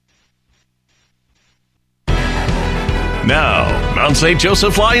Now, Mount St.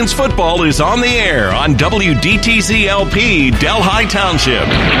 Joseph Lions football is on the air on WDTZ-LP Delhi Township.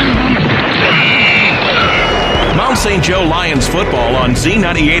 Mount St. Joe Lions football on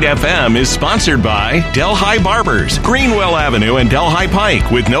Z98 FM is sponsored by Delhi Barbers, Greenwell Avenue and Delhi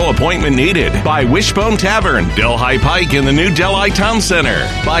Pike with no appointment needed. By Wishbone Tavern, Delhi Pike in the new Delhi Town Center.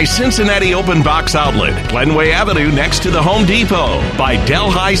 By Cincinnati Open Box Outlet, Glenway Avenue next to the Home Depot. By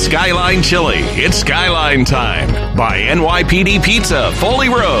Delhi Skyline Chili, it's Skyline time. By NYPD Pizza, Foley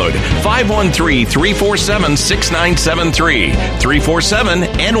Road, 513-347-6973,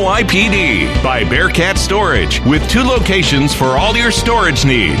 347-NYPD. By Bearcat Storage, with 2 locations for all your storage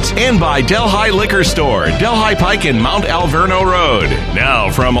needs. And by Delhi Liquor Store, Delhi Pike and Mount Alverno Road. Now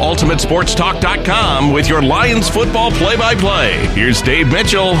from UltimateSportsTalk.com with your Lions football play-by-play. Here's Dave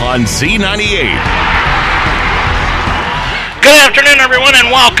Mitchell on Z98. Good afternoon, everyone, and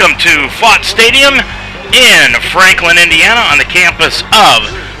welcome to Fott Stadium in Franklin, Indiana, on the campus of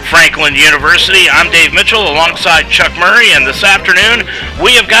Franklin University. I'm Dave Mitchell alongside Chuck Murray, and this afternoon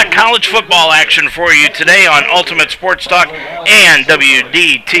we have got college football action for you today on Ultimate Sports Talk and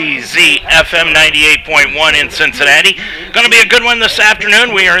WDTZ FM 98.1 in Cincinnati. Going to be a good one this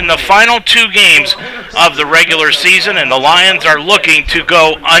afternoon. We are in the final 2 games of the regular season, and the Lions are looking to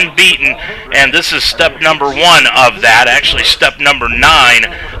go unbeaten, and this is step number 1 of that, actually step number 9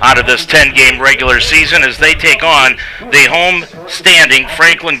 out of this 10-game regular season as they take on the home-standing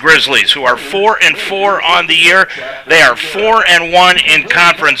Franklin Grizzlies, who are 4-4 on the year. They are 4-1 in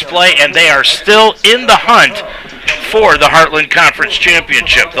conference play, and they are still in the hunt for the Heartland Conference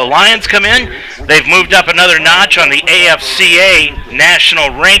Championship. The Lions come in. They've moved up another notch on the AFCA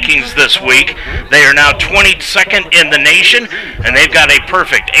national rankings this week. They are now 22nd in the nation, and they've got a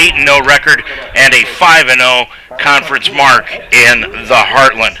perfect 8-0 record and a 5-0 conference mark in the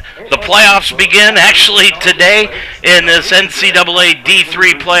Heartland. The playoffs begin actually today in this NCAA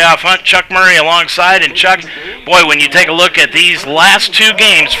D3 playoff hunt. Chuck Murray alongside, and Chuck, boy, when you take a look at these last 2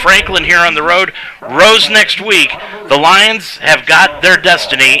 games, Franklin here on the road, Rose next week, the Lions have got their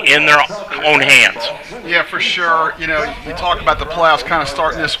destiny in their own hands. Yeah, for sure. You know, you talk about the playoffs kind of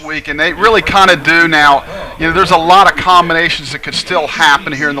starting this week, and they really kind of do now. You know, there's a lot of combinations that could still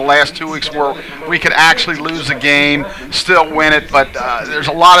happen here in the last 2 weeks where we could actually lose a game, still win it, but there's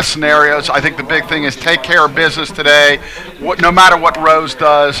a lot of scenarios. I think the big thing is take care of business today. No matter what Rose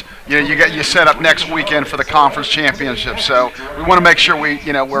does, you know, you set up next weekend for the conference championship. So we want to make sure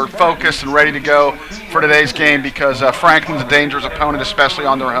we're focused and ready to go for today's game because Franklin's a dangerous opponent, especially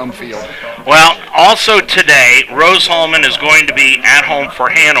on their home field. Well, also today, Rose-Hulman is going to be at home for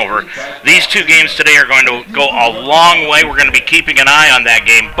Hanover. These 2 games today are going to go a long way. We're going to be keeping an eye on that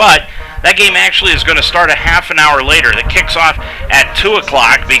game, but that game actually is going to start a half an hour later. That kicks off at 2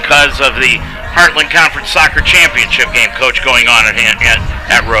 o'clock because of the Heartland Conference Soccer Championship game, Coach, going on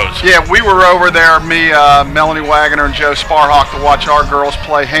at Rose. Yeah, we were over there, me, Melanie Wagner, and Joe Sparhawk, to watch our girls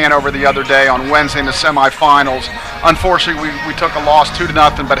play Hanover the other day on Wednesday in the semifinals. Unfortunately, we took a loss 2-0,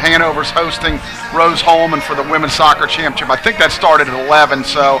 but Hanover's hosting Rose-Hulman for the Women's Soccer Championship. I think that started at 11,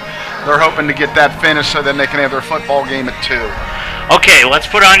 so they're hoping to get that finished so then they can have their football game at 2. Okay, let's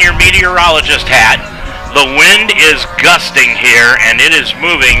put on your meteorologist hat. The wind is gusting here, and it is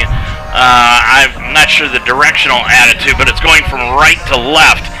moving. I'm not sure the directional attitude, but it's going from right to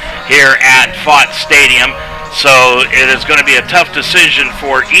left here at Fott Stadium. So it is going to be a tough decision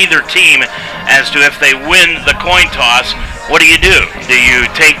for either team as to if they win the coin toss. What do? Do you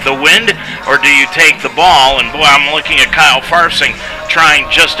take the wind or do you take the ball? And boy, I'm looking at Kyle Farsing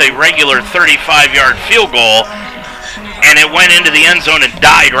trying just a regular 35-yard field goal, and it went into the end zone and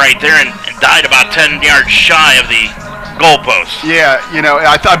died right there, and died about 10 yards shy of the goalpost. Yeah, you know,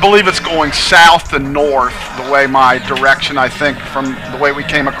 I believe it's going south to north, the way my direction, I think, from the way we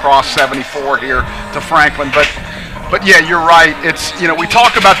came across 74 here to Franklin. But yeah, you're right. It's, you know, we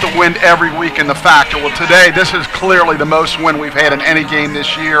talk about the wind every week in the factor. Well, today, this is clearly the most wind we've had in any game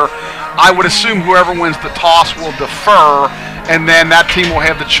this year. I would assume whoever wins the toss will defer, and then that team will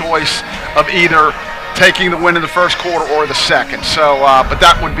have the choice of either taking the win in the first quarter or the second. So, but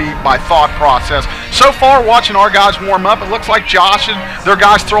that would be my thought process. So far, watching our guys warm up, it looks like Josh and their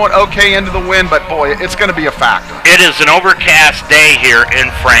guys throwing okay into the wind, but boy, it's going to be a factor. It is an overcast day here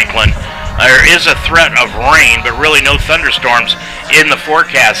in Franklin. There is a threat of rain, but really no thunderstorms in the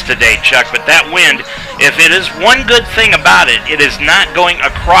forecast today, Chuck. But that wind, if it is one good thing about it, it is not going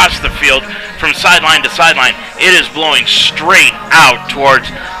across the field from sideline to sideline, it is blowing straight out towards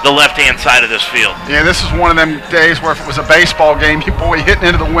the left-hand side of this field. Yeah, this is one of them days where if it was a baseball game, you boy hitting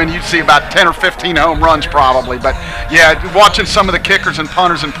into the wind, you'd see about 10 or 15 home runs probably. But yeah, watching some of the kickers and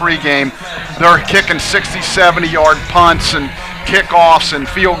punters in pregame, they're kicking 60, 70-yard punts and kickoffs and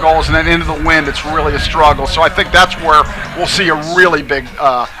field goals, and then into the wind, it's really a struggle. So I think that's where we'll see a really big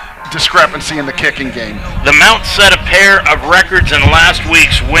discrepancy in the kicking game. The Mount set a pair of records in last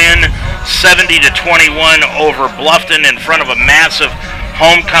week's win, 70-21 over Bluffton in front of a massive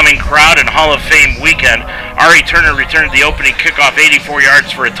homecoming crowd and Hall of Fame weekend. Ari Turner returned the opening kickoff 84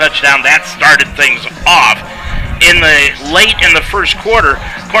 yards for a touchdown. That started things off. Late in the first quarter,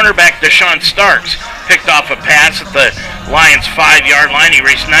 cornerback Deshaun Starks picked off a pass at the Lions' 5-yard line. He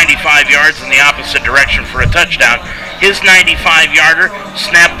raced 95 yards in the opposite direction for a touchdown. His 95-yarder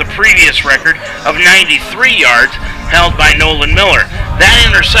snapped the previous record of 93 yards held by Nolan Miller. That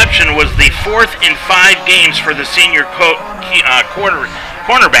interception was the 4th in 5 games for the senior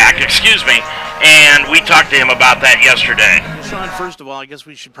cornerback, and we talked to him about that yesterday. Sean, first of all, I guess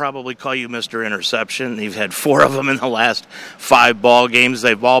we should probably call you Mr. Interception. You've had 4 of them in the last 5 ball games.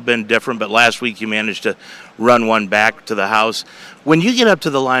 They've all been different, but last week you managed to run one back to the house. When you get up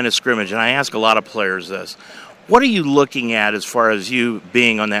to the line of scrimmage, and I ask a lot of players this, what are you looking at as far as you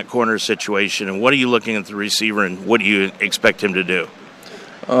being on that corner situation, and what are you looking at the receiver, and what do you expect him to do?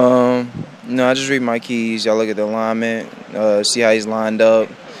 I just read my keys. I look at the alignment, see how he's lined up,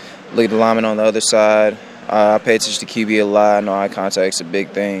 look at the alignment on the other side. I pay attention to QB a lot. I know eye contact's a big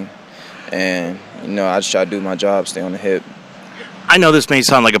thing, and I just try to do my job, stay on the hip. I know this may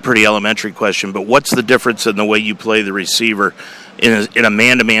sound like a pretty elementary question, but what's the difference in the way you play the receiver in a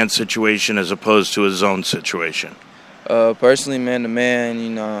man-to-man situation as opposed to a zone situation? Personally,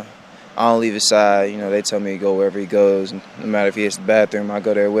 man-to-man, I don't leave his side. They tell me to go wherever he goes. No matter if he hits the bathroom, I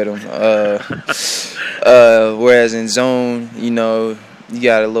go there with him. Whereas in zone, you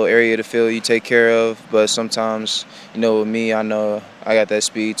got a little area to fill you take care of. But sometimes, with me, I know I got that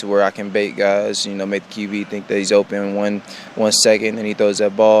speed to where I can bait guys, make the QB think that he's open one second, and he throws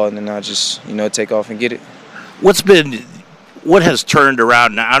that ball, and then I just, take off and get it. What has turned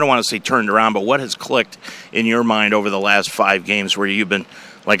around? Now, I don't want to say turned around, but what has clicked in your mind over the last 5 games where you've been,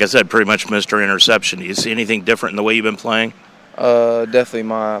 like I said, pretty much Mr. Interception? Do you see anything different in the way you've been playing? Definitely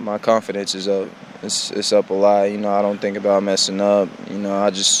my confidence is up. It's up a lot. I don't think about messing up. I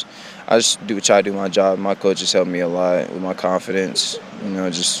just try to do my job. My coaches help me a lot with my confidence.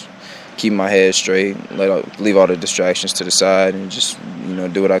 Just keep my head straight, leave all the distractions to the side, and just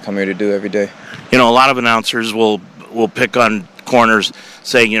do what I come here to do every day. A lot of announcers will pick on corners,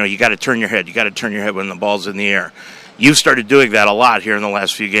 saying you got to turn your head. You got to turn your head when the ball's in the air. You've started doing that a lot here in the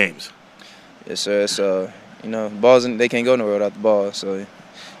last few games. Yes, sir. It's balls they can't go nowhere without the ball. So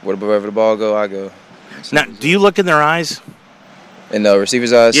wherever the ball go, I go. Now, do you look in their eyes? In the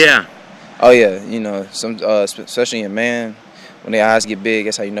receiver's eyes? Yeah. Oh yeah. Some especially in man, when their eyes get big,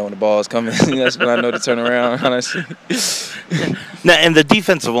 that's how you know when the ball is coming. That's when I know to turn around. Honestly. Now, and the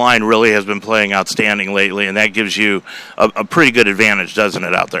defensive line really has been playing outstanding lately, and that gives you a pretty good advantage, doesn't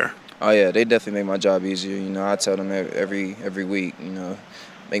it, out there? Oh yeah, they definitely make my job easier. I tell them every week,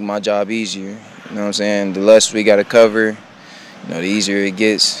 make my job easier. You know what I'm saying? The less we got to cover, the easier it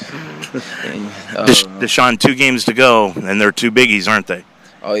gets. Deshaun, 2 games to go, and they're 2 biggies, aren't they?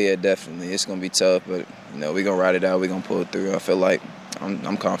 Oh yeah, definitely. It's gonna be tough, but we're gonna ride it out. We're gonna pull it through. I feel like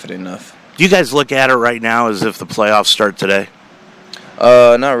I'm confident enough. Do you guys look at it right now as if the playoffs start today?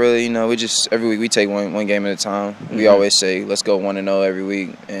 Not really. We just every week we take one game at a time. Mm-hmm. We always say let's go 1-0 every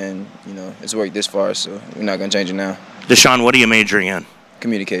week, and it's worked this far, so we're not gonna change it now. Deshaun, what are you majoring in?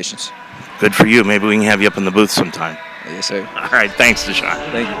 Communications. Good for you. Maybe we can have you up in the booth sometime. Yes, sir. All right, thanks, Deshaun.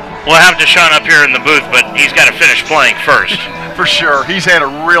 Thank you. We'll have Deshaun up here in the booth, but he's got to finish playing first. For sure. He's had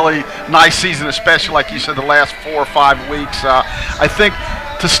a really nice season, especially, like you said, the last 4 or 5 weeks. I think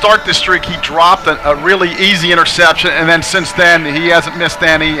to start this streak, he dropped a really easy interception, and then since then, he hasn't missed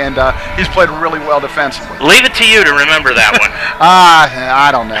any, and he's played really well defensively. Leave it to you to remember that one. I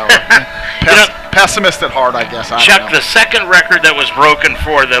don't know. Pessimist at heart, I guess. Chuck, the second record that was broken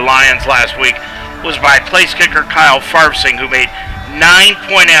for the Lions last week was by place kicker Kyle Farfsing, who made 9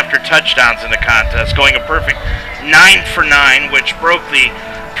 point-after touchdowns in the contest, going a perfect 9 for 9, which broke the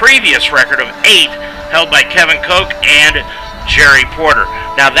previous record of 8 held by Kevin Koch and Jerry Porter.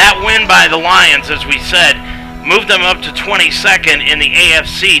 Now that win by the Lions, as we said, moved them up to 22nd in the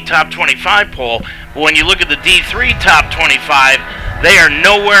AFC Top 25 poll. But when you look at the D3 Top 25, they are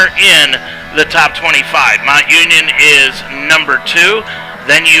nowhere in the Top 25. Mount Union is number 2.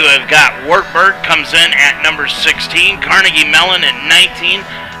 Then you have got Wartburg comes in at number 16, Carnegie Mellon at 19,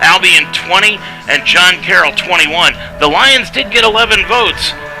 Albion 20, and John Carroll 21. The Lions did get 11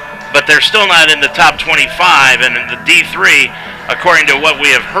 votes, but they're still not in the top 25, and in the D3, according to what we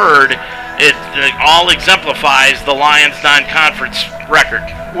have heard, it all exemplifies the Lions' non-conference record.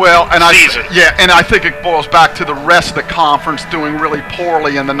 Well, and season. I think it boils back to the rest of the conference doing really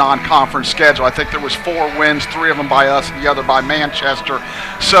poorly in the non-conference schedule. I think there was 4 wins, 3 of them by us, and the other by Manchester.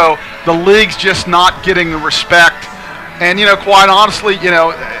 So the league's just not getting the respect. And, quite honestly,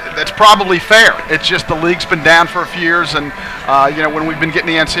 that's probably fair. It's just the league's been down for a few years, and, when we've been getting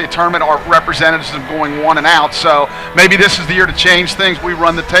the NCAA tournament, our representatives have going 1 and out. So maybe this is the year to change things. We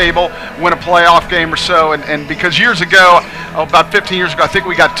run the table, win a playoff game or so. And because years ago, about 15 years ago, I think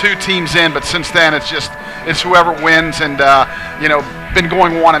we got 2 teams in, but since then it's whoever wins and, been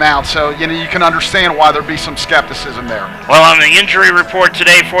going 1 and out. So, you can understand why there'd be some skepticism there. Well, on the injury report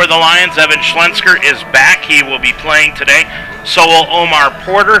today for the Lions, Evan Schlensker is back. He will be playing today. So will Omar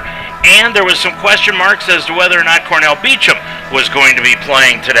Porter. And there was some question marks as to whether or not Cornell Beecham was going to be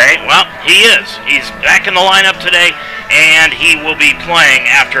playing today. Well, he is. He's back in the lineup today, and he will be playing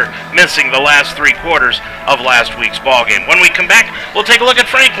after missing the last 3 quarters of last week's ball game. When we come back, we'll take a look at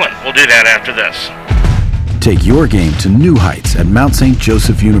Franklin. We'll do that after this. Take your game to new heights at Mount St.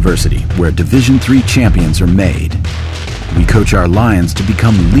 Joseph University, where Division III champions are made. We coach our Lions to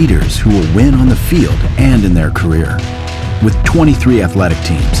become leaders who will win on the field and in their career. With 23 athletic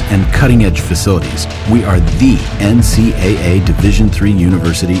teams and cutting-edge facilities, we are the NCAA Division III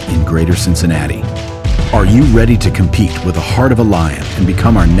university in Greater Cincinnati. Are you ready to compete with the heart of a Lion and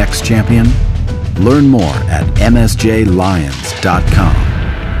become our next champion? Learn more at msjlions.com.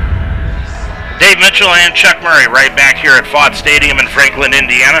 Dave Mitchell and Chuck Murray right back here at Fott Stadium in Franklin,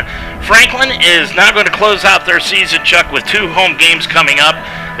 Indiana. Franklin is now going to close out their season, Chuck, with 2 home games coming up.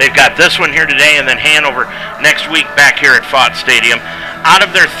 They've got this one here today and then Hanover next week back here at Fott Stadium. Out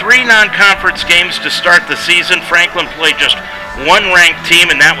of their 3 non-conference games to start the season, Franklin played just 1 ranked team,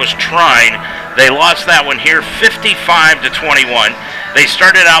 and that was Trine. They lost that one here 55-21. They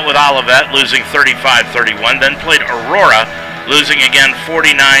started out with Olivet, losing 35-31, then played Aurora, losing again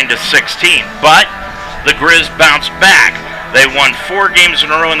 49-16. But the Grizz bounced back. They won 4 games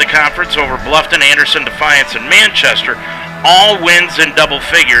in a row in the conference over Bluffton, Anderson, Defiance, and Manchester. All wins in double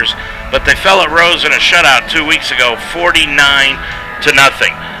figures, but they fell at Rose in a shutout 2 weeks ago, 49-0.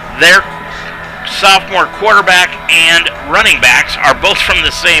 Their sophomore quarterback and running backs are both from the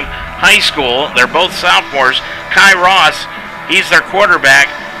same high school. They're both sophomores. Kai Ross, he's their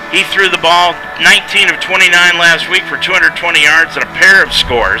quarterback. He threw the ball 19 of 29 last week for 220 yards and a pair of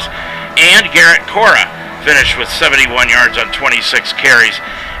scores. And Garrett Cora finished with 71 yards on 26 carries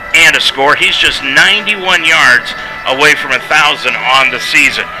and a score. He's just 91 yards away from 1,000 on the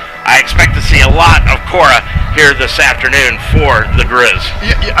season. I expect to see a lot of Cora here this afternoon for the Grizz.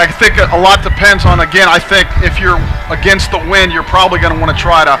 Yeah, I think a lot depends on, again, I think if you're against the wind, you're probably going to want to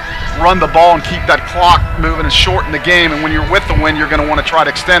try to run the ball and keep that clock moving and shorten the game. And when you're with the wind, you're going to want to try to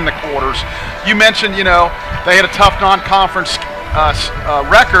extend the quarters. You mentioned, they had a tough non-conference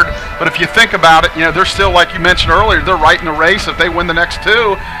record, but if you think about it, they're still, like you mentioned earlier, they're right in the race. If they win the next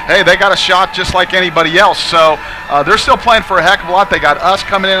 2, hey, they got a shot just like anybody else. So they're still playing for a heck of a lot. They got us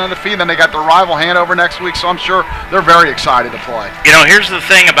coming in undefeated, then they got their rival Hanover next week, so I'm sure they're very excited to play. Here's the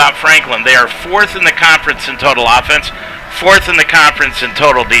thing about Franklin. They are 4th in the conference in total offense, 4th in the conference in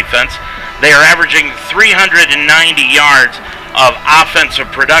total defense. They are averaging 390 yards of offensive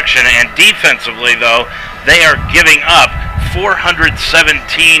production, and defensively, though, they are giving up 417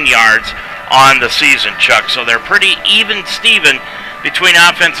 yards on the season, Chuck. So they're pretty even Steven between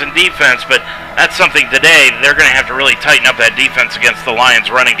offense and defense, but that's something today they're going to have to really tighten up that defense against the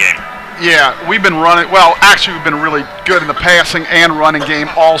Lions running game. Yeah, we've been running, well, actually we've been really good in the passing and running game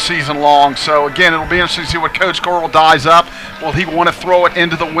all season long. So again, it'll be interesting to see what Coach Coral dies up. Will he want to throw it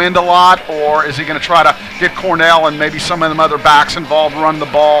into the wind a lot, or is he going to try to get Cornell and maybe some of them other backs involved run the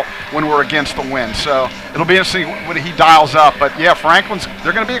ball when we're against the wind? So it'll be interesting what he dials up. But yeah,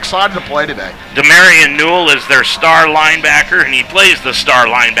 they're going to be excited to play today. Demarion Newell is their star linebacker, and he plays the star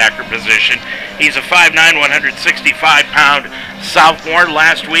linebacker position. He's a 5'9", 165-pound sophomore.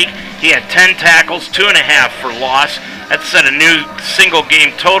 Last week, he had 10 tackles, 2.5 for loss. That set a new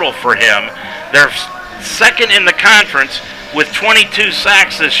single-game total for him. They're second in the conference with 22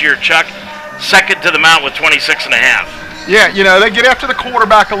 sacks this year, Chuck. Second to the mount with 26.5. Yeah, they get after the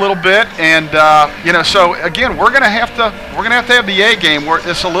quarterback a little bit, and so again, we're gonna have to have the A game. Where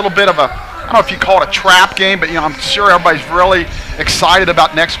it's a little bit of a don't know if you call it a trap game, but I'm sure everybody's really excited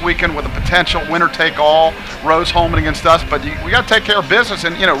about next weekend with a potential winner-take-all, Rose-Hulman against us. But we got to take care of business,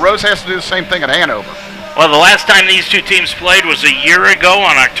 and Rose has to do the same thing at Hanover. Well, the last time these two teams played was a year ago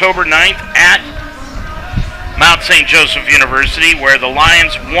on October 9th at Mount St. Joseph University, where the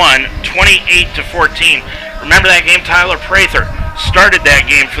Lions won 28-14. Remember that game? Tyler Prather started that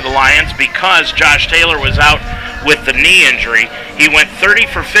game for the Lions because Josh Taylor was out with the knee injury. He went 30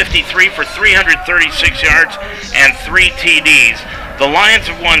 for 53 for 336 yards and 3 TDs. The Lions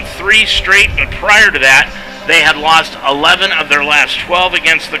have won 3 straight, but prior to that, they had lost 11 of their last 12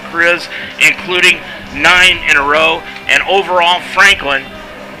 against the Grizz, including 9 in a row. And overall, Franklin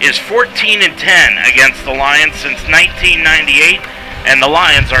is 14-10 against the Lions since 1998, and the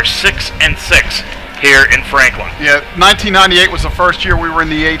Lions are 6-6 here in Franklin. Yeah, 1998 was the first year we were in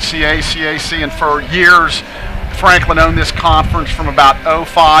the HCA-CAC, and for years, Franklin owned this conference from about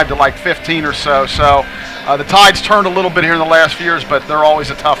 05 to like 15 or so. So the tide's turned a little bit here in the last few years, but they're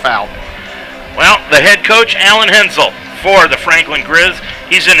always a tough out. Well, the head coach, Alan Hensel, for the Franklin Grizz.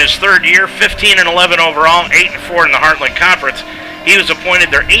 He's in his third year, 15-11 overall, 8-4 in the Heartland Conference. He was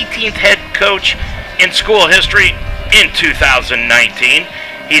appointed their 18th head coach in school history in 2019.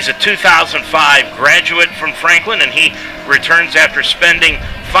 He's a 2005 graduate from Franklin, and he returns after spending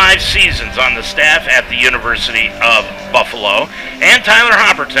 5 seasons on the staff at the University of Buffalo. And Tyler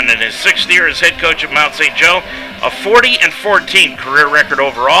Hopperton, in his 6th year as head coach of Mount St. Joe, a 40-14 career record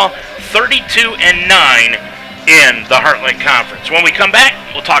overall, 32-9 in the Heartland Conference. When we come back,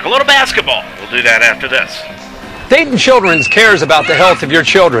 we'll talk a little basketball. We'll do that after this. Dayton Children's cares about the health of your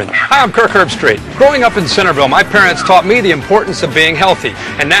children. Hi, I'm Kirk Herbstreit. Growing up in Centerville, my parents taught me the importance of being healthy,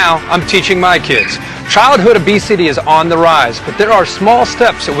 and now I'm teaching my kids. Childhood obesity is on the rise, but there are small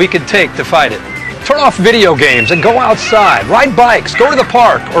steps that we can take to fight it. Turn off video games and go outside, ride bikes, go to the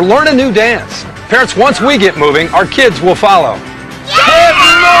park, or learn a new dance. Parents, once we get moving, our kids will follow. Get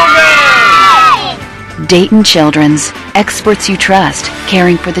moving! Dayton Children's, experts you trust,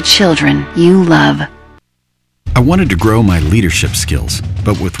 caring for the children you love. I wanted to grow my leadership skills,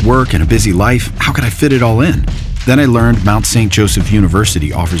 but with work and a busy life, how could I fit it all in? Then I learned Mount St. Joseph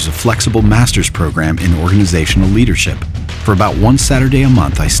University offers a flexible master's program in organizational leadership. For about 1 Saturday a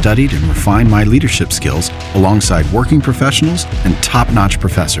month, I studied and refined my leadership skills alongside working professionals and top-notch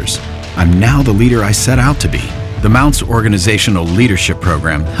professors. I'm now the leader I set out to be. The Mount's organizational leadership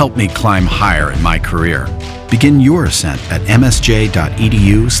program helped me climb higher in my career. Begin your ascent at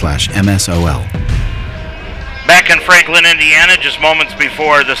msj.edu/MSOL. Back in Franklin, Indiana, just moments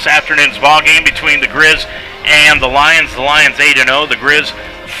before this afternoon's ball game between the Grizz and the Lions. The Lions 8-0, the Grizz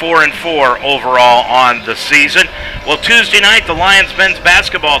 4-4 overall on the season. Well, Tuesday night, the Lions men's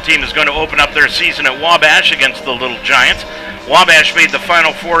basketball team is going to open up their season at Wabash against the Little Giants. Wabash made the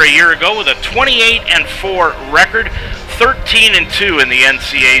Final Four a year ago with a 28-4 record, 13-2 in the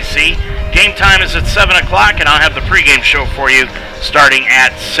NCAC. Game time is at 7 o'clock, and I'll have the pregame show for you starting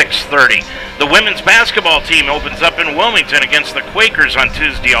at 6:30. The women's basketball team opens up in Wilmington against the Quakers on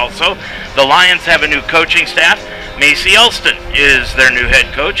Tuesday also. The Lions have a new coaching staff. Macy Elston is their new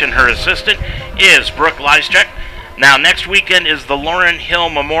head coach, and her assistant is Brooke Lyschek. Now, next weekend is the Lauryn Hill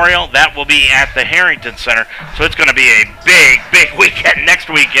Memorial. That will be at the Harrington Center. So it's going to be a big, big weekend next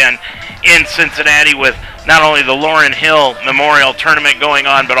weekend in Cincinnati with not only the Lauryn Hill Memorial Tournament going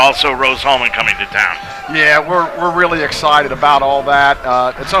on, but also Rose-Hulman coming to town. Yeah, we're really excited about all that.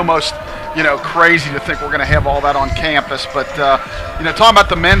 It's almost, crazy to think we're going to have all that on campus. But, talking about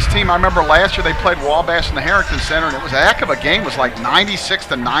the men's team, I remember last year they played Wabash in the Harrington Center, and it was a heck of a game. It was like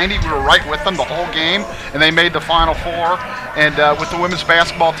 96-90. We were right with them the whole game, and they made the Final Four. And with the women's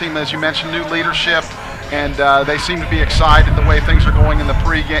basketball team, as you mentioned, new leadership. And they seem to be excited the way things are going in the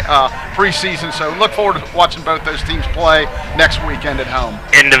preseason. So look forward to watching both those teams play next weekend at home.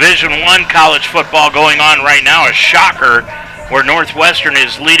 In Division I college football going on right now, a shocker where Northwestern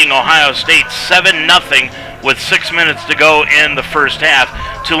is leading Ohio State 7-0 with 6 minutes to go in the first half.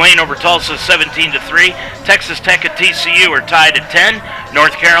 Tulane over Tulsa 17-3. Texas Tech and TCU are tied at 10.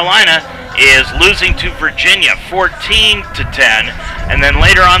 North Carolina is losing to Virginia 14-10. And then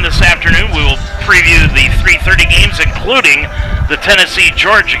later on this afternoon, we will preview the 3:30 games, including the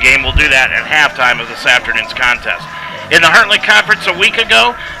Tennessee-Georgia game. We'll do that at halftime of this afternoon's contest. In the Heartland Conference a week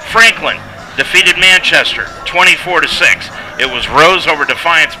ago, Franklin defeated Manchester 24-6. It was Rose over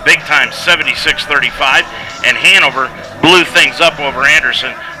Defiance big time 76-35, and Hanover blew things up over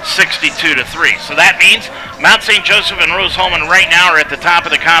Anderson 62-3. So that means Mount St. Joseph and Rose-Hulman right now are at the top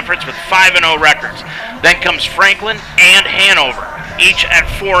of the conference with 5-0 records. Then comes Franklin and Hanover, each at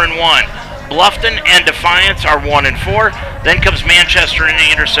 4-1. Bluffton and Defiance are 1-4. Then comes Manchester and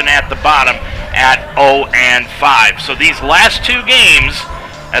Anderson at the bottom at 0-5. So these last two games,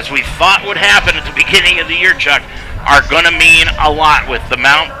 as we thought would happen at the beginning of the year, Chuck, are going to mean a lot with the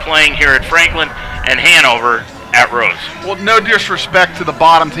Mount playing here at Franklin and Hanover at Rose. Well, no disrespect to the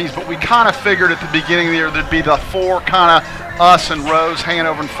bottom teams, but we kind of figured at the beginning of the year there'd be the four kind of us and Rose,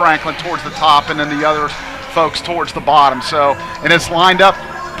 Hanover, and Franklin towards the top, and then the other folks towards the bottom. So, and it's lined up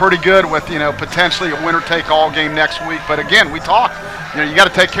pretty good with, potentially a winner-take-all game next week. But again, we talked, you got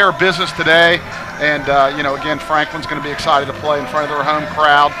to take care of business today. And, again, Franklin's going to be excited to play in front of their home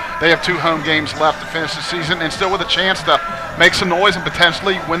crowd. They have 2 home games left to finish the season and still with a chance to make some noise and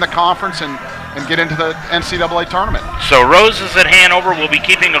potentially win the conference and get into the NCAA tournament. So Roses at Hanover will be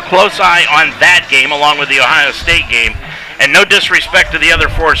keeping a close eye on that game along with the Ohio State game. And no disrespect to the other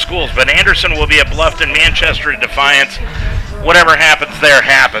 4 schools, but Anderson will be at Bluffton, Manchester at Defiance. Whatever happens there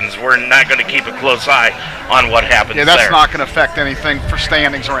happens. We're not going to keep a close eye on what happens there. Yeah, that's not going to affect anything for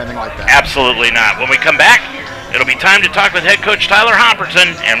standings or anything like that. Absolutely not. When we come back, it'll be time to talk with head coach Tyler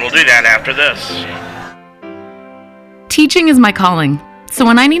Hopperton, and we'll do that after this. Teaching is my calling. So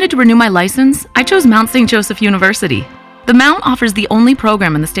when I needed to renew my license, I chose Mount St. Joseph University. The Mount offers the only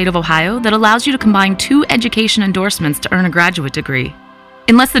program in the state of Ohio that allows you to combine 2 education endorsements to earn a graduate degree.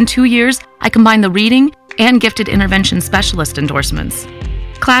 In less than 2 years, I combined the reading and gifted intervention specialist endorsements.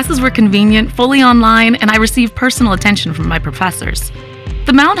 Classes were convenient, fully online, and I received personal attention from my professors.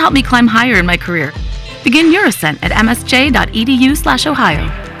 The Mount helped me climb higher in my career. Begin your ascent at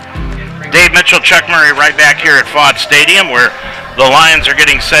msj.edu/Ohio. Dave Mitchell, Chuck Murray right back here at Fott Stadium where the Lions are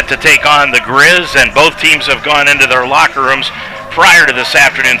getting set to take on the Grizz, and both teams have gone into their locker rooms prior to this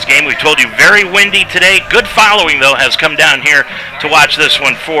afternoon's game. We told you very windy today. Good following, though, has come down here to watch this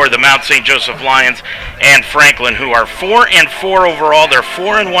one for the Mount St. Joseph Lions and Franklin, who are 4-4 overall. They're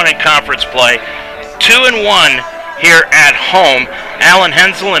 4-1 in conference play, 2-1 here at home. Alan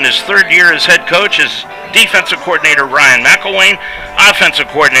Hensel in his 3rd year as head coach, his defensive coordinator Ryan McElwain, offensive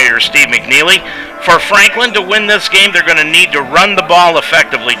coordinator Steve McNeely. For Franklin to win this game, they're going to need to run the ball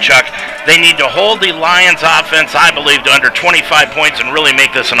effectively, Chuck. They need to hold the Lions offense, I believe, to under 25 points and really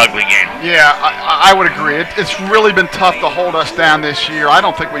make this an ugly game. Yeah, I would agree. It's really been tough to hold us down this year. I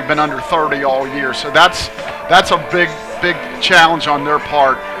don't think we've been under 30 all year, so that's a big challenge on their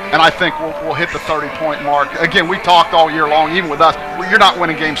part. And I think we'll hit the 30-point mark. Again, we talked all year long, even with us, you're not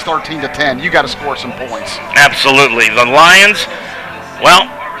winning games 13-10. You got to score some points. Absolutely. The Lions, well,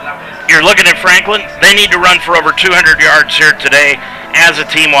 you're looking at Franklin. They need to run for over 200 yards here today as a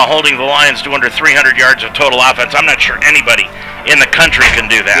team while holding the Lions to under 300 yards of total offense. I'm not sure anybody in the country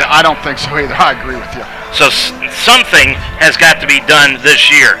can do that. Yeah, I don't think so either. I agree with you. So something has got to be done this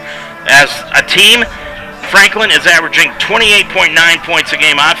year. As a team, Franklin is averaging 28.9 points a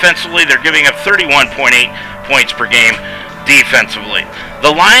game offensively. They're giving up 31.8 points per game defensively.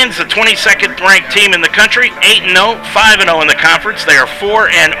 The Lions, the 22nd ranked team in the country, 8-0, 5-0 in the conference. They are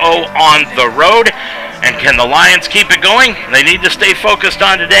 4-0 on the road. And can the Lions keep it going? They need to stay focused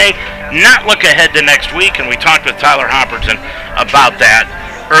on today, not look ahead to next week. And we talked with Tyler Hopperton about that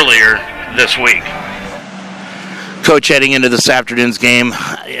earlier this week. Coach, heading into this afternoon's game,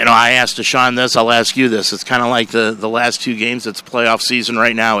 I asked Deshaun this, I'll ask you this. It's kind of like the last 2 games. It's playoff season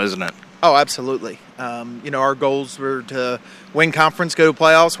right now, isn't it? Oh, absolutely. Our goals were to win conference, go to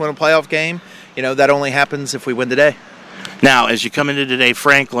playoffs, win a playoff game. That only happens if we win today. Now, as you come into today,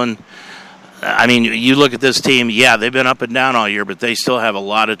 Franklin, you look at this team, yeah, they've been up and down all year, but they still have a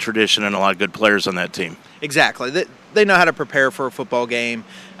lot of tradition and a lot of good players on that team. Exactly. They know how to prepare for a football game.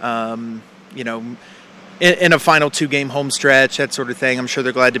 In a final 2-game home stretch, that sort of thing. I'm sure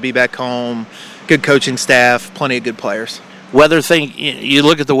they're glad to be back home. Good coaching staff, plenty of good players. Weather thing, you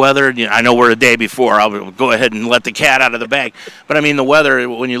look at the weather, I know we're a day before. I'll go ahead and let the cat out of the bag. But, the weather,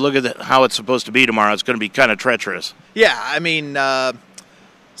 when you look at how it's supposed to be tomorrow, it's going to be kind of treacherous. Yeah,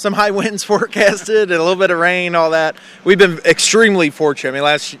 some high winds forecasted and a little bit of rain, all that. We've been extremely fortunate.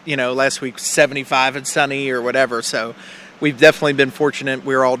 Last week 75 and sunny or whatever, so we've definitely been fortunate.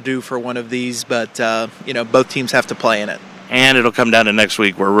 We're all due for one of these, but, both teams have to play in it. And it'll come down to next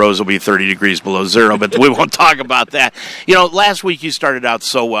week where Rose will be 30 degrees below zero, but we won't talk about that. Last week you started out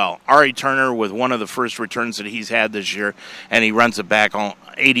so well. Ari Turner with one of the first returns that he's had this year, and he runs it back on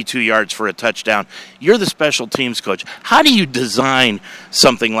 82 yards for a touchdown. You're the special teams coach. How do you design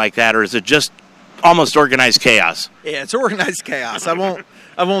something like that, or is it just almost organized chaos? Yeah, it's organized chaos. I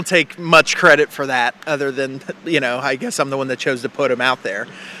I won't take much credit for that other than, I guess I'm the one that chose to put him out there.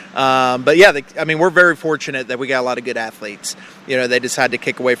 But yeah, we're very fortunate that we got a lot of good athletes. They decided to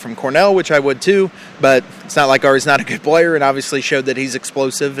kick away from Cornell, which I would too, but it's not like Ari's not a good player, and obviously showed that he's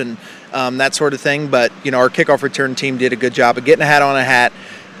explosive and that sort of thing. But, our kickoff return team did a good job of getting a hat on a hat.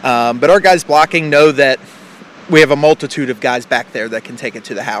 But our guys blocking know that we have a multitude of guys back there that can take it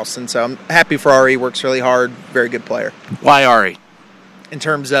to the house. And so I'm happy for Ari. He works really hard, very good player. Why Ari? In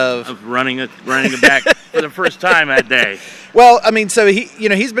terms of running it back for the first time that day. Well, so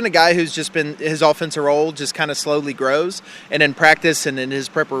he's been a guy who's just been, his offensive role just kind of slowly grows, and in practice and in his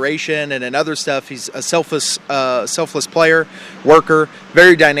preparation and in other stuff, he's a selfless player, worker,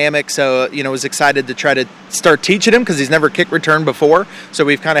 very dynamic. So was excited to try to start teaching him because he's never kick return before. So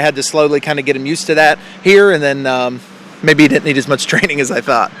we've kind of had to slowly kind of get him used to that here, and then maybe he didn't need as much training as I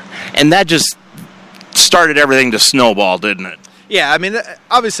thought. And that just started everything to snowball, didn't it? Yeah,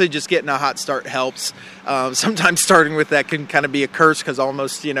 obviously just getting a hot start helps. Sometimes starting with that can kind of be a curse because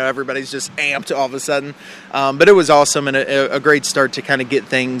almost, everybody's just amped all of a sudden. But it was awesome and a great start to kind of get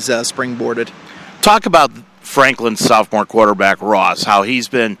things springboarded. Talk about Franklin's sophomore quarterback, Ross, how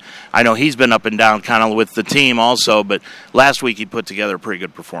I know he's been up and down kind of with the team also, but last week he put together a pretty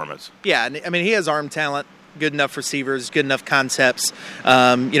good performance. Yeah, he has arm talent. Good enough receivers, good enough concepts.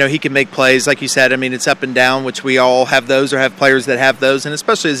 He can make plays, like you said. It's up and down, which we all have those or have players that have those. And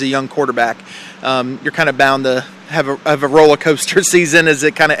especially as a young quarterback, you're kind of bound to have a roller coaster season as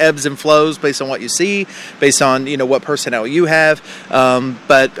it kind of ebbs and flows based on what you see, based on what personnel you have.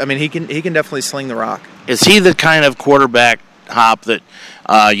 But he can definitely sling the rock. Is he the kind of quarterback, Hop, that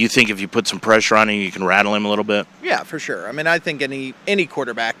you think if you put some pressure on him, you can rattle him a little bit? Yeah, for sure. I think any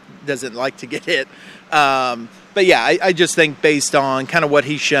quarterback doesn't like to get hit. But yeah, I just think based on kind of what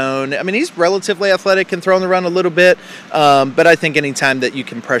he's shown, he's relatively athletic and throwing the run a little bit. But I think any time that you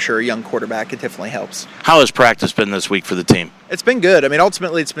can pressure a young quarterback, it definitely helps. How has practice been this week for the team? It's been good.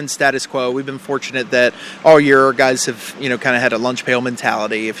 Ultimately it's been status quo. We've been fortunate that all year our guys have, kind of had a lunch pail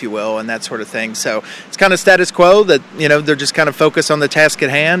mentality, if you will, and that sort of thing. So it's kind of status quo that, they're just kind of focused on the task at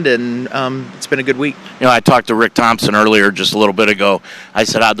hand, and it's been a good week. I talked to Rick Thompson earlier just a little bit ago. I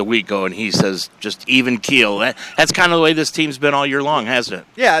said, how'd the week go? And he says, just even keel. That's kind of the way this team's been all year long, hasn't it?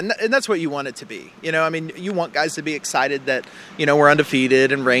 Yeah, and that's what you want it to be. You want guys to be excited that, we're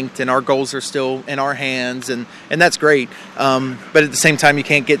undefeated and ranked and our goals are still in our hands, and that's great. But at the same time, you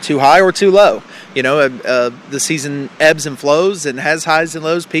can't get too high or too low. The season ebbs and flows and has highs and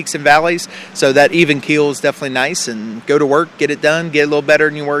lows, peaks and valleys. So that even keel is definitely nice, and go to work, get it done, get a little better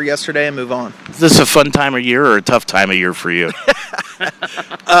than you were yesterday, and move on. Is this a fun time of year or a tough time of year for you?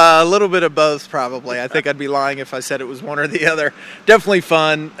 A little bit of both, probably. I think I'd be lying if I said it was one or the other. Definitely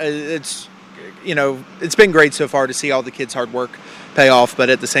fun. It's been great so far to see all the kids' hard work pay off, but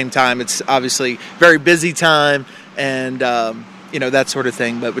at the same time, it's obviously very busy time and that sort of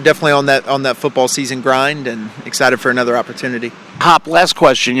thing. But we're definitely on that football season grind and excited for another opportunity. Hop, last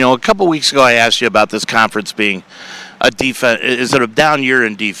question. A couple weeks ago I asked you about this conference being a defense. Is it a down year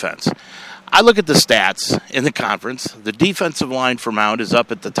in defense? I look at the stats in the conference. The defensive line for Mount is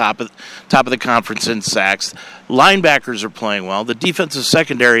up at the top of the conference in sacks. Linebackers are playing well. The defensive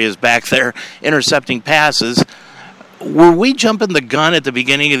secondary is back there intercepting passes. Were we jumping the gun at the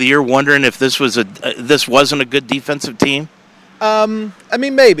beginning of the year, wondering if this wasn't a good defensive team?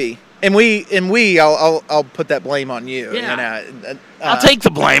 Maybe. I'll put that blame on you. Yeah. I'll take the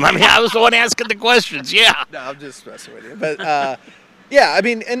blame. I was the one asking the questions. Yeah. No, I'm just messing with you. But yeah,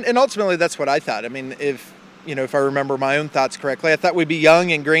 and ultimately that's what I thought. If I remember my own thoughts correctly, I thought we'd be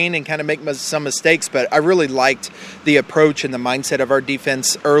young and green and kind of make some mistakes, but I really liked the approach and the mindset of our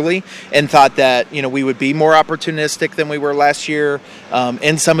defense early and thought that, we would be more opportunistic than we were last year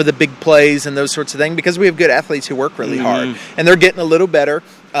in some of the big plays and those sorts of things, because we have good athletes who work really hard, and they're getting a little better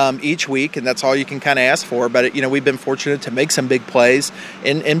each week, and that's all you can kind of ask for. But, we've been fortunate to make some big plays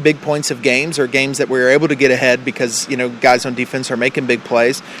in big points of games or games that we were able to get ahead because, guys on defense are making big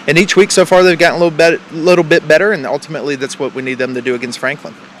plays. And each week so far they've gotten a little bit better, and ultimately that's what we need them to do against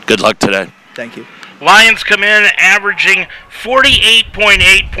Franklin. Good luck today. Thank you. Lions come in averaging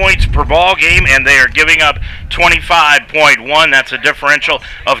 48.8 points per ball game, and they are giving up 25.1. That's a differential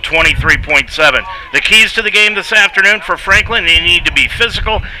of 23.7. The keys to the game this afternoon for Franklin, they need to be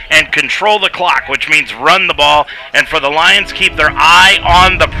physical and control the clock, which means run the ball. And for the Lions, keep their eye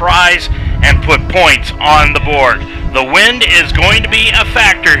on the prize and put points on the board. The wind is going to be a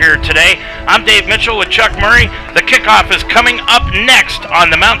factor here today. I'm Dave Mitchell with Chuck Murray. The kickoff is coming up next on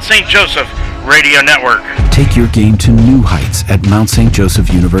the Mount St. Joseph Radio Network. Take your game to new heights at Mount St.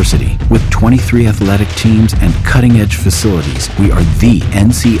 Joseph University. With 23 athletic teams and cutting-edge facilities, we are the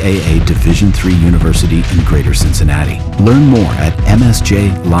NCAA Division III university in Greater Cincinnati. Learn more at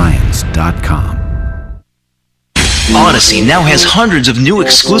msjlions.com. Odyssey now has hundreds of new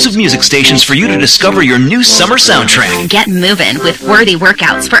exclusive music stations for you to discover your new summer soundtrack. Get moving with worthy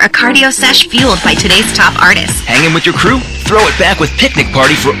workouts for a cardio sesh fueled by today's top artists. Hanging with your crew? Throw it back with Picnic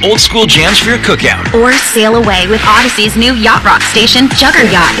Party for old school jams for your cookout. Or sail away with Odyssey's new yacht rock station, Jugger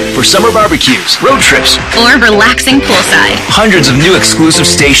Yacht. For summer barbecues, road trips, or relaxing poolside. Hundreds of new exclusive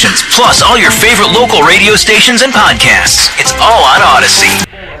stations, plus all your favorite local radio stations and podcasts. It's all on Odyssey.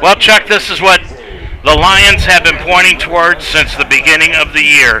 Well, Chuck, this is what the Lions have been pointing towards since the beginning of the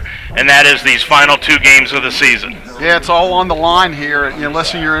year, and that is these final 2 games of the season. Yeah, it's all on the line here.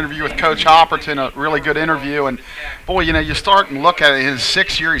 Listen to your interview with Coach Hopperton, a really good interview. And, boy, you start and look at it. In his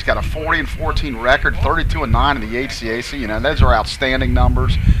 6th year, he's got a 40-14 record, 32-9 in the HCAC. Those are outstanding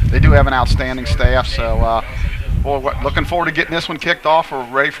numbers. They do have an outstanding staff. So, boy, looking forward to getting this one kicked off. We're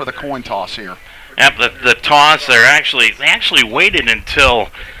ready for the coin toss here. Yep, the toss, they actually waited until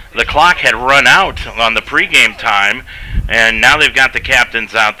the clock had run out on the pregame time, and now they've got the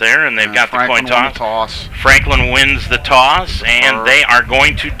captains out there, and they've got Franklin the coin toss. Franklin wins the toss, and they are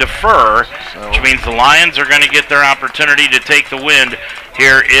going to defer, which means the Lions are going to get their opportunity to take the win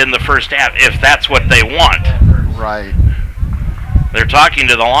here in the first half, if that's what they want. Right. They're talking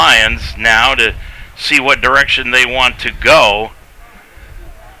to the Lions now to see what direction they want to go.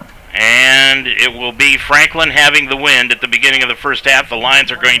 And it will be Franklin having the wind at the beginning of the first half. The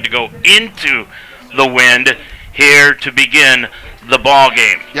Lions are going to go into the wind here to begin the ball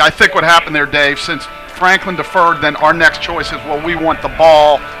game. Yeah, I think what happened there, Dave, since Franklin deferred, then our next choice is, well, we want the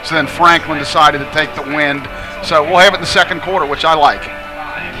ball. So then Franklin decided to take the wind. So we'll have it in the second quarter, which I like.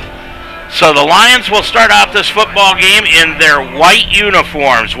 So the Lions will start out this football game in their white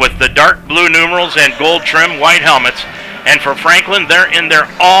uniforms with the dark blue numerals and gold trim white helmets. And for Franklin, they're in their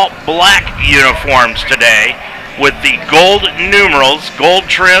all-black uniforms today with the gold numerals, gold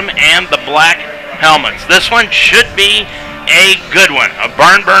trim, and the black helmets. This one should be a good one. A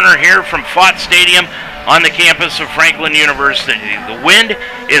barn burner here from Fott Stadium on the campus of Franklin University. The wind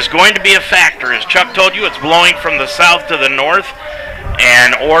is going to be a factor. As Chuck told you, it's blowing from the south to the north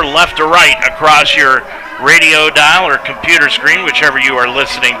or left to right across your radio dial or computer screen, whichever you are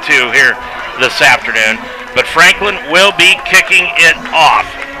listening to here this afternoon. But Franklin will be kicking it off.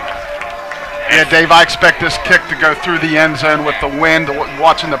 Yeah, Dave, I expect this kick to go through the end zone with the wind.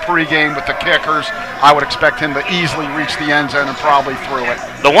 Watching the pregame with the kickers, I would expect him to easily reach the end zone and probably through it.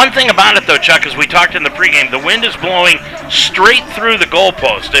 The one thing about it, though, Chuck, as we talked in the pregame, the wind is blowing straight through the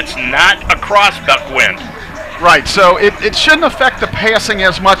goalpost. It's not a crossbuck wind. Right, so it shouldn't affect the passing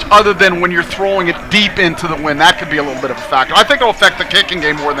as much other than when you're throwing it deep into the wind. That could be a little bit of a factor. I think it'll affect the kicking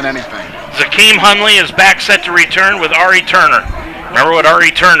game more than anything. Zakeem Hunley is back set to return with Ari Turner. Remember what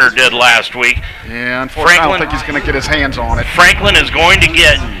Ari Turner did last week? Yeah, unfortunately, I don't think he's going to get his hands on it. Franklin is going to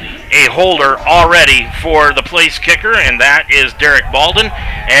get a holder already for the place kicker, and that is Derek Baldwin,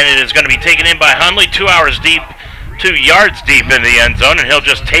 and it is going to be taken in by Hunley 2 yards deep in the end zone, and he'll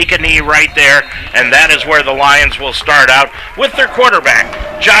just take a knee right there, and that is where the Lions will start out with their quarterback,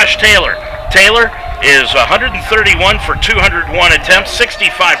 Josh Taylor. Taylor is 131 for 201 attempts,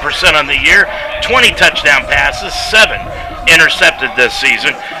 65% on the year, 20 touchdown passes, 7 intercepted this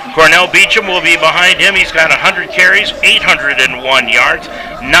season. Cornell Beecham will be behind him. He's got 100 carries, 801 yards,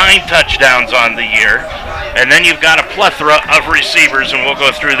 9 touchdowns on the year. And then you've got a plethora of receivers, and we'll go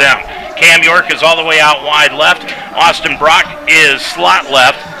through them. Cam York is all the way out wide left. Austin Brock is slot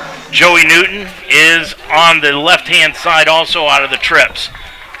left. Joey Newton is on the left-hand side also out of the trips.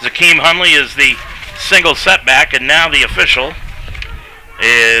 Zakeem Hunley is the single setback, and now the official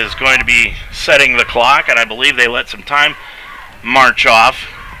is going to be setting the clock, and I believe they let some time march off,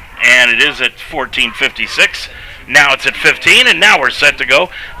 and it is at 14:56. Now it's at 15, and now we're set to go.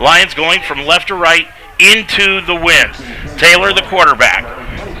 Lions going from left to right into the wind. Taylor, the quarterback.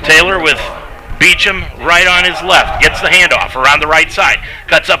 Taylor with Beecham right on his left. Gets the handoff around the right side.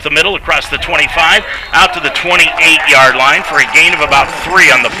 Cuts up the middle across the 25, out to the 28-yard line for a gain of about 3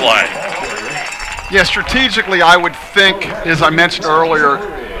 on the play. Yeah, strategically, I would think, as I mentioned earlier,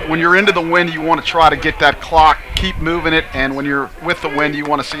 when you're into the wind, you want to try to get that clock, keep moving it, and when you're with the wind, you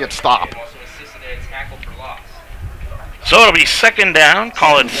want to see it stop. So it'll be second down,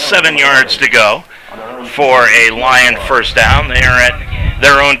 call it 7 yards to go for a Lion first down. They are at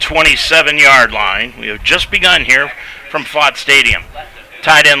their own 27-yard line. We have just begun here from Fott Stadium.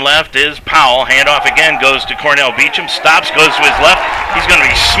 Tight end left is Powell. Handoff again goes to Cornell Beecham. Stops, goes to his left. He's going to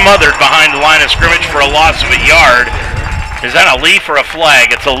be smothered behind the line of scrimmage for a loss of a yard. Is that a leaf or a flag?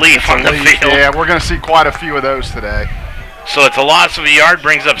 It's a leaf on the field. Yeah, we're going to see quite a few of those today. So it's a loss of a yard,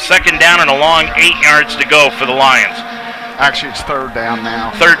 brings up second down and a long 8 yards to go for the Lions. Actually, it's third down now.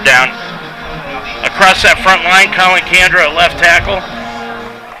 Third down. Across that front line, Colin Candra at left tackle.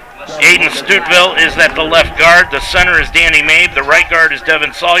 Aiden Stuteville is at the left guard. The center is Danny Mabe. The right guard is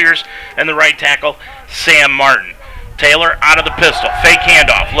Devin Sawyers. And the right tackle, Sam Martin. Taylor out of the pistol. Fake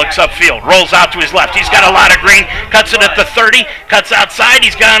handoff. Looks upfield. Rolls out to his left. He's got a lot of green. Cuts it at the 30. Cuts outside.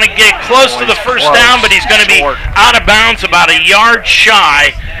 He's going to get close to the first down, but he's going to be out of bounds about a yard shy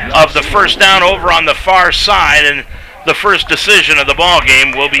of the first down over on the far side. And the first decision of the ball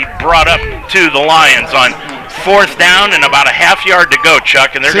game will be brought up to the Lions on fourth down and about a half yard to go,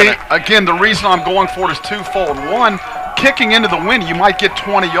 Chuck. And they're going to... Again, the reason I'm going for it is twofold. One, kicking into the wind, you might get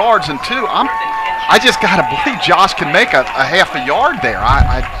 20 yards. And two, I just got to believe Josh can make a half a yard there.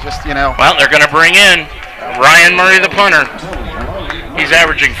 I just, Well, they're going to bring in Ryan Murray, the punter. He's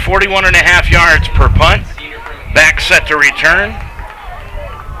averaging 41.5 yards per punt. Back set to return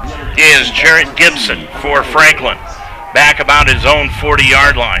is Jarrett Gibson for Franklin. Back about his own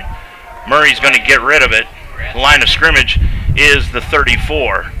 40-yard line. Murray's going to get rid of it. The line of scrimmage is the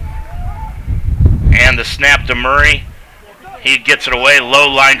 34. And the snap to Murray. He gets it away. Low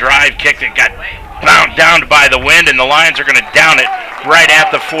line drive. Kicked it. Got downed by the wind. And the Lions are going to down it right at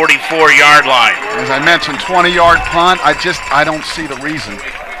the 44-yard line. As I mentioned, 20-yard punt. I don't see the reason.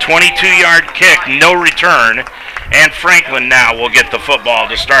 22-yard kick. No return. And Franklin now will get the football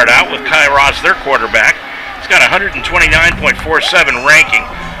to start out with Kai Ross, their quarterback. He's got 129.47 ranking.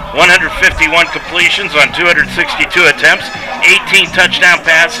 151 completions on 262 attempts, 18 touchdown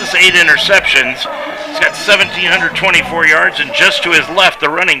passes, 8 interceptions. He's got 1,724 yards, and just to his left, the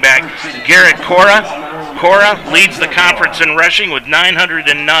running back, Garrett Cora. Cora leads the conference in rushing with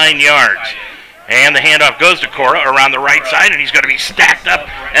 909 yards. And the handoff goes to Cora around the right side, and he's going to be stacked up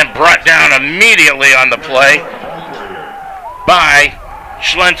and brought down immediately on the play by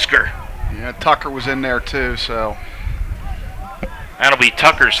Schlensker. Yeah, Tucker was in there too, so... That'll be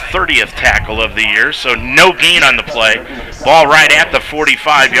Tucker's 30th tackle of the year, so no gain on the play. Ball right at the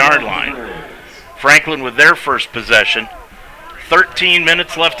 45-yard line. Franklin with their first possession. 13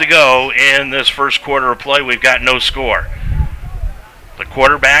 minutes left to go in this first quarter of play. We've got no score. The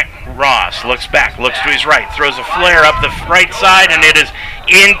quarterback, Ross, looks back, looks to his right, throws a flare up the right side, and it is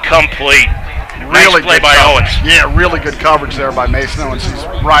incomplete. Nice play by Owens. Yeah, really good coverage there by Mason Owens. He's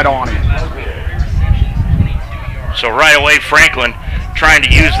right on him. So right away, Franklin trying to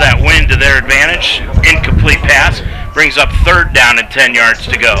use that wind to their advantage. Incomplete pass. Brings up third down and 10 yards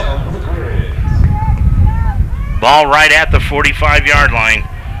to go. Ball right at the 45-yard line.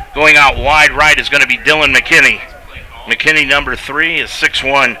 Going out wide right is going to be Dylan McKinney. McKinney, number 3, is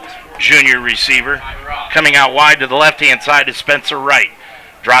 6'1", junior receiver. Coming out wide to the left-hand side is Spencer Wright.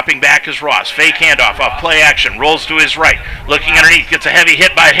 Dropping back is Ross. Fake handoff off play action. Rolls to his right. Looking underneath. Gets a heavy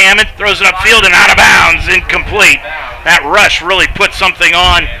hit by Hammond. Throws it upfield and out of bounds. Incomplete. That rush really put something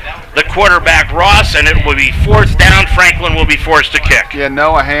on the quarterback, Ross, and it will be fourth down. Franklin will be forced to kick. Yeah,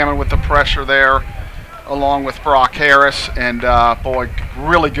 Noah Hammond with the pressure there, along with Brock Harris. And, boy,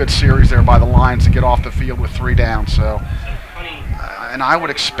 really good series there by the Lions to get off the field with 3 down. So... and I would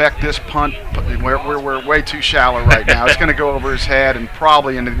expect this punt, we're way too shallow right now. It's going to go over his head and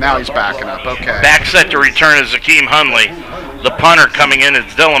probably, and now he's backing up. Okay. Back set to return is Akeem Hunley. The punter coming in is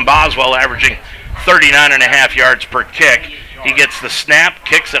Dylan Boswell, averaging 39.5 yards per kick. He gets the snap,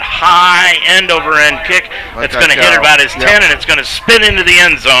 kicks it high, end-over-end kick. That's going to hit about his 10, and it's going to spin into the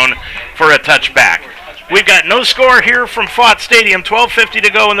end zone for a touchback. We've got no score here from Fott Stadium, 12:50 to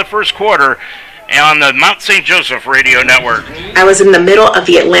go in the first quarter. On the Mount St. Joseph Radio Network. I was in the middle of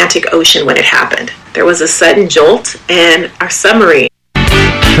the Atlantic Ocean when it happened. There was a sudden jolt, and our submarine.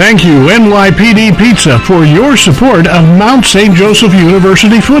 Thank you, NYPD Pizza, for your support of Mount St. Joseph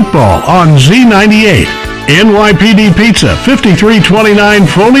University football on Z98. NYPD Pizza, 5329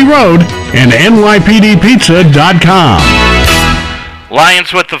 Foley Road, and NYPDpizza.com.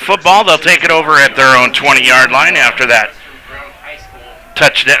 Lions with the football. They'll take it over at their own 20-yard line after that.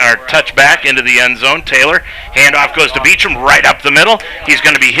 Touchback into the end zone. Taylor, handoff goes to Beecham, right up the middle. He's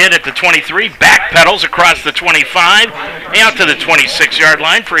going to be hit at the 23, back pedals across the 25, out to the 26-yard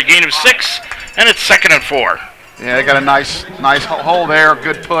line for a gain of 6, and it's 2nd and 4. Yeah, they got a nice hole there,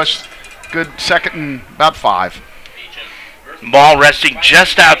 good push, good 2nd and about 5. Ball resting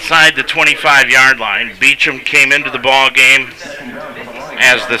just outside the 25-yard line. Beecham came into the ball game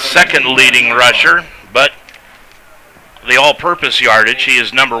as the second leading rusher, but the all-purpose yardage. He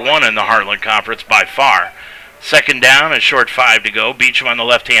is number 1 in the Heartland Conference by far. Second down, a short 5 to go. Beecham on the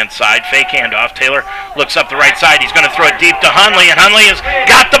left-hand side. Fake handoff. Taylor looks up the right side. He's going to throw it deep to Hundley, and Hundley has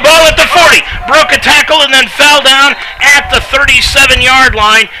got the ball at the 40. Broke a tackle and then fell down at the 37-yard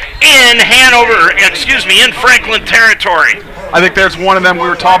line in Franklin territory. I think there's one of them we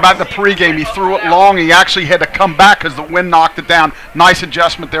were talking about in the pregame. He threw it long. He actually had to come back because the wind knocked it down. Nice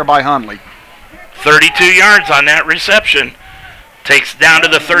adjustment there by Hundley. 32 yards on that reception. Takes down to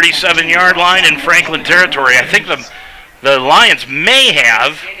the 37-yard line in Franklin territory. I think the Lions may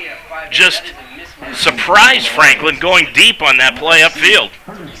have just surprised Franklin going deep on that play upfield.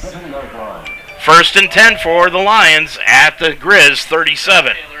 1st and 10 for the Lions at the Grizz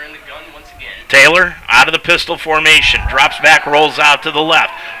 37. Taylor out of the pistol formation. Drops back, rolls out to the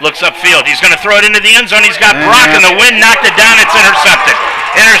left. Looks upfield. He's going to throw it into the end zone. He's got Brock, and the wind knocked it down. It's intercepted.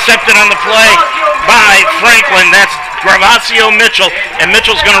 Intercepted on the play by Franklin. That's Gravasio Mitchell, and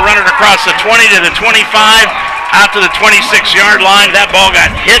Mitchell's going to run it across the 20 to the 25, out to the 26-yard line. That ball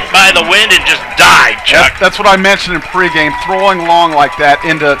got hit by the wind and just died, Chuck. That's what I mentioned in pregame, throwing long like that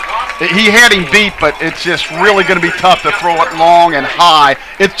he had him beat, but it's just really going to be tough to throw it long and high.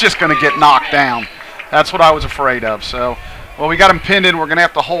 It's just going to get knocked down. That's what I was afraid of. So, well, we got him pinned in. We're going to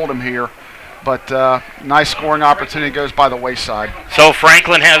have to hold him here. But nice scoring opportunity goes by the wayside. So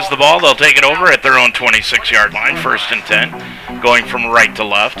Franklin has the ball. They'll take it over at their own 26-yard line, 1st and 10, going from right to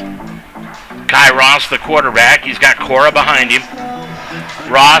left. Kai Ross, the quarterback. He's got Cora behind him.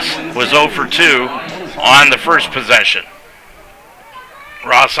 Ross was 0 for 2 on the first possession.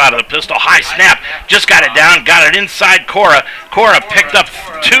 Ross out of the pistol, high snap, just got it down, got it inside Cora. Cora picked up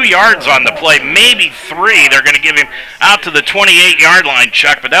 2 yards on the play, maybe 3. They're going to give him out to the 28-yard line,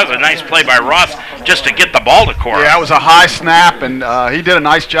 Chuck, but that was a nice play by Ross just to get the ball to Cora. Yeah, it was a high snap, and he did a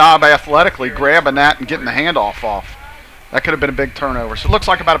nice job athletically grabbing that and getting the handoff off. That could have been a big turnover. So it looks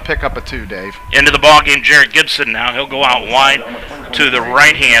like about a pickup of 2, Dave. Into the ball game, Jarrett Gibson now. He'll go out wide to the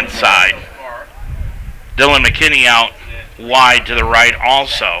right-hand side. Dylan McKinney out wide to the right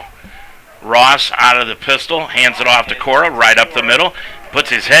also. Ross out of the pistol, hands it off to Cora, right up the middle,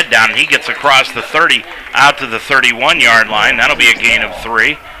 puts his head down, and he gets across the 30 out to the 31-yard line. That'll be a gain of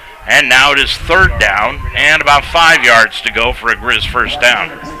 3. And now it is 3rd down and about 5 yards to go for a Grizz first down.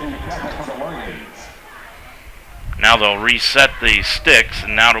 Now they'll reset the sticks,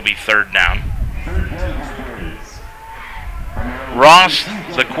 and now it'll be 3rd down. Ross,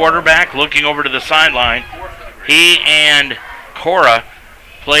 the quarterback, looking over to the sideline. He and Cora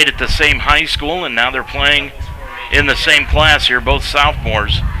played at the same high school, and now they're playing in the same class here, both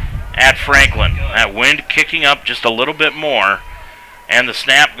sophomores at Franklin. That wind kicking up just a little bit more, and the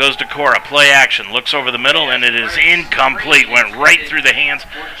snap goes to Cora. Play action, looks over the middle, and it is incomplete. Went right through the hands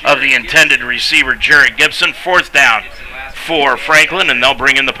of the intended receiver, Jarrett Gibson. 4th down for Franklin, and they'll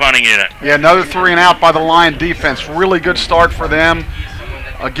bring in the punting unit. Yeah, another 3 and out by the Lion defense. Really good start for them.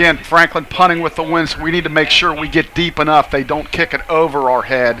 Again, Franklin punting with the wind, so we need to make sure we get deep enough they don't kick it over our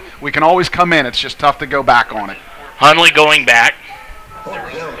head. We can always come in. It's just tough to go back on it. Hundley going back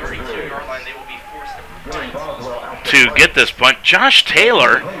to get this punt. Josh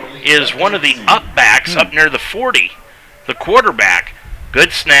Taylor is one of the up-backs up near the 40, the quarterback.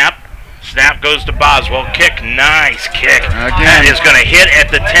 Good snap. Snap goes to Boswell. Kick, nice kick. That is going to hit at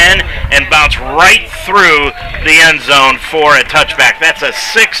the 10 and bounce right through the end zone for a touchback. That's a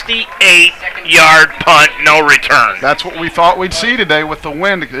 68-yard punt, no return. That's what we thought we'd see today with the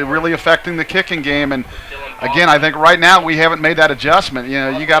wind really affecting the kicking game. And again, I think right now we haven't made that adjustment. You know,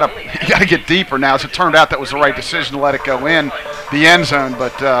 you got to get deeper now. As it turned out, that was the right decision to let it go in the end zone.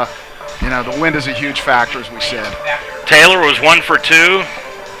 But you know, the wind is a huge factor, as we said. Taylor was 1 for 2.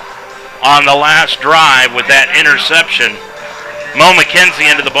 On the last drive with that interception. Mo McKenzie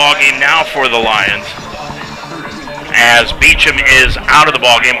into the ballgame now for the Lions, as Beecham is out of the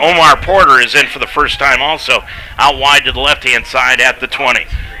ballgame. Omar Porter is in for the first time also, out wide to the left-hand side at the 20.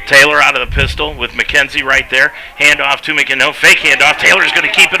 Taylor out of the pistol with McKenzie right there. Handoff to McKenzie. Fake handoff. Taylor's going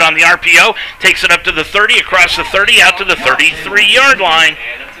to keep it on the RPO. Takes it up to the 30, across the 30, out to the 33-yard line.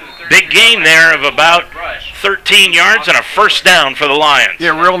 Big gain there of about 13 yards and a first down for the Lions.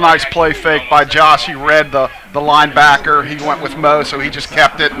 Yeah, real nice play fake by Josh. He read the linebacker. He went with Mo, so he just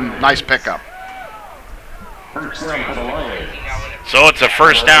kept it, and nice pickup. So it's a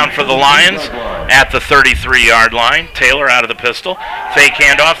first down for the Lions at the 33-yard line. Taylor out of the pistol. Fake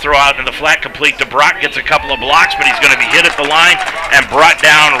handoff, throw out into the flat, complete to Brock. Gets a couple of blocks, but he's going to be hit at the line and brought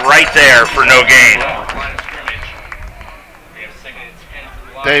down right there for no gain.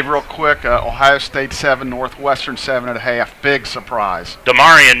 Dave, real quick, Ohio State 7, Northwestern 7.5. Big surprise.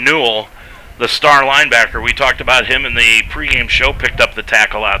 Damarian Newell the star linebacker. We talked about him in the pregame show, picked up the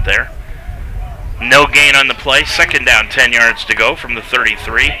tackle out there. No gain on the play. Second down, 10 yards to go from the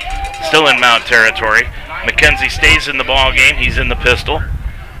 33. Still in Mount territory. McKenzie stays in the ball game. He's in the pistol.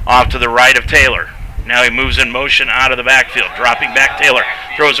 Off to the right of Taylor. Now he moves in motion out of the backfield. Dropping back, Taylor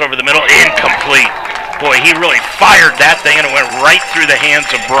throws over the middle. Incomplete. Boy, he really fired that thing, and it went right through the hands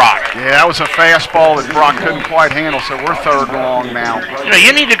of Brock. Yeah, that was a fastball that Brock couldn't quite handle, so we're 3rd and long now.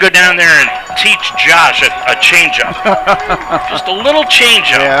 You need to go down there and teach Josh a changeup. Just a little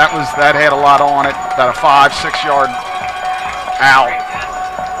changeup. Yeah, that had a lot on it. About a 5-6 yard out.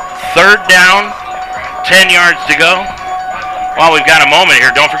 3rd down, 10 yards to go. While we've got a moment here,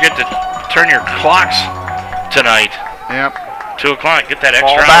 don't forget to turn your clocks tonight. Yep. 2 o'clock. Get that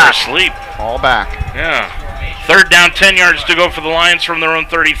extra hour of sleep. Fall back. Yeah. 3rd down, 10 yards to go for the Lions from their own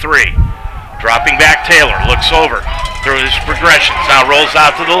 33. Dropping back, Taylor looks over through his progressions. Now rolls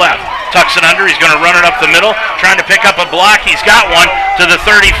out to the left. Tucks it under. He's going to run it up the middle. Trying to pick up a block. He's got one to the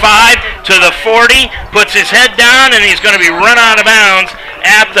 35, to the 40. Puts his head down, and he's going to be run out of bounds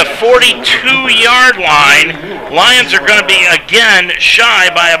at the 42-yard line. Lions are going to be, again,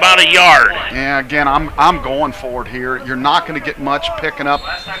 shy by about a yard. Yeah, again, I'm going for it here. You're not going to get much picking up.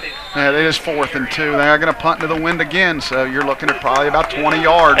 It is 4th and 2. They're going to punt into the wind again, so you're looking at probably about 20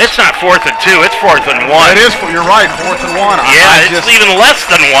 yards. It's not 4th and 2. It's 4th and 1. It is. You're right, 4th and 1. Yeah, it's even less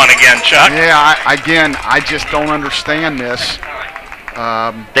than 1 again, Chuck. Yeah, I just don't understand this.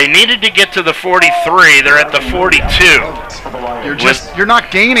 They needed to get to the 43. They're at the 42. You're not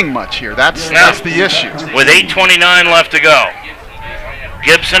gaining much here. That's the issue. With 8:29 left to go.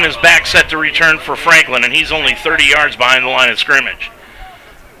 Gibson is back set to return for Franklin, and he's only 30 yards behind the line of scrimmage.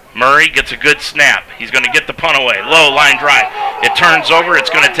 Murray gets a good snap. He's going to get the punt away. Low line drive. It turns over. It's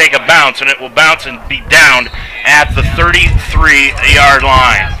going to take a bounce, and it will bounce and be downed at the 33-yard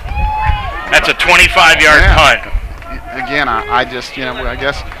line. That's a 25-yard punt. Again, I guess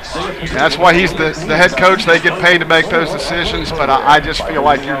that's why he's the head coach. They get paid to make those decisions, but I just feel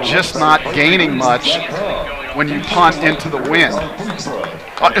like you're just not gaining much when you punt into the wind.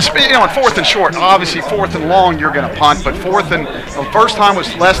 In 4th and short, obviously 4th and long you're going to punt, but the first time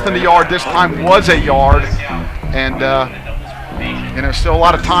was less than a yard. This time was a yard, and still a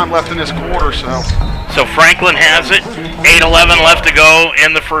lot of time left in this quarter. So Franklin has it. 8:11 left to go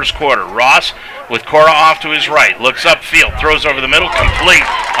in the first quarter. Ross with Cora off to his right, looks upfield, throws over the middle, complete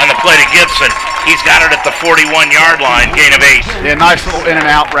on the play to Gibson. He's got it at the 41-yard line, gain of 8. Yeah, nice little in and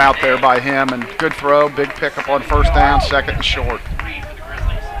out route there by him, and good throw, big pickup on 1st down, 2nd and short.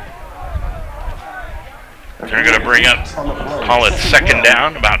 They're going to bring up, call it 2nd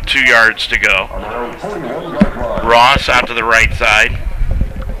down, about 2 yards to go. Ross out to the right side.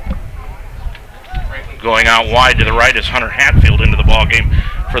 Going out wide to the right is Hunter Hatfield into the ballgame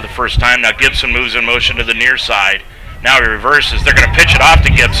for the first time. Now Gibson moves in motion to the near side. Now he reverses. They're going to pitch it off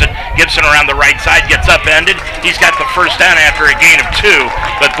to Gibson. Gibson around the right side gets upended. He's got the first down after a gain of 2.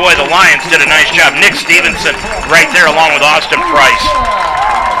 But boy, the Lions did a nice job. Nick Stevenson right there along with Austin Price.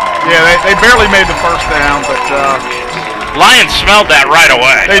 Yeah, they barely made the first down, but Lions smelled that right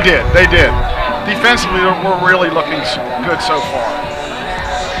away. They did. Defensively, we're really looking good so far.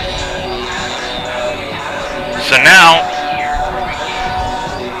 So now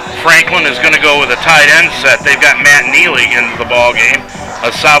Franklin is going to go with a tight end set. They've got Matt Neely into the ball game,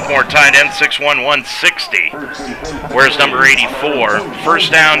 a sophomore tight end, 6'1", 160. Where's number 84?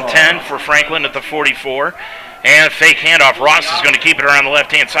 First down 10 for Franklin at the 44. And fake handoff. Ross is going to keep it around the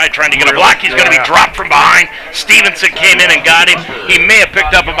left-hand side, trying to get a block. He's going to be dropped from behind. Stevenson came in and got him. He may have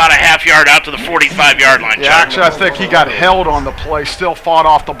picked up about a half yard out to the 45-yard line. Yeah, actually, I think he got held on the play, still fought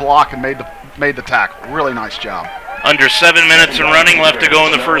off the block and made the tackle. Really nice job. Under 7 minutes and running left to go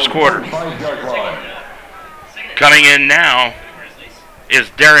in the first quarter. Coming in now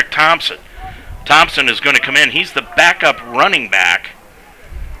is Derek Thompson. Thompson is going to come in. He's the backup running back.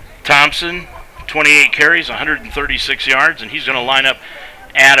 Thompson, 28 carries, 136 yards, and he's going to line up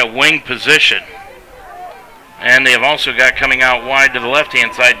at a wing position. And they have also got coming out wide to the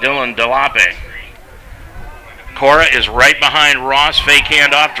left-hand side, Dylan Delape. Cora is right behind Ross, fake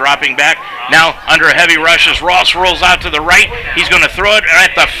handoff, dropping back. Now under heavy rushes, Ross rolls out to the right. He's going to throw it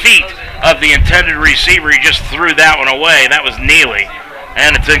at the feet of the intended receiver. He just threw that one away. That was Neely,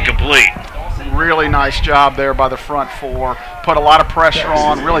 and it's incomplete. Really nice job there by the front four. Put a lot of pressure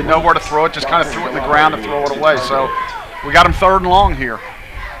on, really nowhere to throw it, just kind of threw it in the ground to throw it away. So we got him 3rd and long here.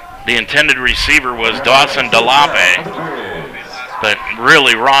 The intended receiver was Dawson Delape, but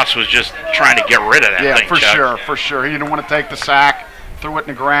really Ross was just trying to get rid of that thing. Yeah, for sure. He didn't want to take the sack, threw it in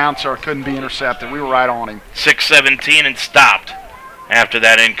the ground so it couldn't be intercepted. We were right on him. 6:17 and stopped after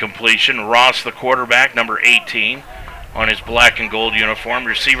that incompletion. Ross, the quarterback, number 18, on his black and gold uniform.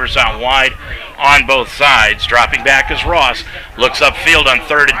 Receivers out wide on both sides. Dropping back is Ross. Looks upfield on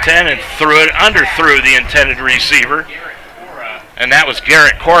 3rd and 10 and underthrew the intended receiver. And that was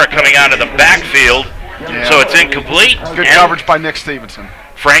Garrett Cora coming out of the backfield. Yeah. So it's incomplete. Good coverage by Nick Stevenson.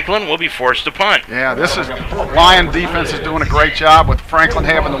 Franklin will be forced to punt. Yeah, this is Lion defense is doing a great job with Franklin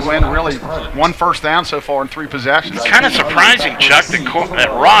having the win. Really, 1 first down so far in 3 possessions. It's kind of surprising, Chuck, that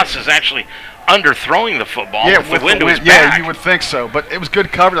Ross is actually underthrowing the football with the wind to his back. Yeah, you would think so, but it was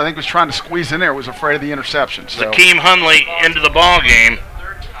good coverage. I think he was trying to squeeze in there. Was afraid of the interception. So. Akeem Hunley into the ball game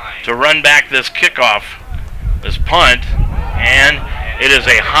to run back this kickoff, this punt, and it is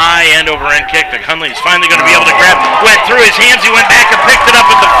a high end-over-end kick that Hunley is finally going to be able to grab. Went through his hands, he went back and picked it up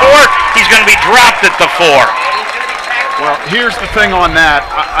at the 4. He's going to be dropped at the 4. Well, here's the thing on that.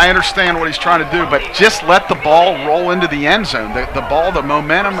 I understand what he's trying to do, but just let the ball roll into the end zone. The ball, the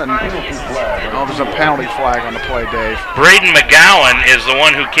momentum, and there's a penalty flag on the play, Dave. Braden McGowan is the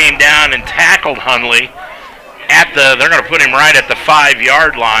one who came down and tackled Hunley. They're going to put him right at the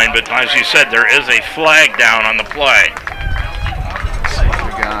 5-yard line, but as you said, there is a flag down on the play. Let's see what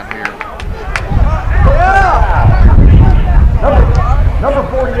we got here. Number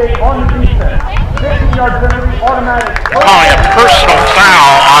 48 on the defense. 15-yard penalty, automatic. Calling a personal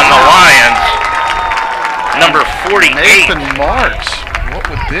foul on the Lions. Number 48. Nathan Marks. What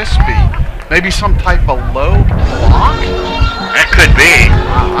would this be? Maybe some type of low block? That could be.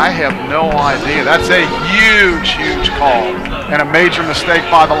 I have no idea. That's a huge, huge call and a major mistake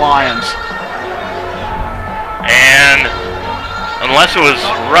by the Lions. And unless it was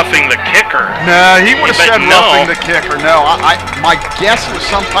roughing the kicker. No, he would have said roughing the kicker. No, my guess was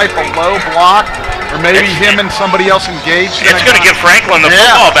some type of low block, or maybe him and somebody else engaged. It's going to give Franklin the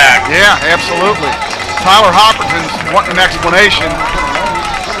football back. Yeah, absolutely. Tyler Hopperton's wanting an explanation.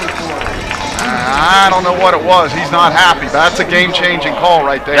 I don't know what it was. He's not happy. That's a game-changing call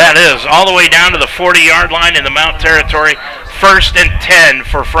right there. That is. All the way down to the 40-yard line in the Mount territory. 1st and 10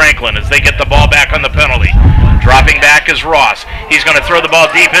 for Franklin as they get the ball back on the penalty. Dropping back is Ross. He's going to throw the ball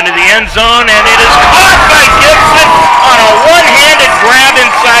deep into the end zone, and it is caught by Gibson on a one-handed grab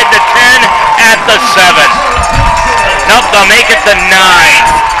inside the 10 at the 7. Nope, they'll make it the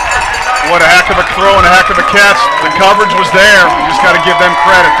 9. What a heck of a throw and a heck of a catch. The coverage was there. You just got to give them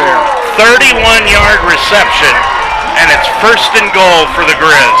credit there. 31-yard reception, and it's 1st and goal for the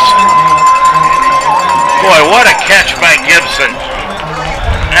Grizz. Boy, what a catch by Gibson.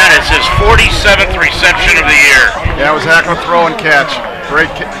 That is his 47th reception of the year. Yeah, it was a heck of a throw and catch.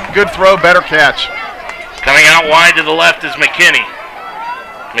 Good throw, better catch. Coming out wide to the left is McKinney.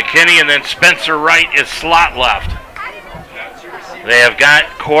 McKinney and then Spencer Wright is slot left. They have got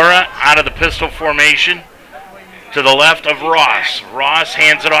Cora out of the pistol formation to the left of Ross. Ross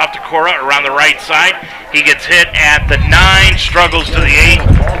hands it off to Cora around the right side. He gets hit at the 9, struggles to the 8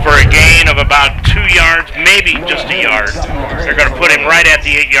 for a gain of about 2 yards, maybe just a yard. They're going to put him right at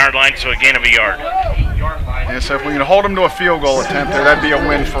the 8-yard line, so a gain of a yard. Yeah, so if we can hold him to a field goal attempt there, that'd be a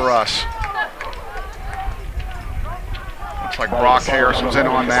win for us. Looks like Brock Harris was in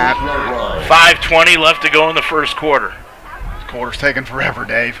on that. 5:20 left to go in the first quarter. Quarter's taking forever,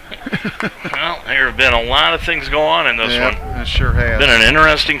 Dave. Well, there have been a lot of things go on in this one. It sure has. Been an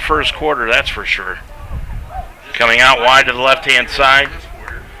interesting first quarter, that's for sure. Coming out wide to the left-hand side,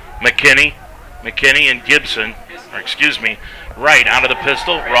 McKinney and Gibson, Wright out of the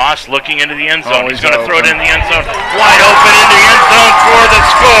pistol. Ross looking into the end zone. He's going to throw it in the end zone. Wide open in the end zone for the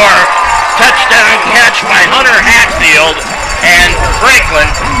score. Touchdown catch by Hunter Hatfield. And Franklin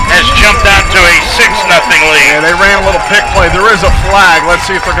has jumped out to a 6-0 lead. Yeah, they ran a little pick play. There is a flag. Let's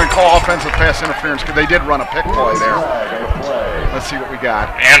see if they're going to call offensive pass interference, because they did run a pick play there. Let's see what we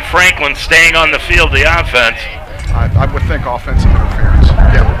got. And Franklin staying on the field, the offense. I would think offensive interference.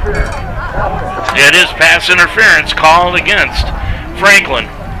 Yeah. It is pass interference called against Franklin.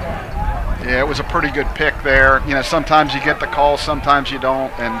 Yeah, it was a pretty good pick there. You know, sometimes you get the call, sometimes you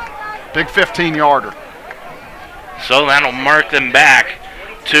don't. And big 15-yarder. So that'll mark them back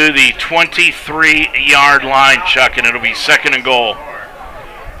to the 23-yard line, Chuck, and it'll be 2nd and goal.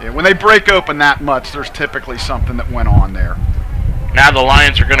 Yeah, when they break open that much, there's typically something that went on there. Now the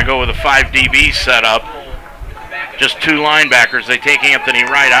Lions are going to go with a 5 DB setup. Just 2 linebackers. They take Anthony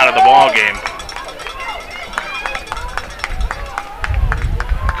Wright out of the ball game.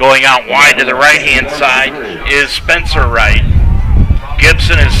 Going out wide to the right-hand side is Spencer Wright.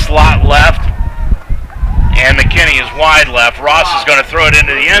 Gibson is slot left. And McKinney is wide left. Ross is going to throw it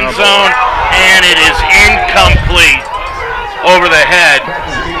into the end zone, and it is incomplete over the head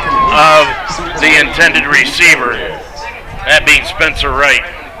of the intended receiver. That being Spencer Wright.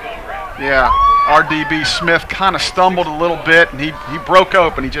 Yeah, RDB Smith kind of stumbled a little bit, and he broke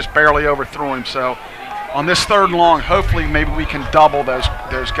open. He just barely overthrew him. So on this 3rd and long, hopefully maybe we can double those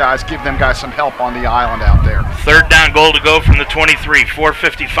guys, give them guys some help on the island out there. 3rd down, goal to go from the 23,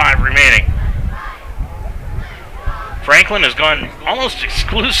 4:55 remaining. Franklin has gone almost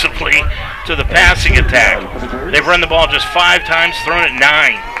exclusively to the passing attack. They've run the ball just 5 times, thrown it 9.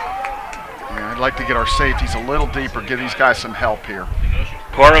 Yeah, I'd like to get our safeties a little deeper, give these guys some help here.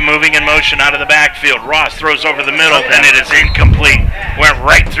 Cora moving in motion out of the backfield. Ross throws over the middle, and it is incomplete. Went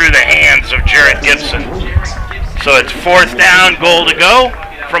right through the hands of Jarrett Gibson. So it's 4th down, goal to go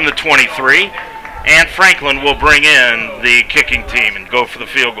from the 23, and Franklin will bring in the kicking team and go for the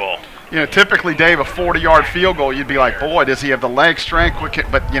field goal. You know, typically, Dave, a 40-yard field goal, you'd be like, boy, does he have the leg strength?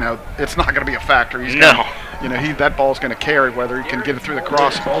 But, you know, it's not going to be a factor. That ball's going to carry, whether he can get it through the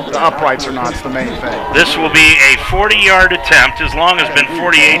uprights or not. It's the main thing. This will be a 40-yard attempt. His long has been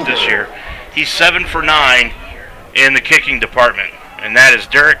 48 this year. He's 7 for 9 in the kicking department, and that is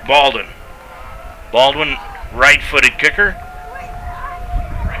Derek Baldwin. Baldwin, right-footed kicker,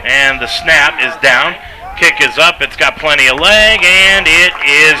 and the snap is down. Kick is up. It's got plenty of leg, and it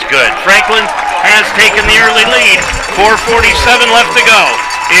is good. Franklin has taken the early lead. 4:47 left to go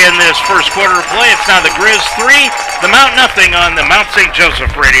in this first quarter of play. It's now the Grizz 3, the Mount Nothing on the Mount St.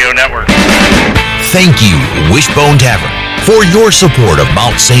 Joseph Radio Network. Thank you, Wishbone Tavern, for your support of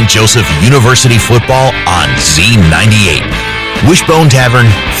Mount St. Joseph University football on Z98. Wishbone Tavern,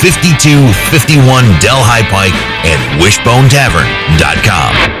 5251 Delhi Pike, and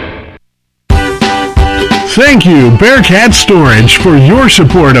wishbonetavern.com. Thank you, Bearcat Storage, for your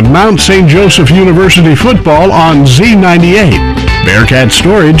support of Mount St. Joseph University football on Z98. Bearcat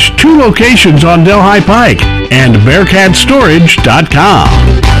Storage, 2 locations on Delhi Pike, and bearcatstorage.com.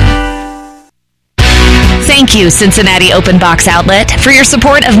 Thank you, Cincinnati Open Box Outlet, for your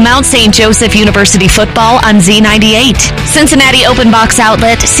support of Mount St. Joseph University football on Z98. Cincinnati Open Box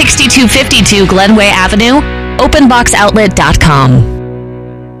Outlet, 6252 Glenway Avenue, openboxoutlet.com.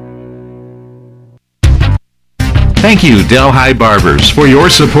 Thank you, Delhi Barbers, for your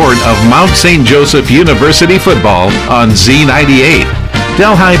support of Mount St. Joseph University football on Z98.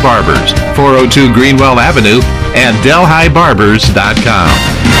 Delhi Barbers, 402 Greenwell Avenue, and DelhiBarbers.com.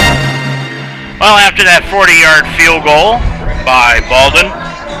 Well, after that 40-yard field goal by Baldwin,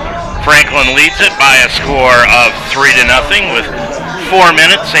 Franklin leads it by a score of 3-0 with 4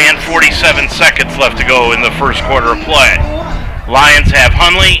 minutes and 47 seconds left to go in the first quarter of play. Lions have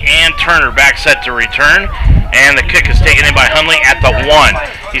Hunley and Turner back set to return, and the kick is taken in by Hunley at the 1.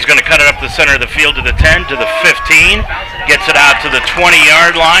 He's going to cut it up the center of the field to the 10, to the 15, gets it out to the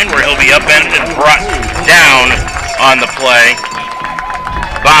 20-yard line where he'll be upended and brought down on the play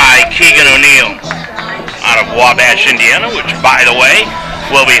by Keegan O'Neill out of Wabash, Indiana, which, by the way,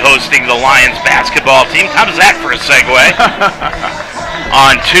 will be hosting the Lions basketball team. How does that for a segue?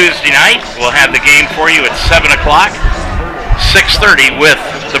 On Tuesday night, we'll have the game for you at 7 o'clock. 6:30 with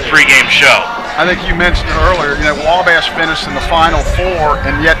the pregame show. I think you mentioned it earlier, Wabash finished in the Final Four,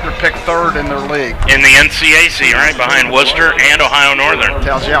 and yet they're picked 3rd in their league. In the NCAC, right, behind Worcester and Ohio Northern.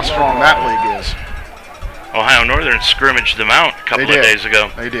 Tells you how strong that league is. Ohio Northern scrimmaged them out a couple of days ago.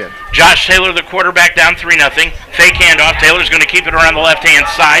 They did. Josh Taylor, the quarterback, down 3-0. Fake handoff. Taylor's going to keep it around the left-hand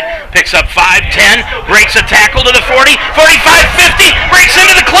side. Picks up 5, 10, breaks a tackle to the 40, 45, 50, breaks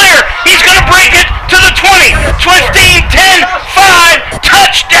into the clear. He's going to break it to the 20, 15, 10, 5,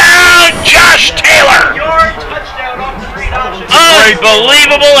 touchdown, Josh Taylor.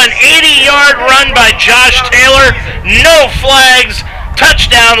 Unbelievable, an 80-yard run by Josh Taylor. No flags.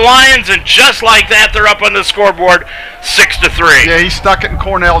 Touchdown Lions, and just like that, they're up on the scoreboard, 6-3. Yeah, he stuck it in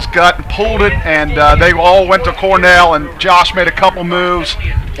Cornell's gut and pulled it, and they all went to Cornell, and Josh made a couple moves,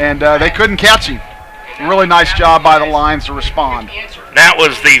 and they couldn't catch him. Really nice job by the Lions to respond. That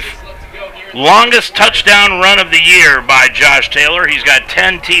was the longest touchdown run of the year by Josh Taylor. He's got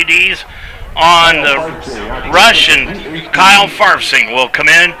 10 TDs on the rush, and Kyle Farfsing will come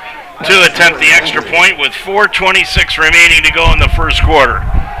in to attempt the extra point with 4:26 remaining to go in the first quarter.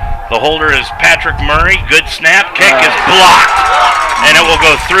 The holder is Patrick Murray. Good snap. Kick is blocked, and it will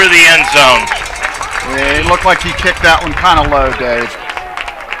go through the end zone. Yeah, it looked like he kicked that one kind of low, Dave.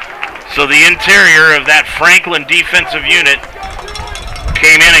 So the interior of that Franklin defensive unit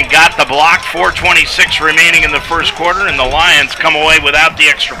came in and got the block. 4:26 remaining in the first quarter, and the Lions come away without the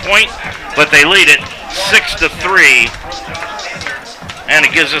extra point, but they lead it 6-3. And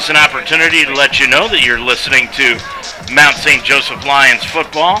it gives us an opportunity to let you know that you're listening to Mount St. Joseph Lions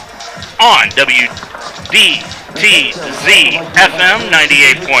football on WBTZ FM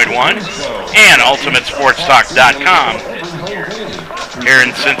 98.1 and UltimateSportsTalk.com. here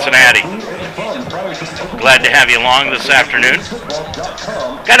in Cincinnati. Glad to have you along this afternoon.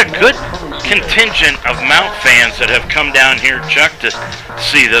 Got a good contingent of Mount fans that have come down here, Chuck, to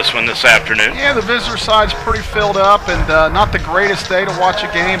see this one this afternoon. Yeah, the visitor side's pretty filled up, and not the greatest day to watch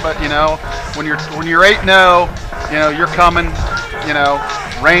a game, but when you're 8-0, you're coming,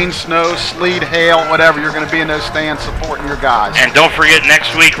 rain, snow, sleet, hail, whatever, you're going to be in those stands supporting your guys. And don't forget,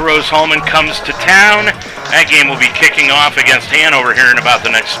 next week Rose-Hulman comes to town. That game will be kicking off against Hanover here in about the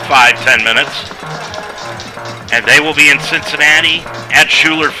next 5-10 minutes. And they will be in Cincinnati at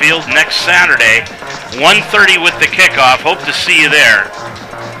Schuler Field next Saturday, 1:30 with the kickoff. Hope to see you there,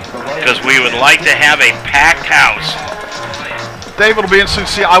 because we would like to have a packed house. David will be interested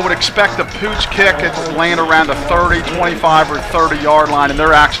to see. I would expect a pooch kick at land around the 30, 25, or 30-yard line, and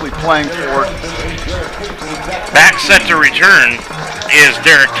they're actually playing for it. Back set to return is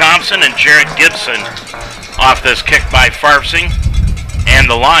Derek Thompson and Jarrett Gibson off this kick by Farfsing. And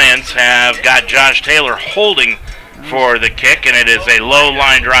the Lions have got Josh Taylor holding for the kick, and it is a low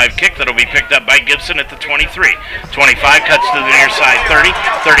line drive kick that will be picked up by Gibson at the 23. 25 cuts to the near side 30,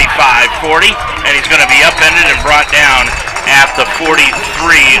 35, 40, and he's going to be upended and brought down at the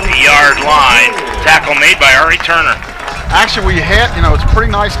 43-yard line. Tackle made by Ari Turner. Actually, we hit, it's a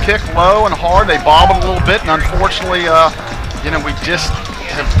pretty nice kick, low and hard. They bobbled a little bit, and unfortunately, we just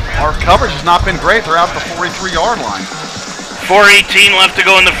our coverage has not been great. They're out the 43-yard line. 4:18 left to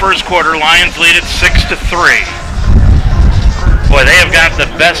go in the first quarter. Lions lead it 6-3. Boy, they have got the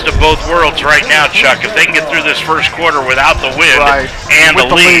best of both worlds right now, Chuck. If they can get through this first quarter without the wind and with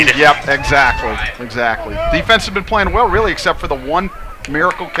the lead. Yep, exactly. Defense has been playing well, really, except for the one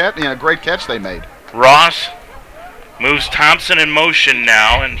miracle catch, great catch they made. Ross moves Thompson in motion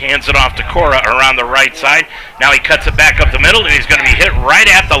now and hands it off to Cora around the right side. Now he cuts it back up the middle, and he's going to be hit right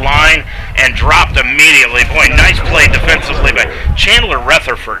at the line and dropped immediately. Boy, nice play defensively by Chandler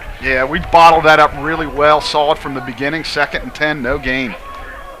Rutherford. Yeah, we bottled that up really well. Saw it from the beginning. 2nd and 10, no gain.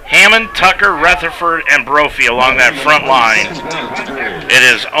 Hammond, Tucker, Rutherford, and Brophy along that front line. It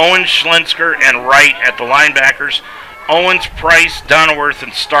is Owens, Schlinsker, and Wright at the linebackers. Owens, Price, Donaworth,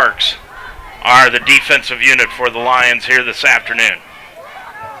 and Starks are the defensive unit for the Lions here this afternoon.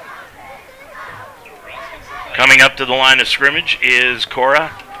 Coming up to the line of scrimmage is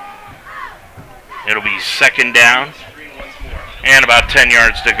Cora. It'll be 2nd down and about 10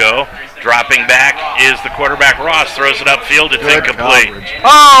 yards to go. Dropping back is the quarterback. Ross throws it upfield. It's incomplete.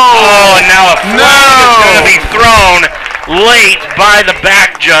 Oh, and now a flag is going to be thrown late by the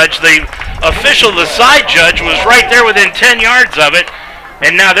back judge. The official, the side judge, was right there within 10 yards of it.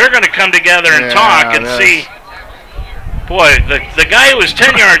 And now they're going to come together and talk and see. Boy, the guy who was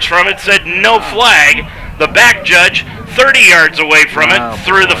 10 yards from it said no flag. The back judge, 30 yards away from it,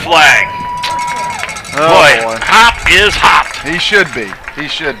 threw the flag. Boy, Hop is hopped. He should be.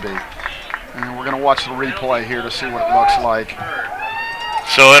 And we're going to watch the replay here to see what it looks like.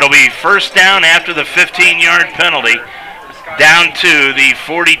 So it'll be 1st down after the 15-yard penalty, down to the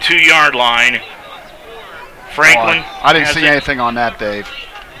 42-yard line. Franklin. I didn't see anything on that, Dave.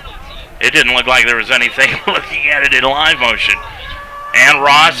 It didn't look like there was anything looking at it in live motion. And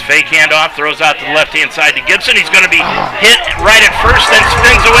Ross, fake handoff, throws out to the left-hand side to Gibson. He's going to be hit right at first, then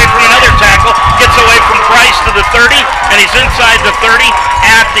spins away from another tackle, gets away from Price to the 30, and he's inside the 30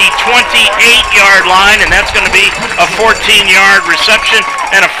 at the 28-yard line, and that's going to be a 14-yard reception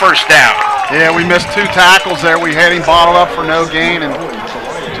and a 1st down. Yeah, we missed 2 tackles there. We had him bottled up for no gain and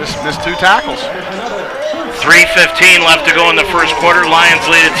just missed 2 tackles. 3:15 left to go in the first quarter. Lions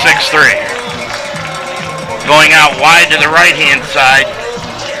lead at 6-3. Going out wide to the right-hand side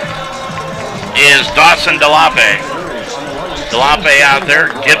is Dawson Delape. Delape out there.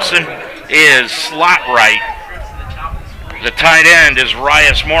 Gibson is slot right. The tight end is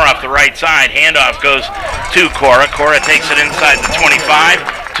Rias Moore off the right side. Handoff goes to Cora. Cora takes it inside the 25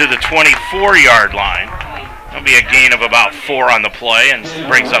 to the 24-yard line. That'll be a gain of about 4 on the play and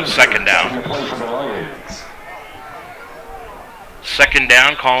brings up 2nd down. 2nd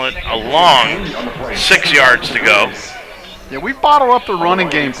down, call it a long 6 yards to go. Yeah, we bottled up the running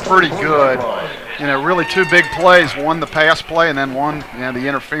game pretty good. Really 2 big plays. One, the pass play, and then one, the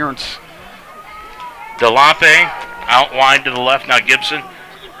interference. Delape out wide to the left. Now Gibson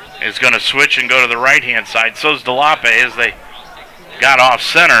is going to switch and go to the right-hand side. So's Delape as they got off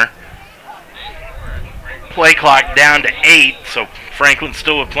center. Play clock down to 8, so Franklin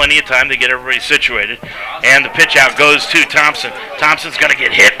still with plenty of time to get everybody situated. And the pitch out goes to Thompson. Thompson's going to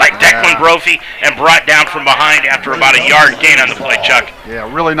get hit by Declan Brophy and brought down from behind after about a yard gain on the play, Chuck.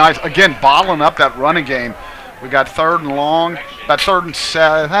 Yeah, really nice. Again, bottling up that running game. We got third and long, about third and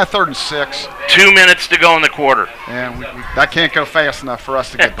 6. 2 minutes to go in the quarter. And that can't go fast enough for us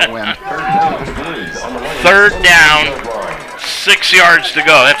to get the win. Third down, 6 yards to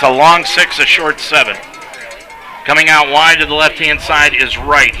go. That's a long 6, a short 7. Coming out wide to the left-hand side is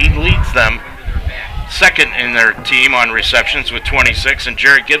Wright. He leads them second in their team on receptions with 26, and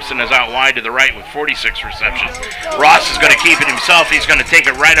Jared Gibson is out wide to the right with 46 receptions. Ross is going to keep it himself. He's going to take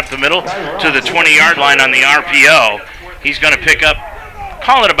it right up the middle to the 20-yard line on the RPO. He's going to pick up,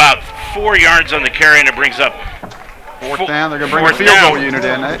 call it about 4 yards on the carry, and it brings up fourth down. They're going to bring the field goal unit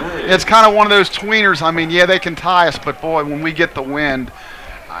in. It's kind of one of those tweeners. I mean, yeah, they can tie us, but boy, when we get the wind,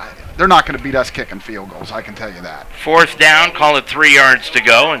 they're not going to beat us kicking field goals, I can tell you that. Fourth down, call it 3 yards to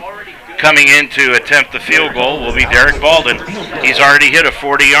go, and coming in to attempt the field goal will be Derek Baldwin. He's already hit a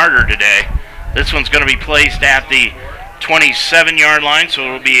 40-yarder today. This one's going to be placed at the 27-yard line, so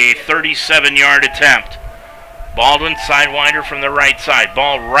it'll be a 37-yard attempt. Baldwin, sidewinder from the right side.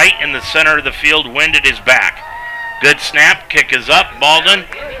 Ball right in the center of the field, wind at his back. Good snap, kick is up. Baldwin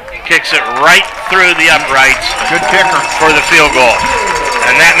kicks it right through the uprights. Good kicker. For the field goal.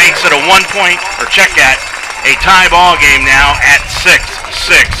 And that makes it a 1-point, or check at, a tie ball game now at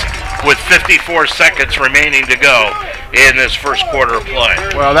 6-6. With 54 seconds remaining to go in this first quarter of play.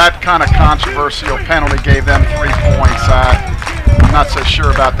 Well, that kind of controversial penalty gave them 3 points. I'm not so sure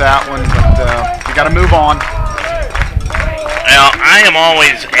about that one, but you got to move on. Now, I am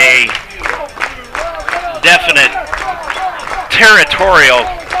always a definite territorial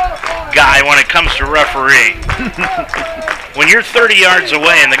guy when it comes to refereeing. When you're 30 yards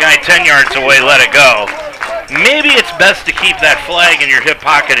away and the guy 10 yards away let it go, maybe it's best to keep that flag in your hip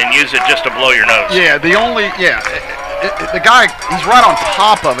pocket and use it just to blow your nose. Yeah, the guy, he's right on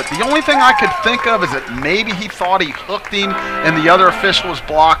top of it. The only thing I could think of is that maybe he thought he hooked him and the other official was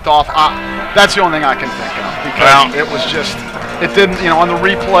blocked off. That's the only thing I can think of. Because it was just, it didn't, on the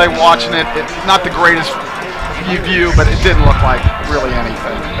replay watching it, not the greatest view, but it didn't look like really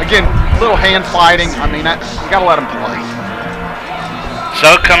anything. Again, little hand fighting. I mean, you got to let him play.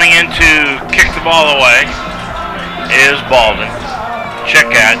 So coming in to kick the ball away is Baldwin.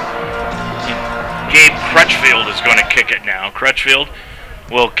 Check at. Gabe Crutchfield is going to kick it now. Crutchfield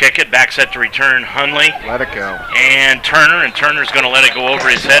will kick it. Back set to return Hunley. Let it go. And Turner's going to let it go over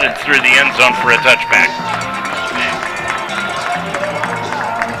his head and through the end zone for a touchback.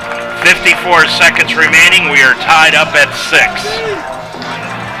 54 seconds remaining. We are tied up at 6.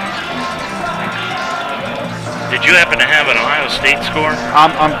 Did you happen to have an Ohio State score?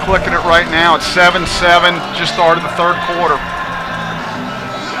 I'm clicking it right now. It's 7-7. Just started the third quarter.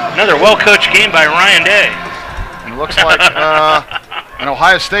 Another well-coached game by Ryan Day. It looks like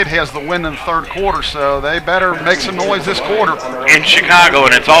Ohio State has the win in the third quarter, so they better make some noise this quarter. In Chicago,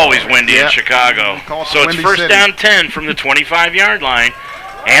 and it's always windy in Chicago. So it's first down 10 from the 25-yard line.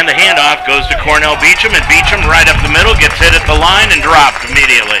 And the handoff goes to Cornell Beecham, and Beecham right up the middle gets hit at the line and dropped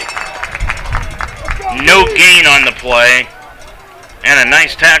immediately. No gain on the play. And a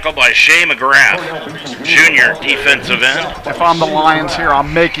nice tackle by Shea McGrath, junior defensive end. If I'm the Lions here,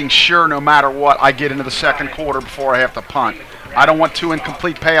 I'm making sure no matter what, I get into the second quarter before I have to punt. I don't want 2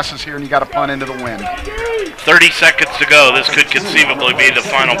 incomplete passes here, and you got to punt into the wind. 30 seconds to go. This could conceivably be the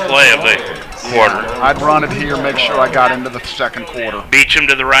final play of the quarter. I'd run it here, make sure I got into the second quarter. Beecham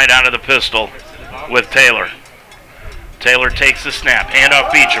to the right out of the pistol with Taylor. Taylor takes the snap,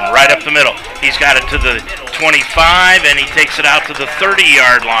 handoff Beecham, right up the middle. He's got it to the 25, and he takes it out to the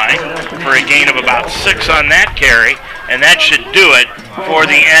 30-yard line for a gain of about 6 on that carry, and that should do it for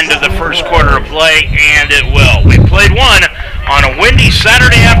the end of the first quarter of play, and it will. We played one on a windy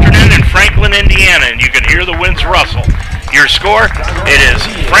Saturday afternoon in Franklin, Indiana, and you can hear the winds rustle. Your score, it is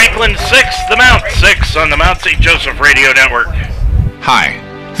Franklin 6, the Mount 6 on the Mount St. Joseph Radio Network. Hi,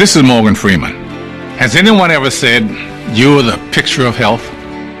 this is Morgan Freeman. Has anyone ever said, you're the picture of health?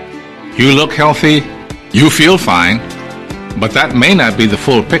 You look healthy, you feel fine, but that may not be the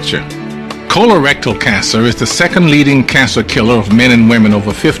full picture. Colorectal cancer is the second leading cancer killer of men and women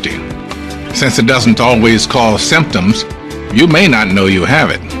over 50. Since it doesn't always cause symptoms, you may not know you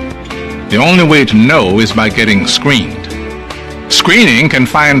have it. The only way to know is by getting screened. Screening can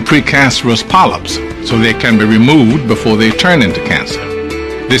find precancerous polyps so they can be removed before they turn into cancer.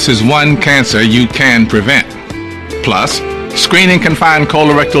 This is one cancer you can prevent. Plus, screening can find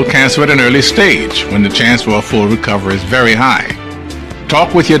colorectal cancer at an early stage when the chance for a full recovery is very high.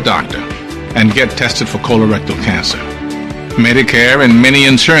 Talk with your doctor and get tested for colorectal cancer. Medicare and many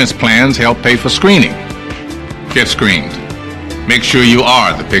insurance plans help pay for screening. Get screened. Make sure you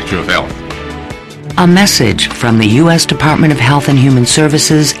are the picture of health. A message from the U.S. Department of Health and Human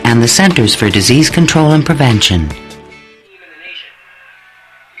Services and the Centers for Disease Control and Prevention.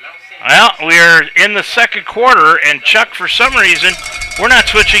 Well, we're in the second quarter, and Chuck, for some reason, we're not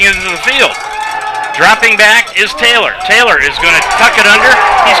switching into the field. Dropping back is Taylor. Taylor is going to tuck it under.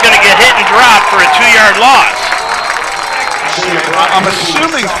 He's going to get hit and drop for a 2-yard loss. I'm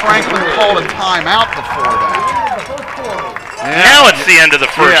assuming Franklin called a timeout before that. Now it's the end of the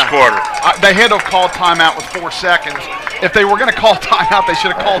first quarter. They had to have called timeout with 4 seconds. If they were going to call timeout, they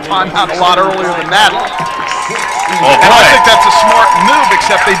should have called timeout a lot earlier than that. And I think that's a smart move,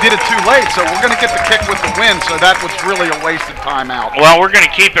 except they did it too late. So we're going to get the kick with the win, so that was really a wasted timeout. Well, we're going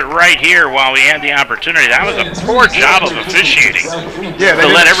to keep it right here while we had the opportunity. That was a poor job of officiating to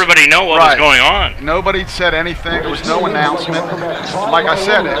let everybody know what was going on. Nobody said anything. There was no announcement. Like I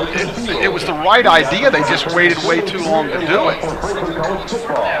said, it was the right idea. They just waited way too long to do it.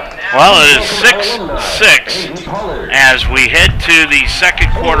 Well, it is 6-6 as we head to the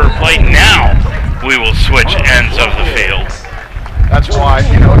second quarter play. Now we will switch ends of the field. That's why,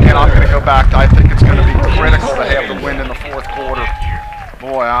 again, I'm going to go back to, I think it's going to be critical to have the win in the fourth quarter.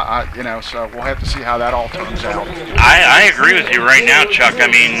 Boy, so we'll have to see how that all turns out. I agree with you right now, Chuck. I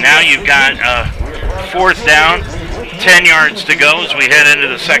mean, now you've got fourth down, 10 yards to go as we head into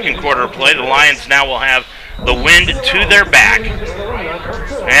the second quarter play. The Lions now will have the wind to their back.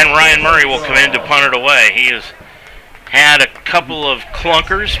 And Ryan Murray will come in to punt it away. He has had a couple of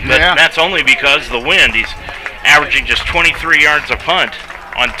clunkers, but that's only because of the wind. He's averaging just 23 yards a punt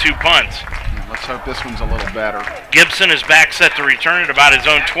on 2 punts. Let's hope this one's a little better. Gibson is back set to return at about his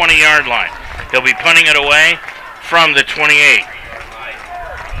own 20-yard line. He'll be punting it away from the 28.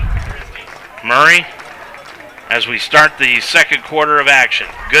 Murray, as we start the second quarter of action.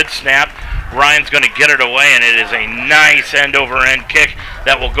 Good snap. Ryan's going to get it away, and it is a nice end-over-end kick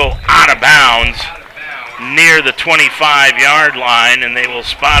that will go out of bounds near the 25-yard line, and they will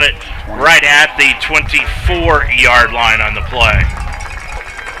spot it right at the 24-yard line on the play.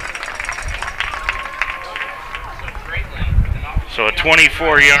 So a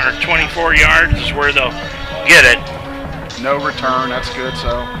 24 yards is where they'll get it. No return, that's good.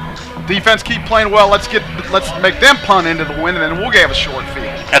 So defense keep playing well. Let's make them punt into the win, and then we'll have a short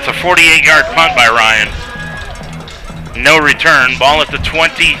field. That's a 48-yard punt by Ryan. No return. Ball at the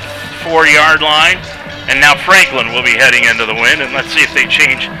 24-yard line. And now Franklin will be heading into the win, and let's see if they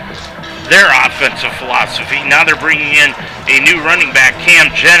change their offensive philosophy. Now they're bringing in a new running back,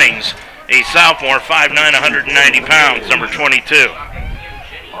 Cam Jennings, a sophomore, 5'9", 190 pounds, number 22.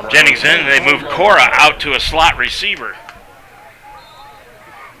 Jennings in, they move Cora out to a slot receiver.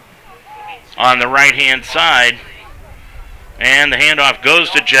 On the right-hand side, and the handoff goes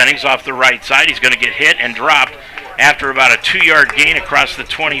to Jennings off the right side. He's going to get hit and dropped after about a 2-yard gain across the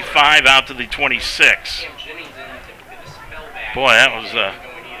 25 out to the 26. Boy, that was a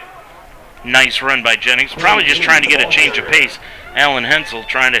nice run by Jennings. Probably just trying to get a change of pace. Alan Hensel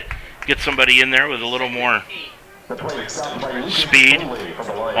trying to get somebody in there with a little more speed.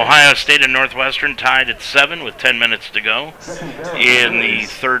 Ohio State and Northwestern tied at 7 with 10 minutes to go in the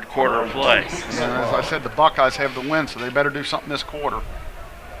third quarter of play. Yeah, as I said, the Buckeyes have the win, so they better do something this quarter.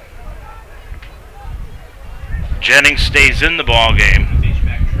 Jennings stays in the ball game.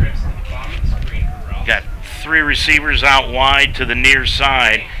 Got 3 receivers out wide to the near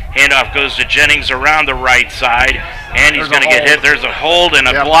side. Handoff goes to Jennings around the right side, and he's going to get hit. There's a hold and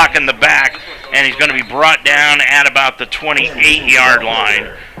a block in the back, and he's going to be brought down at about the 28-yard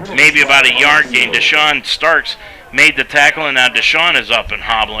line, maybe about a yard gain. Deshaun Starks made the tackle, and now Deshaun is up and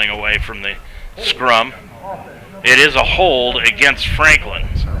hobbling away from the scrum. It is a hold against Franklin.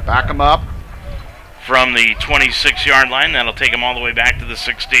 So back him up. From the 26-yard line, that'll take him all the way back to the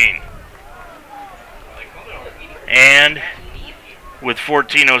 16. And with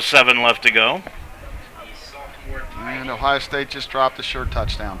 14:07 left to go. And Ohio State just dropped a sure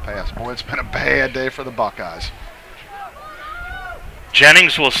touchdown pass. Boy, it's been a bad day for the Buckeyes.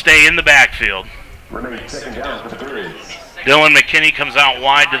 Jennings will stay in the backfield. Dylan McKinney comes out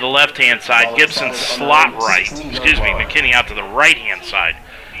wide to the left-hand side. Gibson slot right. McKinney out to the right-hand side,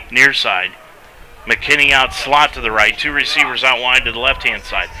 near side. McKinney out slot to the right. 2 receivers out wide to the left-hand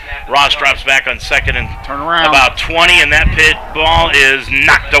side. Ross drops back on second and turn around. About 20, and that pit ball is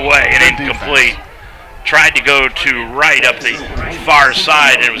knocked away and incomplete. Tried to go to right up the far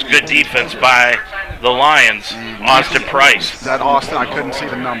side, and it was good defense by the Lions. Austin Price. That Austin, I couldn't see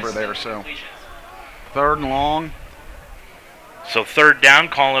the number there, so 3rd and long. So 3rd down,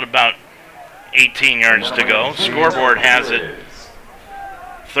 call it about 18 yards to go. Scoreboard has it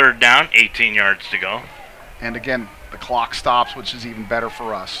 3rd down, 18 yards to go. And again, the clock stops, which is even better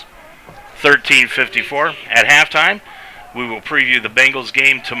for us. 13:54 at halftime. We will preview the Bengals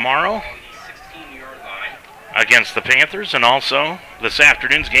game tomorrow against the Panthers, and also this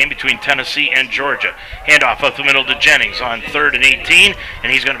afternoon's game between Tennessee and Georgia. Handoff up the middle to Jennings on 3rd and 18,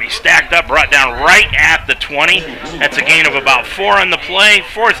 and he's going to be stacked up, brought down right at the 20. That's a gain of about 4 on the play.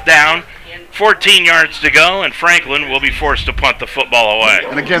 4th down, 14 yards to go, and Franklin will be forced to punt the football away.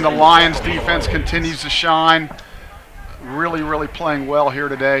 And again, the Lions defense continues to shine. Really, really playing well here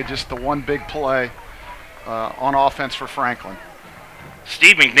today. Just the one big play on offense for Franklin.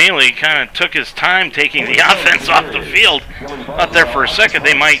 Steve McNeely kind of took his time taking the offense off the field. Thought there for a second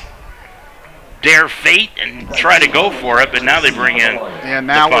they might dare fate and try to go for it, but now they bring in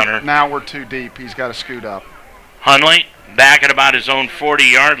the punter. Now we're too deep. He's got to scoot up. Hunley back at about his own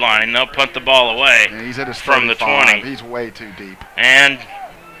 40-yard line. They'll punt the ball away. Yeah, he's at his from 35. the 20. He's way too deep. And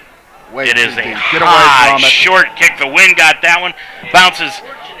it is a Get high, away from it. short kick. The wind got that one. Bounces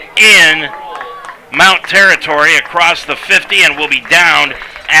in Mount territory across the 50 and will be down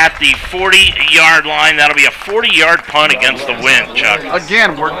at the 40-yard line. That'll be a 40-yard punt against the wind, Chuck.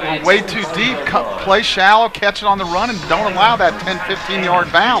 Again, we're way too deep. Play shallow, catch it on the run, and don't allow that 10,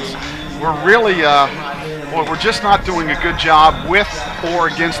 15-yard bounce. We're really, we're just not doing a good job with or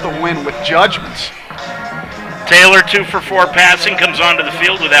against the wind with judgments. Taylor, 2 for 4 passing, comes onto the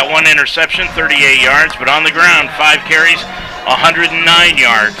field with that 1 interception, 38 yards, but on the ground, 5 carries, 109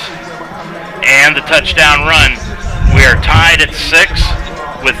 yards. And the touchdown run. We are tied at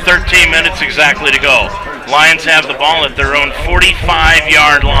 6 with 13 minutes exactly to go. Lions have the ball at their own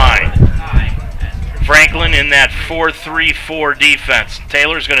 45-yard line. Franklin in that 4-3-4 defense.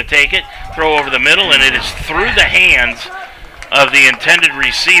 Taylor's going to take it, throw over the middle, and it is through the hands of the intended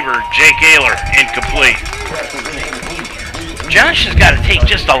receiver, Jake Ayler, incomplete. Josh has got to take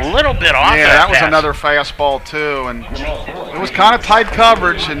just a little bit off that was pass. another fastball, too, and it was kind of tight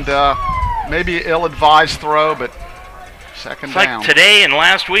coverage and maybe an ill-advised throw, but second down. Like today and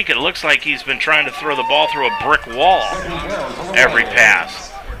last week, it looks like he's been trying to throw the ball through a brick wall every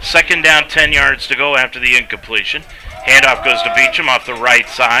pass. Second down, 10 yards to go after the incompletion. Handoff goes to Beecham off the right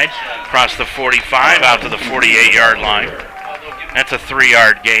side, across the 45, out to the 48-yard line. That's a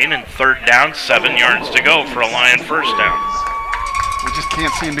 3-yard gain, and third down, 7 yards to go for a Lion first down. We just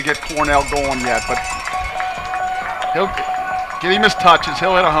can't seem to get Cornell going yet, but he'll give him his touches.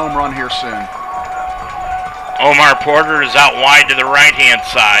 He'll hit a home run here soon. Omar Porter is out wide to the right-hand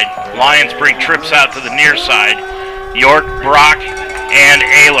side. Lions bring trips out to the near side. York, Brock, and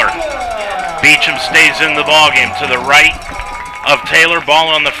Ayler. Beecham stays in the ballgame to the right of Taylor. Ball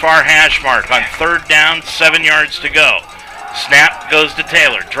on the far hash mark on third down, 7 yards to go. Snap goes to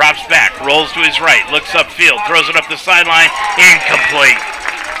Taylor, drops back, rolls to his right, looks upfield, throws it up the sideline, incomplete.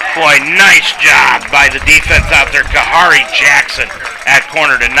 Boy, nice job by the defense out there. Kahari Jackson at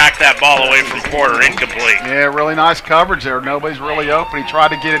corner to knock that ball away from Porter, incomplete. Yeah, really nice coverage there. Nobody's really open. He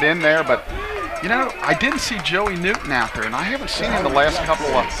tried to get it in there, but, you know, I didn't see Joey Newton out there, and I haven't seen him the last couple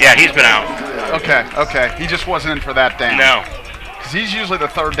of... Yeah, he's been out. Okay. He just wasn't in for that down. No. Because he's usually the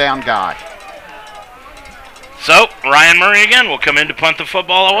third down guy. So, Ryan Murray again will come in to punt the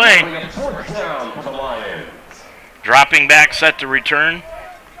football away. Dropping back, set to return,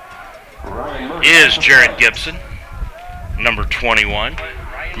 is Jared Gibson, number 21.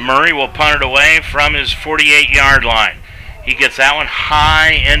 Murray will punt it away from his 48-yard line. He gets that one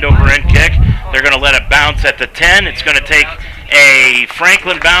high end-over-end kick. They're going to let it bounce at the 10. It's going to take a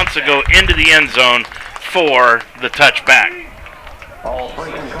Franklin bounce to go into the end zone for the touchback.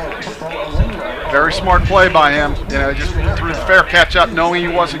 Very smart play by him. You know, just threw the fair catch up knowing he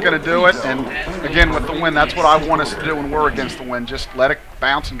wasn't going to do it. And, again, with the wind, that's what I want us to do when we're against the wind. Just let it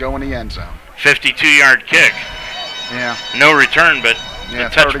bounce and go in the end zone. 52-yard kick. Yeah. No return, but the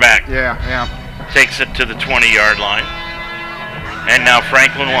touchback. 30, yeah. Takes it to the 20-yard line. And now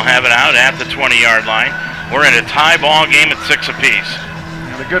Franklin will have it out at the 20-yard line. We're in a tie ball game at 6 apiece.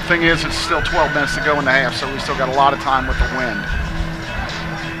 And the good thing is it's still 12 minutes to go in the half, so we still got a lot of time with the wind.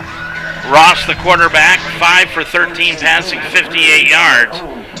 Ross, the quarterback, 5 for 13 passing, 58 yards.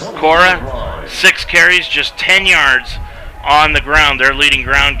 Cora, 6 carries, just 10 yards on the ground, their leading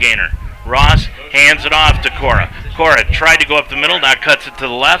ground gainer. Ross hands it off to Cora. Cora tried to go up the middle, now cuts it to the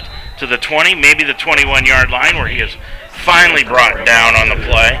left, to the 20, maybe the 21-yard line, where he is finally brought down on the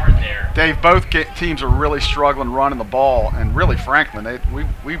play. Dave, both teams are really struggling running the ball, and really Franklin,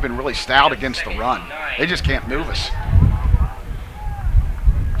 we've been really stout against the run. They just can't move us.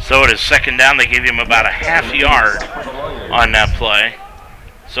 So it is second down. They gave him about a half yard on that play.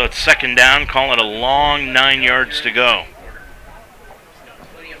 So it's second down. Call it a long 9 yards to go.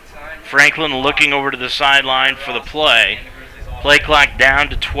 Franklin looking over to the sideline for the play. Play clock down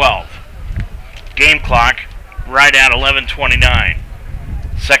to 12. game clock right at 11:29.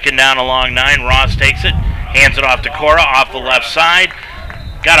 Second down along 9. Ross takes it, hands it off to Cora off the left side.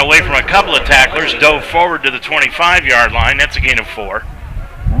 Got away from a couple of tacklers, dove forward to the 25-yard line. That's a gain of 4.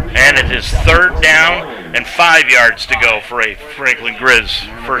 And it is third down and 5 yards to go for a Franklin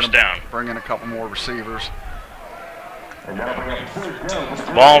Grizz first down. Bring in a couple more receivers.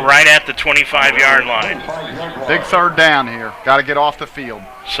 Ball right at the 25-yard line. Big third down here. Got to get off the field.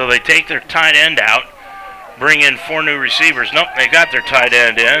 So they take their tight end out, bring in 4 new receivers. Nope, they got their tight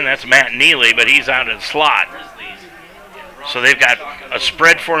end in. That's Matt Neely, but he's out of the slot. So they've got a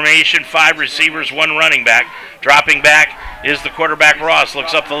spread formation, 5 receivers, 1 running back. Dropping back is the quarterback, Ross.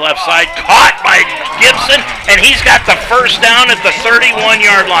 Looks up the left side. Caught by Gibson, and he's got the first down at the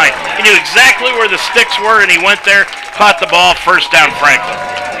 31-yard line. He knew exactly where the sticks were, and he went there, caught the ball, first down Franklin.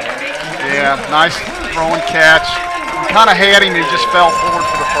 Yeah, nice throw and catch. We kind of had him, he just fell forward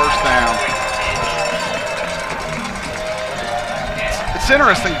for the first down. It's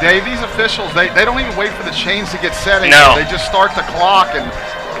interesting, Dave. These officials, they don't even wait for the chains to get set anymore. They just start the clock, and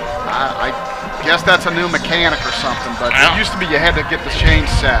I guess that's a new mechanic or something. But it used to be you had to get the chains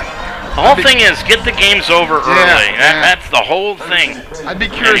set. The whole thing is get the games over early. That's the whole thing. I'd be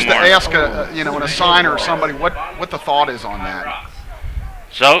curious to ask an assigner or somebody what the thought is on that.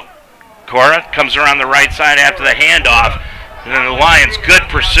 So Cora comes around the right side after the handoff. And then the Lions, good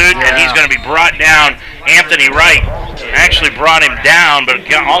pursuit, and he's going to be brought down. Anthony Wright actually brought him down,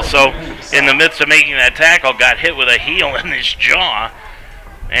 but also in the midst of making that tackle, got hit with a heel in his jaw.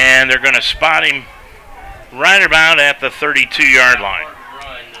 And they're going to spot him right about at the 32-yard line.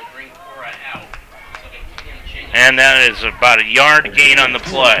 And that is about a yard gain on the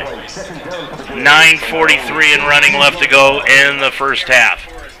play. 9:43 and running left to go in the first half.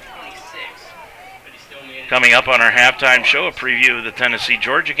 Coming up on our halftime show, a preview of the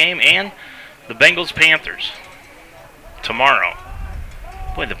Tennessee-Georgia game and the Bengals-Panthers tomorrow.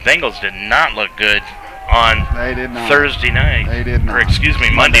 Boy, the Bengals did not look good on Thursday night. They did not. Or excuse me,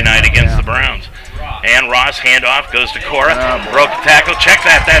 Monday night against the Browns. And Ross, handoff, goes to Cora. Broke the tackle. Check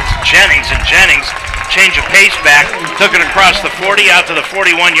that. That's Jennings. And Jennings, change of pace back, took it across the 40 out to the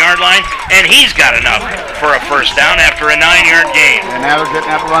 41-yard line, and he's got enough for a first down after a 9-yard gain. And now they're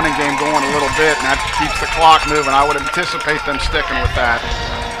getting that running game going a little bit, and that keeps the clock moving. I would anticipate them sticking with that.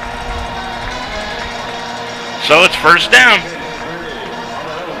 So it's first down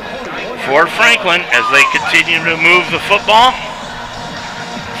for Franklin as they continue to move the football.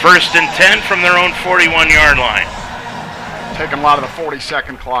 First and 10 from their own 41-yard line. Taking a lot of the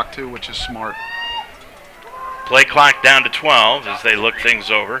 40-second clock, too, which is smart. Play clock down to 12 as they look things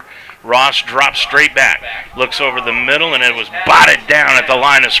over. Ross drops straight back, looks over the middle, and it was botted down at the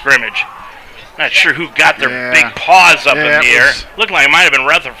line of scrimmage. Not sure who got their big paws up in the air. Looked like it might have been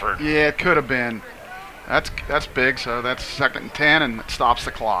Rutherford. Yeah, it could have been. That's big, so that's second and 10, and it stops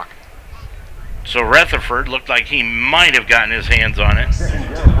the clock. So Rutherford looked like he might have gotten his hands on it.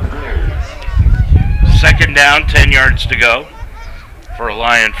 Second down, 10 yards to go for a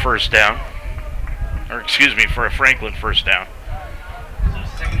Lion first down. Or excuse me, for a Franklin first down.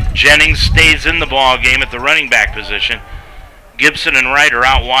 Jennings stays in the ball game at the running back position. Gibson and Wright are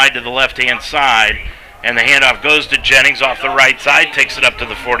out wide to the left-hand side, and the handoff goes to Jennings off the right side, takes it up to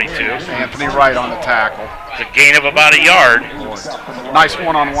the 42. Anthony Wright on the tackle. It's a gain of about a yard. Nice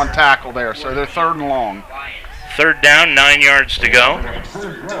one-on-one tackle there, so they're third and long. Third down, 9 yards to go.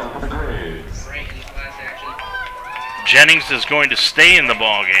 Jennings is going to stay in the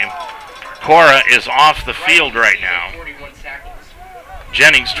ball game. Cora is off the field right now.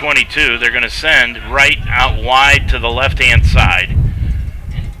 Jennings 22. They're going to send Wright out wide to the left-hand side.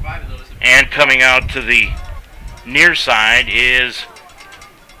 And coming out to the near side is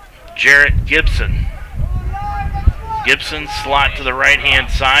Jarrett Gibson. Gibson slot to the right-hand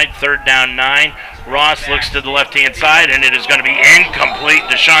side. Third down, 9. Ross looks to the left-hand side, and it is going to be incomplete.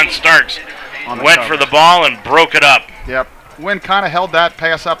 Deshaun Starks went for the ball and broke it up. Yep. Wind kind of held that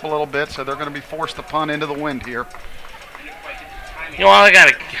pass up a little bit, so they're going to be forced to punt into the wind here. You know, I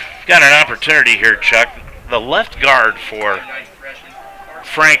got an opportunity here, Chuck. The left guard for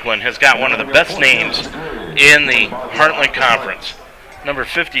Franklin has got one of the best names in the Heartland Conference. Number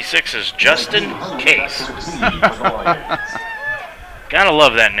 56 is Justin Case. Gotta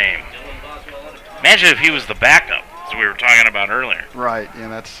love that name. Imagine if he was the backup, as we were talking about earlier. Right, yeah,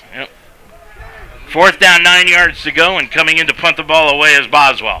 that's... Yep. Fourth down, 9 yards to go, and coming in to punt the ball away is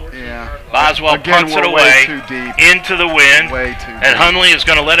Boswell. Yeah. Boswell punts it away into the wind, and Hundley is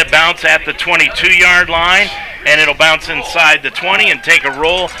going to let it bounce at the 22-yard line, and it'll bounce inside the 20 and take a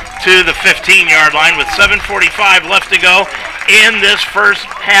roll to the 15-yard line with 7:45 left to go in this first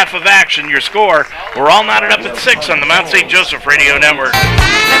half of action. Your score, we're all knotted up at 6 on the Mount St. Joseph Radio Network.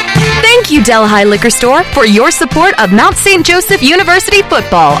 Thank you, Delhi Liquor Store, for your support of Mount St. Joseph University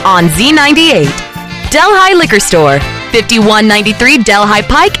football on Z98. Delhi Liquor Store, 5193 Delhi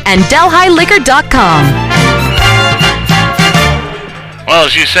Pike and DelhiLiquor.com. Well,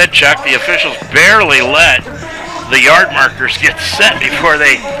 as you said, Chuck, the officials barely let the yard markers get set before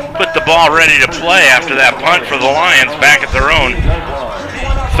they put the ball ready to play after that punt for the Lions back at their own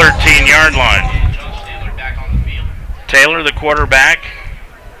 13-yard line. Taylor, the quarterback,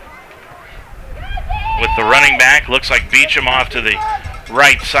 with the running back. Looks like Beecham off to the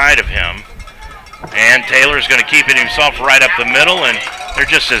right side of him. And Taylor's going to keep it himself right up the middle, and there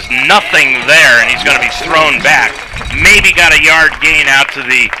just is nothing there, and he's going to be thrown back. Maybe got a yard gain out to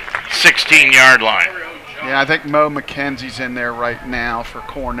the 16-yard line. Yeah, I think Mo McKenzie's in there right now for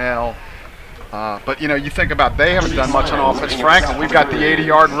Cornell. But, you know, you think about they haven't done much on offense. Franklin, we've got the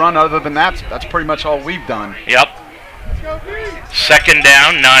 80-yard run. Other than that, that's pretty much all we've done. Yep. Second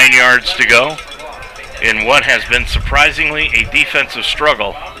down, 9 yards to go in what has been surprisingly a defensive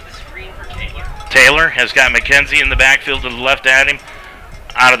struggle. Taylor has got McKenzie in the backfield to the left at him.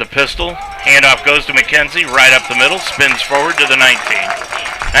 Out of the pistol. Handoff goes to McKenzie right up the middle. Spins forward to the 19.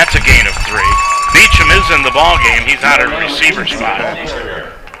 That's a gain of 3. Beecham is in the ball game. He's out of receiver spot.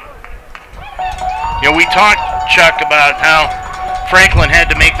 You know, we talked, Chuck, about how Franklin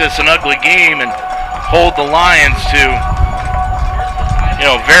had to make this an ugly game and hold the Lions to, you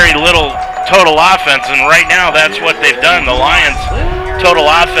know, very little total offense. And right now, that's what they've done. The Lions, total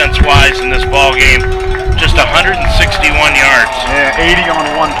offense-wise in this ball game, just 161 yards. Yeah, 80 on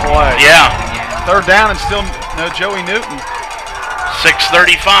one play. Yeah. Third down and still no Joey Newton.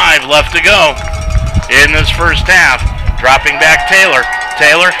 6:35 left to go in this first half. Dropping back Taylor.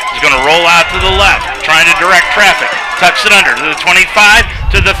 Taylor is going to roll out to the left, trying to direct traffic. Tucks it under to the 25,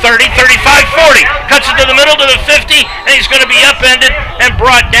 to the 30, 35, 40. Cuts it to the middle to the 50, and he's going to be upended and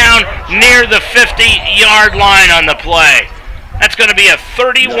brought down near the 50-yard line on the play. That's going to be a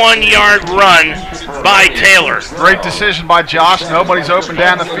 31-yard run by Taylor. Great decision by Josh. Nobody's open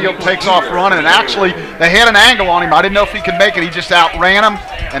down the field. Takes off running. And actually, they had an angle on him. I didn't know if he could make it. He just outran him.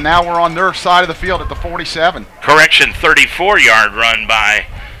 And now we're on their side of the field at the 47. Correction, 34-yard run by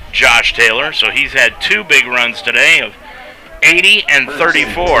Josh Taylor. So he's had 2 big runs today of 80 and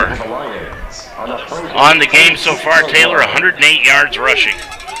 34. On the game so far, Taylor 108 yards rushing.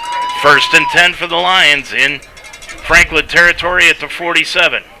 1st and 10 for the Lions in Franklin territory at the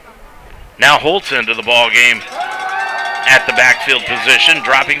 47. Now Holtz into the ball game at the backfield position.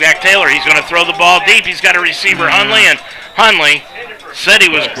 Dropping back Taylor. He's going to throw the ball deep. He's got a receiver, Hunley, and Hunley said he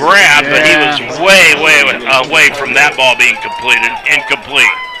was grabbed, but he was way away from that ball being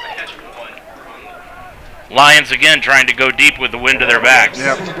incomplete. Lions again trying to go deep with the wind to their backs.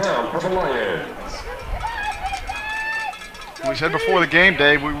 Yep. We said before the game,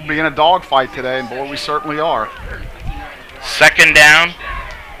 Dave, we would be in a dogfight today, and boy, we certainly are. Second down,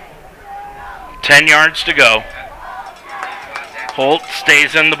 10 yards to go. Holt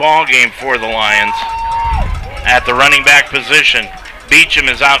stays in the ball game for the Lions. At the running back position, Beecham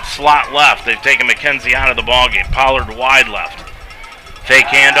is out slot left. They've taken McKenzie out of the ball game. Pollard wide left. Fake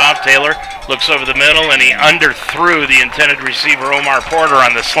handoff. Taylor looks over the middle, and he underthrew the intended receiver, Omar Porter,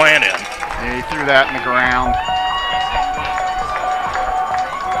 on the slant end. Yeah, he threw that in the ground.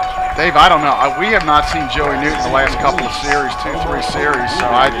 Dave, I don't know. We have not seen Joey Newton the last couple of series, 2-3 series, so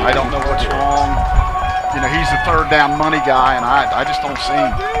I don't know what's wrong. You know, he's the third down money guy, and I just don't see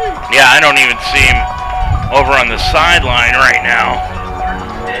him. Yeah, I don't even see him over on the sideline right now.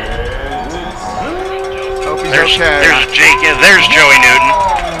 There's Joey Newton.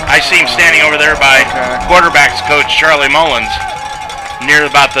 I see him standing over there by quarterbacks coach Charlie Mullins near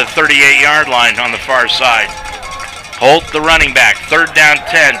about the 38-yard line on the far side. Holt, the running back, 3rd down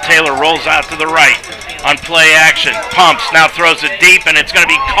 10. Taylor rolls out to the right on play action. Pumps, now throws it deep, and it's going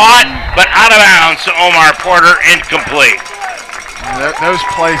to be caught, but out of bounds to Omar Porter, incomplete. Those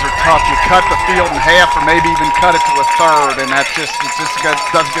plays are tough. You cut the field in half or maybe even cut it to a third, and it just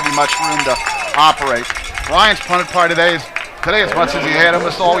doesn't give you much room to operate. Ryan's punted probably today as much as he had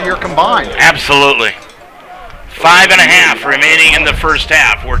almost all year combined. Absolutely. 5.5 remaining in the first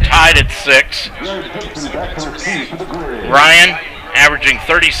half. We're tied at 6. Ryan averaging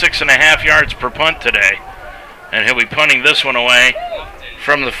 36.5 yards per punt today, and he'll be punting this one away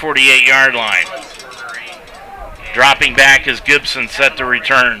from the 48-yard line. Dropping back is Gibson, set to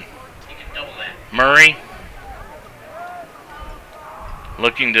return. Murray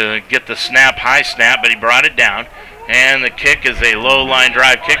looking to get the high snap, but he brought it down. And the kick is a low line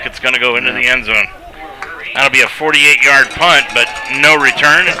drive kick. It's going to go into the end zone. That'll be a 48-yard punt, but no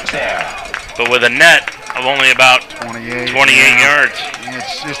return. But with a net of only about 28 yards.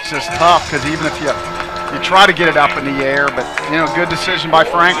 It's just tough because even if you try to get it up in the air, but good decision by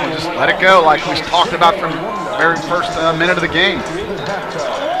Franklin. Just let it go, like we talked about from the very first minute of the game.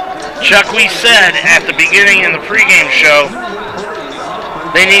 Chuck, we said at the beginning in the pregame show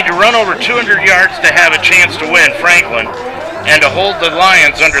they need to run over 200 yards to have a chance to win Franklin, and to hold the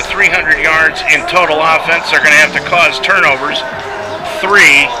Lions under 300 yards in total offense. They're going to have to cause turnovers,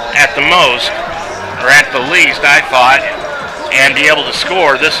 3 at the most, or at the least, I thought, and be able to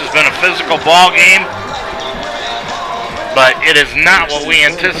score. This has been a physical ball game, but it is not what we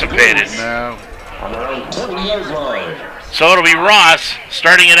anticipated. No. So it'll be Ross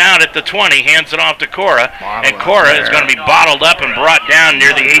starting it out at the 20, hands it off to Cora, and Cora is going to be bottled up and brought down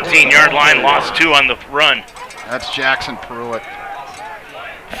near the 18-yard line, lost 2 on the run. That's Jackson Pruitt.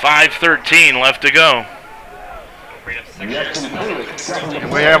 5:13 left to go.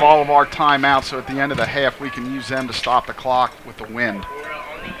 And we have all of our timeouts, so at the end of the half, we can use them to stop the clock with the wind.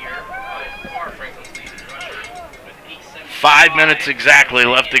 5 minutes exactly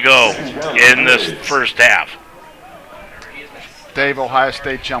left to go in this first half. Dave, Ohio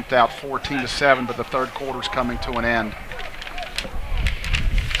State jumped out 14-7, but the third quarter's coming to an end.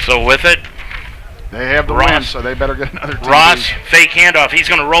 So with it, they have the win, so they better get another TD. Ross, fake handoff. He's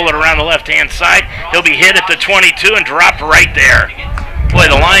going to roll it around the left-hand side. He'll be hit at the 22 and dropped right there. Boy,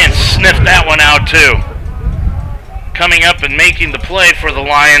 the Lions sniffed that one out, too. Coming up and making the play for the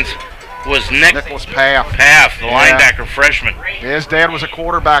Lions was Nicholas Paff. Paff, the linebacker freshman. His dad was a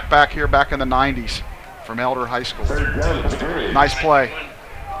quarterback back here back in the 90s from Elder High School. Nice play.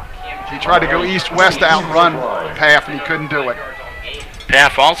 He tried to go east-west to outrun Paff, and he couldn't do it.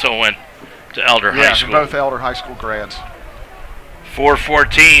 Paff also went to Elder High School. Yeah, both Elder High School grads.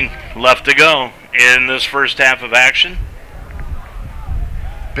 4:14 left to go in this first half of action.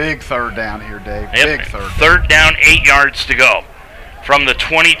 Big third down here, Dave. Yep. Big third. Third down, 8 yards to go from the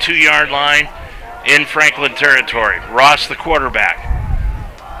 22-yard line in Franklin territory. Ross, the quarterback,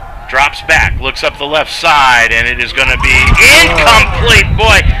 drops back, looks up the left side, and it is going to be incomplete.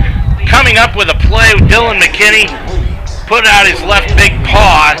 Boy, coming up with a play, Dylan McKinney put out his left big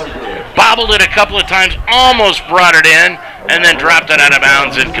paw, bobbled it a couple of times, almost brought it in, and then dropped it out of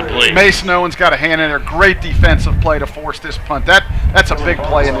bounds, incomplete. Mason Owens got a hand in there. Great defensive play to force this punt. That's a big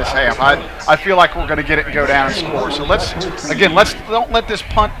play in this half. I feel like we're going to get it and go down and score. So let's don't let this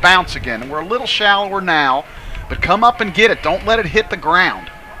punt bounce again. We're a little shallower now, but come up and get it. Don't let it hit the ground.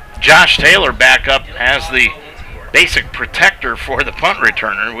 Josh Taylor back up as the basic protector for the punt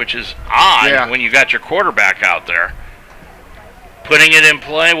returner, which is odd when you got your quarterback out there. Putting it in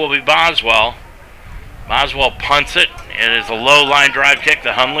play will be Boswell. Boswell punts it. It is a low line drive kick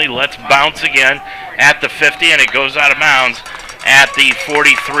to Hunley. Let's bounce again at the 50, and it goes out of bounds at the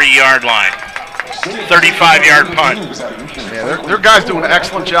 43-yard line. 35-yard punt. Yeah, their guys doing an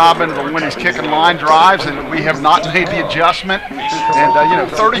excellent job when he's kicking line drives, and we have not made the adjustment.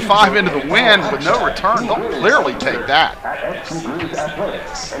 And 35 into the wind with no return, they'll clearly take that.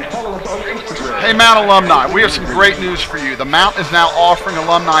 Hey, Mount alumni, we have some great news for you. The Mount is now offering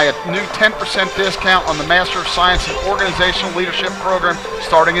alumni a new 10% discount on the Master of Science in Organizational Leadership program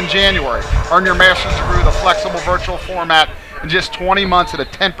starting in January. Earn your master's degree with a flexible virtual format in just 20 months at a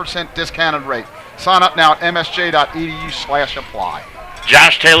 10% discounted rate. Sign up now at msj.edu/apply.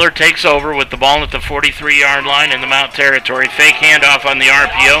 Josh Taylor takes over with the ball at the 43-yard line in the Mount territory. Fake handoff on the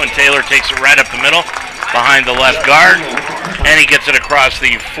RPO, and Taylor takes it right up the middle behind the left guard, and he gets it across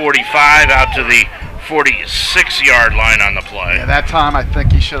the 45 out to the 46-yard line on the play. Yeah, that time I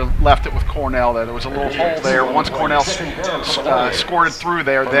think he should have left it with Cornell there. There was a little hole there. Once Cornell squirted through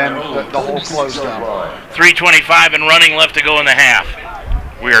there, then the hole closed up. 3:25 and running left to go in the half.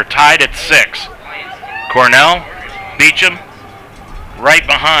 We are tied at 6. Cornell, Beecham, right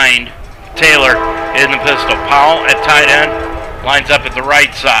behind Taylor in the pistol. Powell at tight end, lines up at the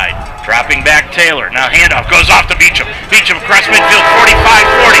right side. Dropping back Taylor. Now handoff goes off to Beecham. Beecham across midfield,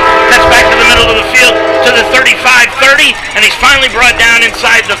 45-40. Cuts back to the middle of the field to the 35-30, and he's finally brought down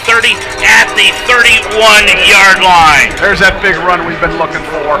inside the 30 at the 31-yard line. There's that big run we've been looking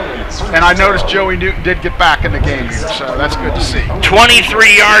for. And I noticed Joey Newton did get back in the game here, so that's good to see. 23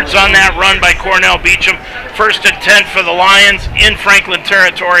 yards on that run by Cornell Beecham. First and 10 for the Lions in Franklin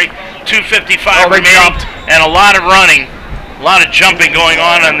territory. 2:55 remaining, jumped. And a lot of running. A lot of jumping going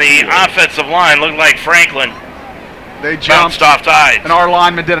on the offensive line. Looked like Franklin they jumped off tides. And our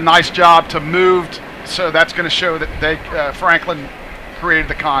linemen did a nice job to move, so that's going to show that Franklin created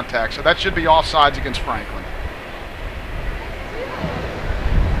the contact. So that should be offsides against Franklin.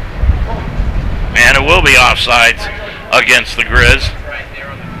 And it will be offsides against the Grizz.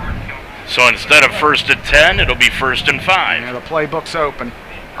 So instead of 1st and 10, it'll be 1st and 5. Yeah, the playbook's open.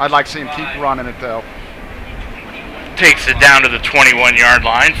 I'd like to see him keep running it, though. Takes it down to the 21-yard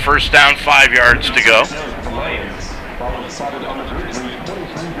line. 1st down, 5 yards to go.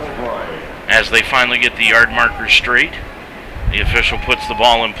 As they finally get the yard marker straight, the official puts the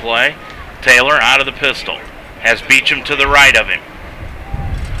ball in play. Taylor out of the pistol. Has Beecham to the right of him.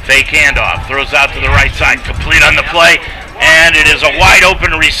 Fake handoff. Throws out to the right side. Complete on the play. And it is a wide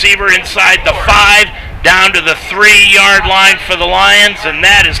open receiver inside the 5. Down to the 3-yard line for the Lions. And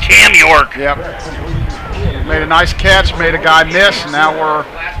that is Cam York. Yep. Made a nice catch. Made a guy miss. Now we're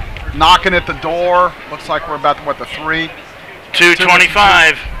knocking at the door. Looks like we're about to, the 3?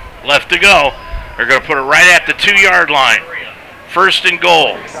 2:25 left to go. They're going to put it right at the 2-yard line. 1st and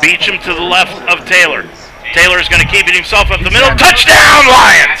goal. Beecham to the left of Taylor. Taylor's going to keep it himself up the middle. Touchdown,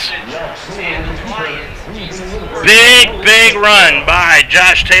 Lions! Big run by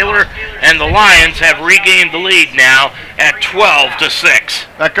Josh Taylor, and the Lions have regained the lead now at 12-6.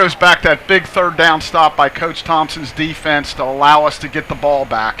 That goes back to that big 3rd down stop by Coach Thompson's defense to allow us to get the ball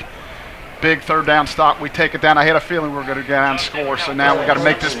back. Big 3rd down stop. We take it down. I had a feeling we were going to get down and score, so now we got to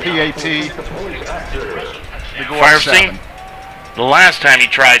make this PAT. Firestein, the last time he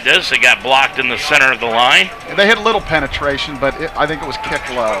tried this, it got blocked in the center of the line. They hit a little penetration, but I think it was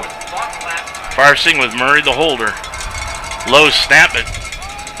kicked low. Firestein with Murray the holder. Low snap it.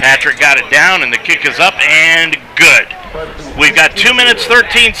 Patrick got it down, and the kick is up and good. We've got 2 minutes,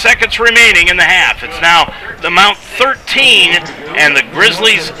 13 seconds remaining in the half. It's now the Mount 13 and the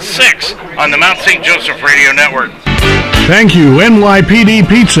Grizzlies 6 on the Mount St. Joseph Radio Network. Thank you, NYPD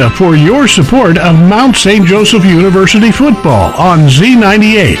Pizza, for your support of Mount St. Joseph University football on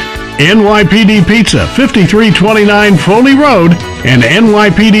Z98. NYPD Pizza, 5329 Foley Road, and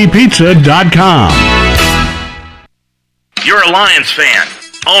NYPDPizza.com. You're a Lions fan.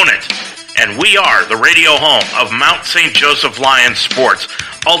 Own it. And we are the radio home of Mount St. Joseph Lions Sports,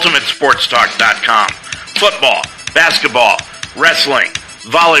 UltimateSportsTalk.com. Football, basketball, wrestling,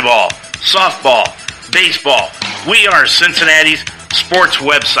 volleyball, softball, baseball. We are Cincinnati's sports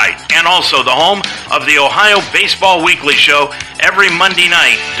website and also the home of the Ohio Baseball Weekly Show every Monday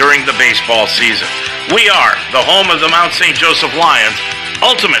night during the baseball season. We are the home of the Mount St. Joseph Lions,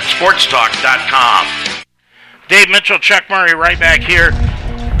 UltimateSportsTalk.com. Dave Mitchell, Chuck Murray right back here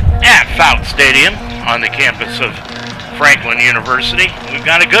at Fout Stadium on the campus of Franklin University. We've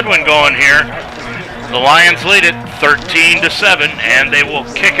got a good one going here. The Lions lead it 13-7, and they will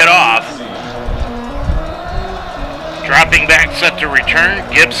kick it off. Dropping back, set to return,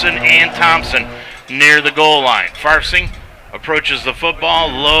 Gibson and Thompson near the goal line. Farsing approaches the football,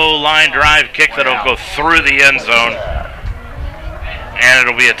 low line drive kick that'll go through the end zone, and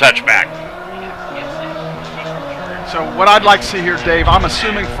it'll be a touchback. So what I'd like to see here, Dave, I'm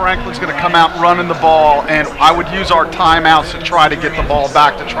assuming Franklin's going to come out running the ball, and I would use our timeouts to try to get the ball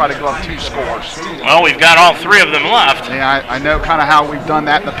back to try to go up 2 scores. Well, we've got all 3 of them left. Yeah, I know kind of how we've done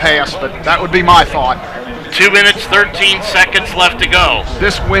that in the past, but that would be my thought. 2 minutes, 13 seconds left to go.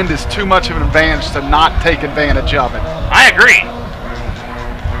 This wind is too much of an advantage to not take advantage of it. I agree.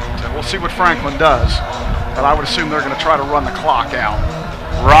 So we'll see what Franklin does, but I would assume they're going to try to run the clock out.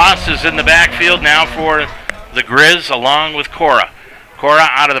 Ross is in the backfield now for the Grizz along with Cora. Cora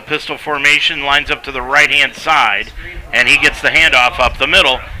out of the pistol formation, lines up to the right-hand side, and he gets the handoff up the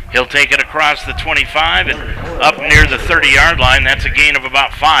middle. He'll take it across the 25 and up near the 30-yard line. That's a gain of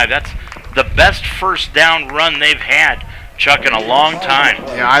about 5. That's the best first down run they've had, Chuck, in a long time.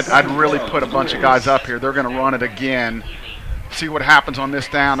 Yeah, I'd really put a bunch of guys up here. They're going to run it again, see what happens on this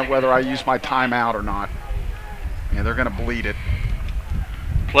down and whether I use my timeout or not. Yeah, they're going to bleed it.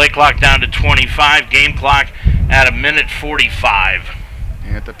 Play clock down to 25, game clock at 1:45.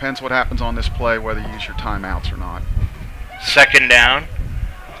 Yeah, it depends what happens on this play, whether you use your timeouts or not. 2nd down,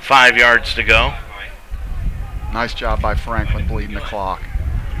 5 yards to go. Nice job by Franklin bleeding the clock.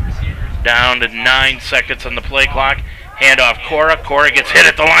 Down to 9 seconds on the play clock. Handoff Cora. Cora gets hit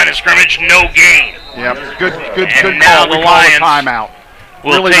at the line of scrimmage, no gain. Yep, good and call. Now the Lions timeout.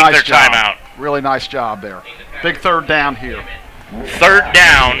 will really take nice their job. timeout. Really nice job there. Big 3rd down here. 3rd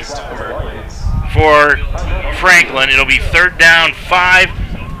down for Franklin. It'll be 3rd down 5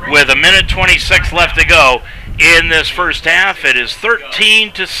 with 1:26 left to go in this first half. It is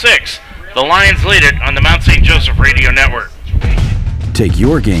 13-6. The Lions lead it on the Mount St. Joseph Radio Network. Take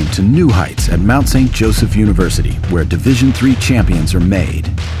your game to new heights at Mount St. Joseph University, where Division III champions are made.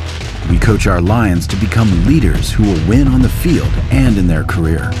 We coach our Lions to become leaders who will win on the field and in their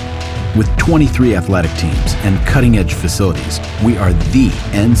career. With 23 athletic teams and cutting-edge facilities, we are the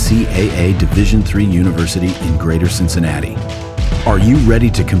NCAA Division III university in Greater Cincinnati. Are you ready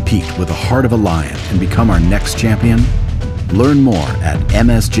to compete with the heart of a Lion and become our next champion? Learn more at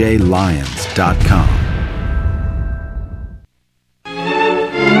msjlions.com.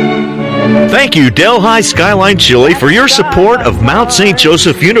 Thank you, Delhi Skyline Chili, for your support of Mount St.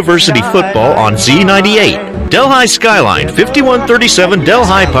 Joseph University football on Z98. Delhi Skyline, 5137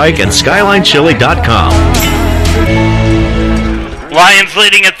 Delhi Pike, and SkylineChili.com. Lions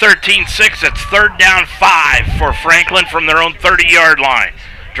leading at 13-6. It's third down 5 for Franklin from their own 30-yard line.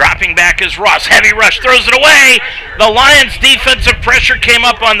 Dropping back is Ross. Heavy rush, throws it away. The Lions' defensive pressure came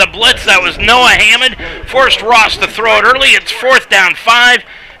up on the blitz. That was Noah Hammond. Forced Ross to throw it early. It's fourth down 5.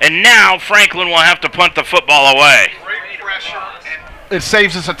 And now Franklin will have to punt the football away. It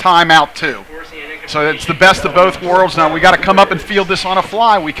saves us a timeout, too. So it's the best of both worlds. Now we got to come up and field this on a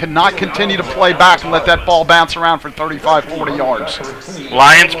fly. We cannot continue to play back and let that ball bounce around for 35, 40 yards.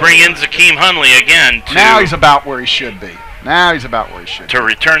 Lions bring in Zakeem Hunley again. Now he's about where he should be. To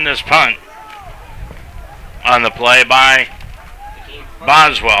return this punt on the play by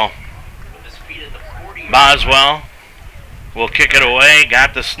Boswell. Boswell will kick it away.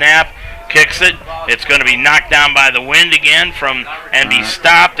 Got the snap. Kicks it. It's going to be knocked down by the wind again and be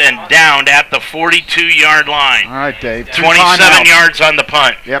stopped and downed at the 42-yard line. All right, Dave. 27 yards on the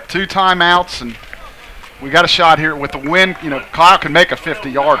punt. Yep, 2 timeouts, and we got a shot here with the wind. You know, Kyle can make a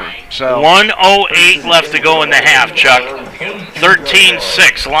 50-yarder. So 1:08 left to go in the half, Chuck.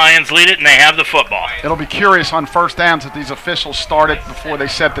 13-6. Lions lead it, and they have the football. It'll be curious on first downs if these officials start it before they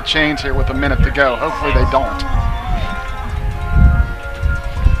set the chains here with a minute to go. Hopefully they don't.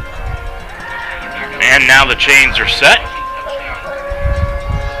 And now the chains are set.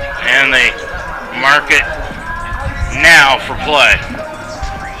 And they mark it now for play.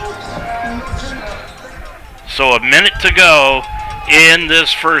 So a minute to go in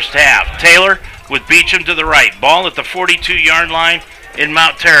this first half. Taylor with Beecham to the right. Ball at the 42-yard line in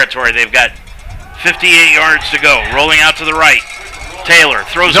Mount territory. They've got 58 yards to go. Rolling out to the right. Taylor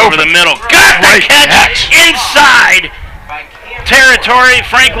throws over the middle. Got the catch inside territory,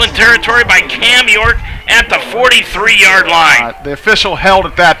 Franklin territory by Cam York at the 43-yard line. The official held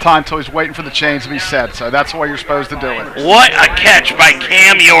at that time until he's waiting for the chains to be set, so that's the way you're supposed to do it. What a catch by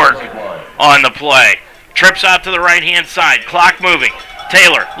Cam York on the play. Trips out to the right-hand side. Clock moving.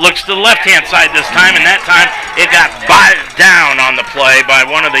 Taylor looks to the left-hand side this time, and that time it got down on the play by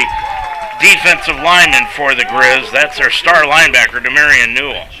one of the defensive linemen for the Grizz. That's their star linebacker, Demarion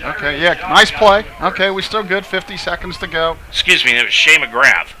Newell. Okay, yeah, nice play. Okay, we still good. 50 seconds to go. Excuse me, it was Shea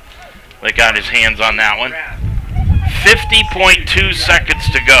McGrath that got his hands on that one. 50.2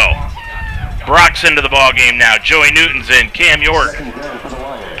 seconds to go. Brock's into the ball game now. Joey Newton's in. Cam York.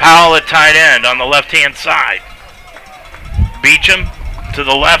 Powell at tight end on the left-hand side. Beecham to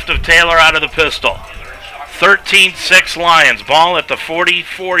the left of Taylor out of the pistol. 13-6 Lions. Ball at the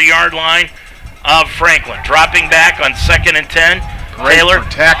 44-yard line of Franklin. Dropping back on 2nd and 10. Taylor,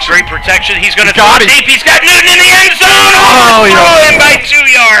 great protection. He's going to throw it deep. He's got Newton in the end zone. Oh, in by 2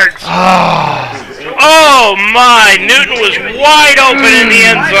 yards. Oh, my. Newton was wide open in the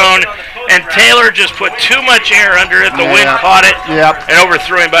end zone, and Taylor just put too much air under it. The wind caught it and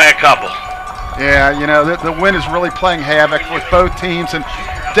overthrew him by a couple. Yeah, you know, the wind is really playing havoc with both teams. And,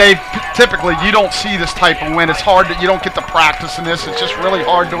 Dave, typically you don't see this type of wind. It's hard that you don't get the practice in this. It's just really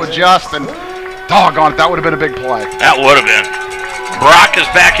hard to adjust. And, doggone it, that would have been a big play. That would have been. Brock is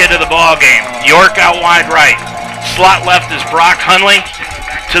back into the ball game. York out wide right. Slot left is Brock. Hunley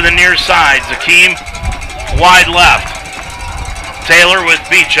to the near side. Zakeem wide left. Taylor with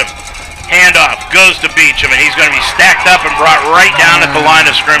Beecham. Handoff goes to Beecham, and he's going to be stacked up and brought right down at the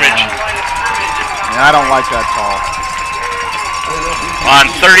line of scrimmage. Yeah, I don't like that call. On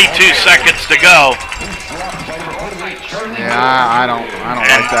 32 seconds to go. Yeah, I don't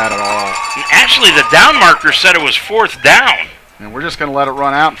like that at all. Actually, the down marker said it was fourth down. And we're just going to let it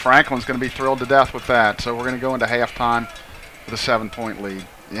run out, and Franklin's going to be thrilled to death with that. So we're going to go into halftime with a 7-point lead.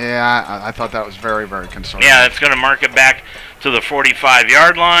 Yeah, I thought that was very, very concerning. Yeah, it's going to mark it back to the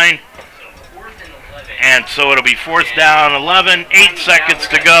 45-yard line. And so it'll be fourth down, 11, 8 seconds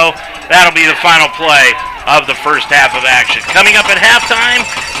to go. That'll be the final play of the first half of action. Coming up at halftime,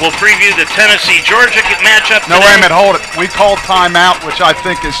 we'll preview the Tennessee-Georgia matchup today. No, wait a minute, hold it. We called timeout, which I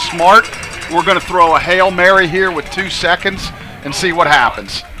think is smart. We're going to throw a Hail Mary here with 2 seconds and see what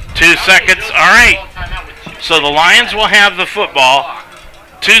happens. 2 seconds, all right. So the Lions will have the football.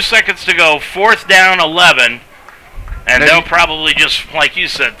 2 seconds to go, fourth down, 11. And they'll probably just, like you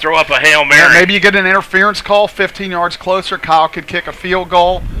said, throw up a Hail Mary. Yeah, maybe you get an interference call 15 yards closer. Kyle could kick a field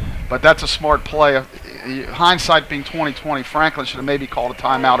goal. But that's a smart play. Hindsight being 20/20, Franklin should have maybe called a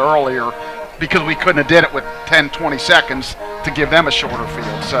timeout earlier because we couldn't have did it with 10, 20 seconds to give them a shorter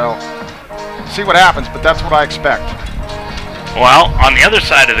field. So see what happens, but that's what I expect. Well, on the other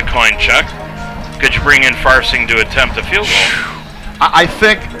side of the coin, Chuck, could you bring in Farsing to attempt a field goal? I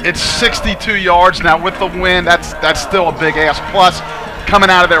think it's 62 yards. Now, with the wind, that's still a big ask. Plus, coming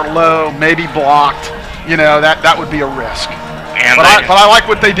out of there low, maybe blocked, that would be a risk. But I like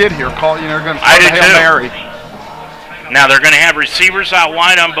what they did here. They're going to throw the Hail Mary. Now, they're going to have receivers out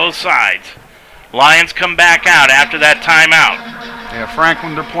wide on both sides. Lions come back out after that timeout. Yeah,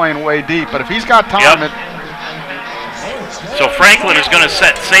 Franklin, they're playing way deep. But if he's got time... So Franklin is going to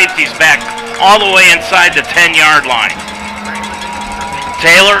set safeties back all the way inside the 10-yard line.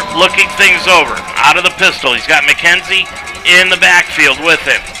 Taylor looking things over. Out of the pistol. He's got McKenzie in the backfield with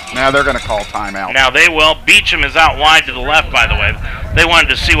him. Now they're going to call timeout. Now they will. Beecham is out wide to the left, by the way. They wanted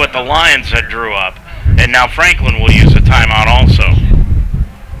to see what the Lions had drew up. And now Franklin will use a timeout also.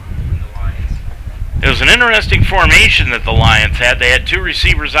 It was an interesting formation that the Lions had. They had two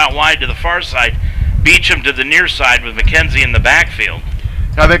receivers out wide to the far side. Beecham to the near side with McKenzie in the backfield.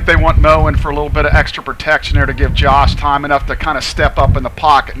 I think they want Mo in for a little bit of extra protection there to give Josh time enough to kind of step up in the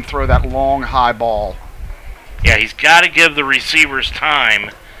pocket and throw that long, high ball. Yeah, he's got to give the receivers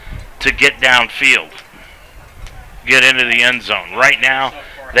time to get downfield, get into the end zone. Right now,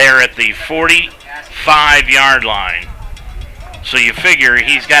 they're at the 45-yard line. So you figure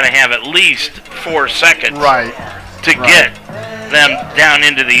he's got to have at least 4 seconds to get them down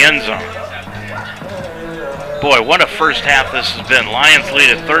into the end zone. Boy, what a first half this has been. Lions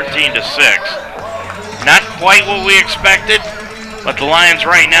lead at 13-6. Not quite what we expected, but the Lions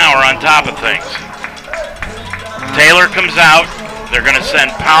right now are on top of things. Taylor comes out. They're going to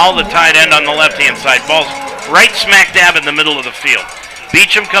send Powell, the tight end, on the left-hand side. Ball's right smack dab in the middle of the field.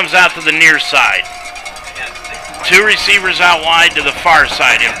 Beecham comes out to the near side. Two receivers out wide to the far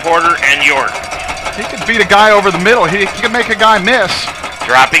side in Porter and York. He could beat a guy over the middle. He could make a guy miss.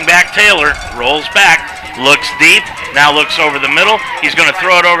 Dropping back Taylor, rolls back. Looks deep, now looks over the middle. He's going to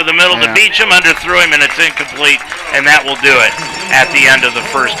throw it over the middle to Beecham, underthrew him, and it's incomplete, and that will do it at the end of the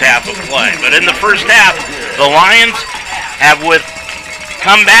first half of play. But in the first half, the Lions have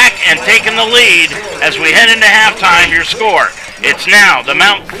come back and taken the lead. As we head into halftime, your score, it's now the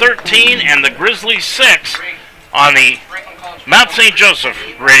Mount 13 and the Grizzlies 6 on the Mount St. Joseph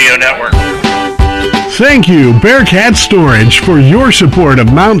Radio Network. Thank you, Bearcat Storage, for your support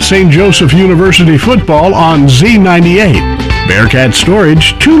of Mount St. Joseph University football on Z98. Bearcat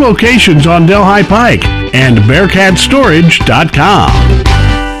Storage, 2 locations on Delhi Pike, and BearcatStorage.com.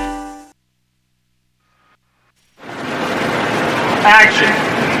 Action.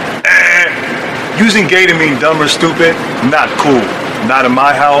 Using gay to mean dumb or stupid, not cool. Not in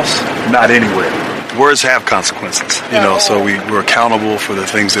my house, not anywhere. Words have consequences, so we're accountable for the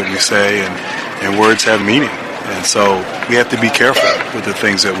things that we say, and words have meaning. And so we have to be careful with the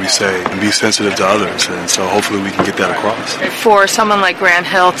things that we say and be sensitive to others. And so hopefully we can get that across. For someone like Grant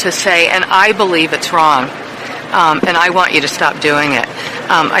Hill to say, and I believe it's wrong, and I want you to stop doing it,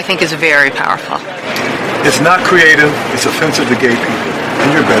 I think is very powerful. It's not creative, it's offensive to gay people,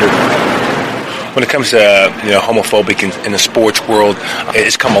 and you're better than that. When it comes to homophobic in the sports world,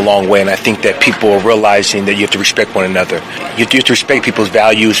 it's come a long way, and I think that people are realizing that you have to respect one another. You have to respect people's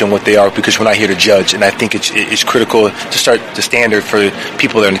values and what they are, because we're not here to judge. And I think it's critical to start the standard for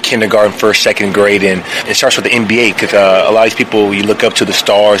people that are in kindergarten, first, second grade, and it starts with the NBA, because a lot of these people, you look up to the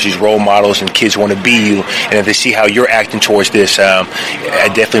stars, these role models, and kids want to be you. And if they see how you're acting towards this,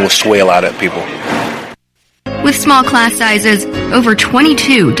 it definitely will sway a lot of people. With small class sizes, over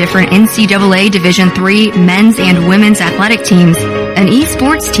 22 different NCAA Division III men's and women's athletic teams, an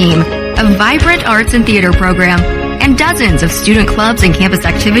esports team, a vibrant arts and theater program, and dozens of student clubs and campus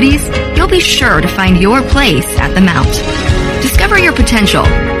activities, you'll be sure to find your place at the Mount. Discover your potential.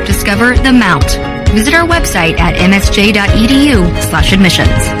 Discover the Mount. Visit our website at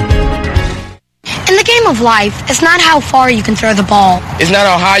msj.edu/admissions. In the game of life, it's not how far you can throw the ball. It's not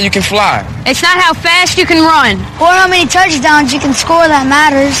how high you can fly. It's not how fast you can run. Or how many touchdowns you can score that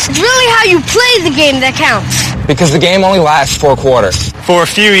matters. It's really how you play the game that counts. Because the game only lasts 4 quarters. For a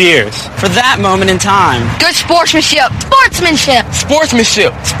few years. For that moment in time. Good sportsmanship. Sportsmanship.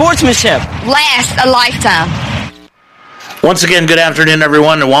 Sportsmanship. Sportsmanship. Lasts a lifetime. Once again, good afternoon,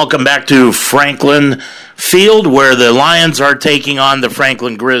 everyone, and welcome back to Franklin Field, where the Lions are taking on the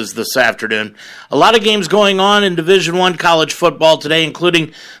Franklin Grizz this afternoon. A lot of games going on in Division I college football today,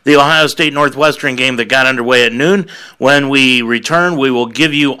 including the Ohio State Northwestern game that got underway at noon. When we return, we will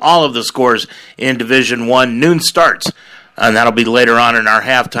give you all of the scores in Division I. Noon starts and that'll be later on in our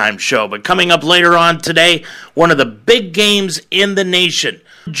halftime show. But coming up later on today, one of the big games in the nation,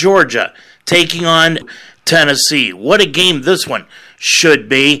 Georgia taking on Tennessee. What a game this one should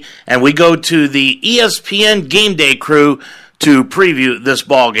be. And we go to the ESPN Game Day crew to preview this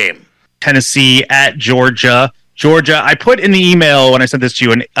ball game. Tennessee at Georgia. Georgia, I put in the email when I sent this to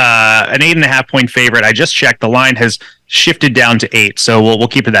you an 8.5 point favorite. I just checked. The line has shifted down to 8, so we'll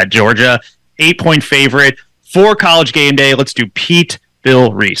keep it that. Georgia, 8 point favorite for College Game Day. Let's do Pete,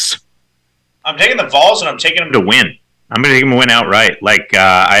 Bill, Reese. I'm taking the Vols, and I'm taking them to win. I'm going to take them to win outright.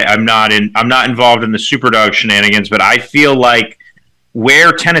 I'm not involved in the Superdog shenanigans, but I feel like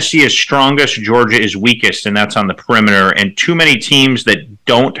where Tennessee is strongest, Georgia is weakest, and that's on the perimeter. And too many teams that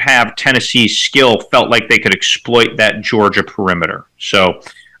don't have Tennessee's skill felt like they could exploit that Georgia perimeter. So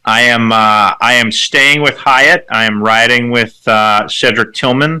I am staying with Hyatt. I am riding with Cedric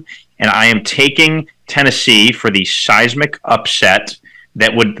Tillman, and I am taking Tennessee for the seismic upset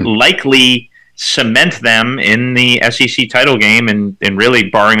that would likely cement them in the SEC title game and really,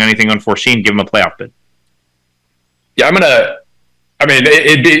 barring anything unforeseen, give them a playoff bid. Yeah,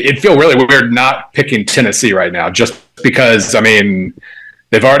 it'd feel really weird not picking Tennessee right now, just because,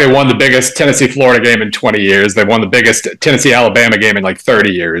 they've already won the biggest Tennessee-Florida game in 20 years. They've won the biggest Tennessee-Alabama game in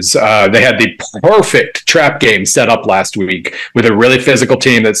 30 years. They had the perfect trap game set up last week with a really physical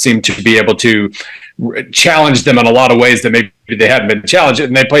team that seemed to be able to challenge them in a lot of ways that maybe they hadn't been challenged,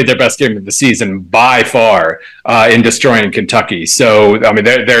 and they played their best game of the season by far in destroying Kentucky. So they're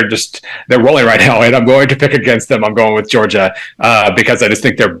rolling right now, and I'm going to pick against them. I'm going with Georgia because I just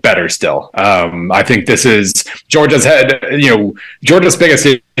think they're better still. I think this is Georgia's biggest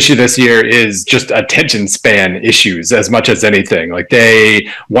issue this year is just attention span issues as much as anything.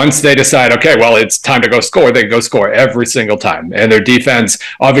 Once they decide, okay, well, it's time to go score, they go score every single time. And their defense,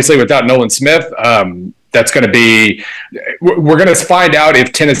 obviously without Nolan Smith, that's going to be, we're going to find out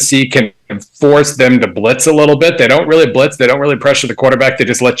if Tennessee can force them to blitz a little bit. They don't really blitz. They don't really pressure the quarterback. They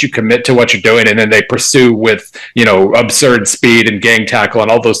just let you commit to what you're doing, and then they pursue with, absurd speed and gang tackle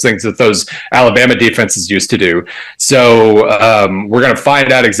and all those things that those Alabama defenses used to do. So we're going to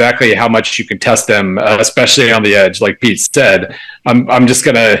find out exactly how much you can test them, especially on the edge, like Pete said. I'm just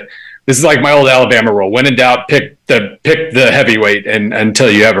going to, this is like my old Alabama rule. When in doubt, pick the heavyweight and until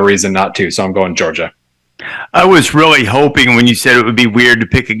you have a reason not to. So I'm going Georgia. I was really hoping when you said it would be weird to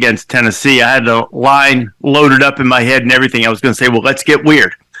pick against Tennessee, I had the line loaded up in my head and everything. I was going to say, well, let's get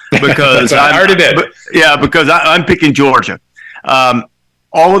weird because I already did. Because I'm picking Georgia.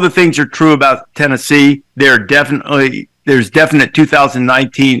 All of the things are true about Tennessee. There's definite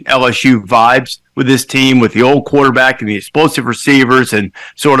 2019 LSU vibes with this team, with the old quarterback and the explosive receivers and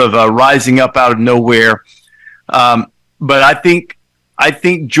sort of rising up out of nowhere. But I think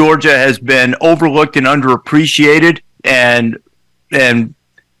Georgia has been overlooked and underappreciated, and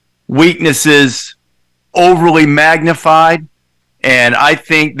weaknesses overly magnified. And I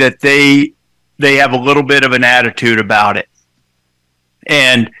think that they have a little bit of an attitude about it.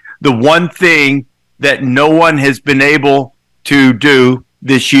 And the one thing that no one has been able to do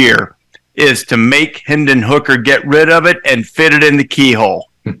this year is to make Hendon Hooker get rid of it and fit it in the keyhole.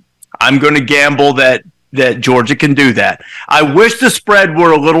 I'm going to gamble that Georgia can do that. I wish the spread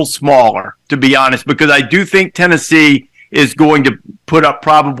were a little smaller, to be honest, because I do think Tennessee is going to put up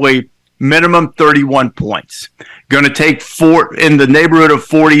probably minimum 31 points. Going to take in the neighborhood of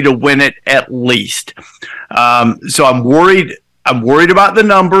 40 to win it at least. So I'm worried about the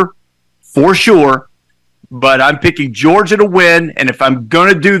number for sure, but I'm picking Georgia to win, and if I'm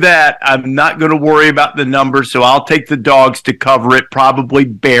going to do that, I'm not going to worry about the number, so I'll take the Dogs to cover it, probably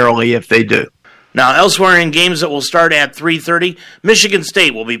barely if they do. Now, elsewhere in games that will start at 3:30, Michigan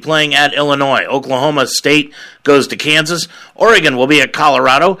State will be playing at Illinois. Oklahoma State goes to Kansas. Oregon will be at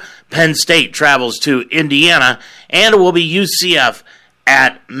Colorado. Penn State travels to Indiana. And it will be UCF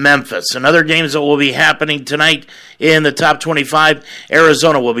at Memphis. And other games that will be happening tonight in the top 25,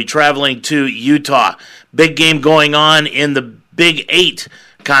 Arizona will be traveling to Utah. Big game going on in the Big 8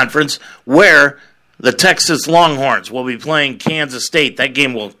 conference where the Texas Longhorns will be playing Kansas State. That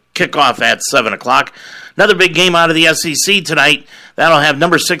game will kick off at 7 o'clock. Another big game out of the SEC tonight. That'll have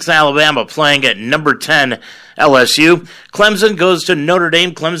number 6 Alabama playing at number 10 LSU. Clemson goes to Notre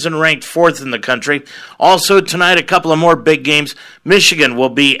Dame. Clemson ranked 4th in the country. Also tonight, a couple of more big games. Michigan will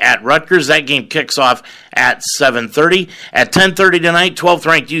be at Rutgers. That game kicks off at 7:30. At 10:30 tonight, 12th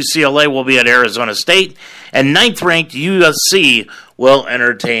ranked UCLA will be at Arizona State. And 9th ranked USC will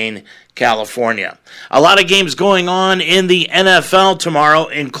entertain California. A lot of games going on in the NFL tomorrow,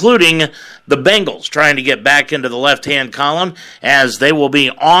 including the Bengals trying to get back into the left-hand column as they will be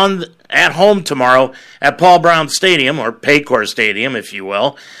at home tomorrow at Paul Brown Stadium, or Paycor Stadium, if you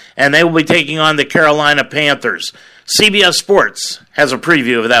will, and they will be taking on the Carolina Panthers. CBS Sports has a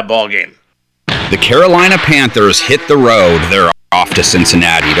preview of that ball game. The Carolina Panthers hit the road. They're off to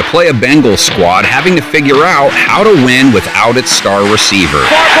Cincinnati to play a Bengals squad having to figure out how to win without its star receiver.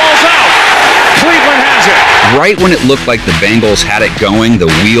 Far ball's out. Cleveland has it. Right when it looked like the Bengals had it going,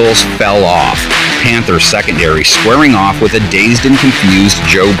 the wheels fell off. Panthers secondary squaring off with a dazed and confused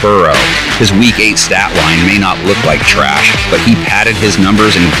Joe Burrow. His Week 8 stat line may not look like trash, but he padded his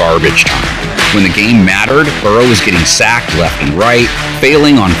numbers in garbage time. When the game mattered, Burrow was getting sacked left and right,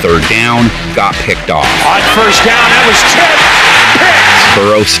 failing on third down, got picked off. On first down, that was tipped.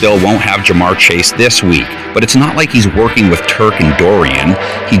 Burrow still won't have Jamar Chase this week, but it's not like he's working with Turk and Dorian.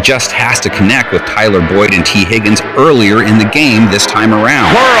 He just has to connect with Tyler Boyd and T. Higgins earlier in the game this time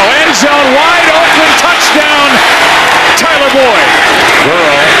around. Burrow, end zone, wide open, touchdown, Tyler Boyd.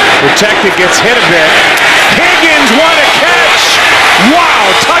 Burrow, protected, gets hit a bit. Higgins, what a catch! Wow,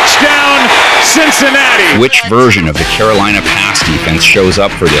 touchdown, Cincinnati. Which version of the Carolina pass defense shows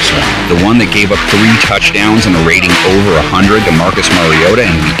up for this one? The one that gave up 3 touchdowns and a rating over 100 to Marcus Mariota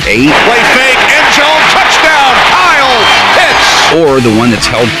in Week 8? Play fake, end zone, touchdown, Kyle Pitts. Or the one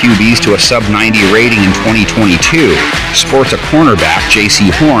that's held QBs to a sub-90 rating in 2022? Sports a cornerback, J.C.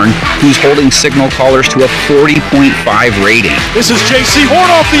 Horn, who's holding signal callers to a 40.5 rating. This is J.C.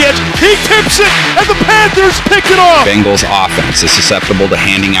 Horn off the edge. He tips it, and the Panthers pick it off. Bengals offense is susceptible to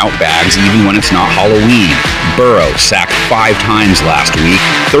handing out bags even when it's not Halloween. Burrow sacked 5 times last week,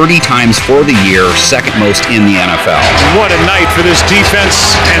 30 times for the year, second most in the NFL. What a night for this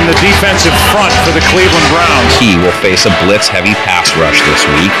defense and the defensive front for the Cleveland Browns. He will face a blitz-heavy pass rush this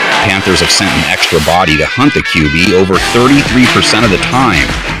week. Panthers have sent an extra body to hunt the QB over 33% of the time.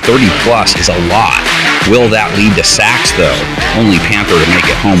 30-plus is a lot. Will that lead to sacks, though? Only Panther to make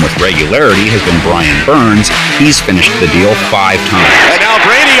it home with regularity has been Brian Burns. He's finished the deal 5 times. And now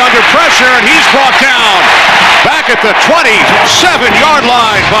Brady under pressure, and he's brought down back at the 27-yard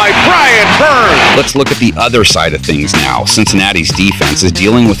line by Brian Burns. Let's look at the other side of things now. Cincinnati's defense is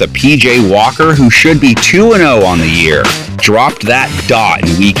dealing with a P.J. Walker who should be 2-0 on the year. Dropped that dot in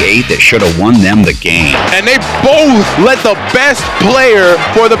Week 8 that should have won them the game. And they both let the best player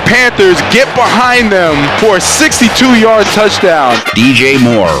for the Panthers get behind them for a 62-yard touchdown. DJ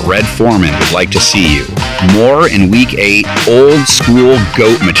Moore, Red Foreman, would like to see you. Moore in Week 8, old school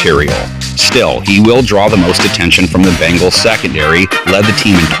GOAT material. Still, he will draw the most attention from the Bengals secondary, led the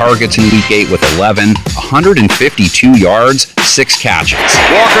team in targets in Week 8 with 11, 152 yards, 6 catches.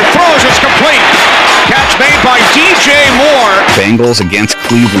 Walker throws, it's complete. Catch made by DJ Moore. Bengals against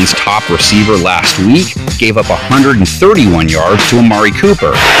Cleveland's top receiver last week gave up 131 yards to Amari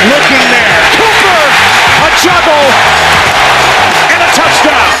Cooper. Looking there, Cooper, a juggle, and a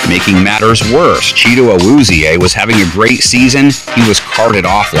touchdown. Making matters worse, Chido Awuzie was having a great season. He was carted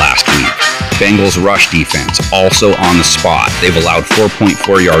off last week. Bengals rush defense also on the spot. They've allowed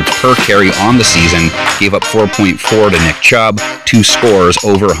 4.4 yards per carry on the season, gave up 4.4 to Nick Chubb, 2 scores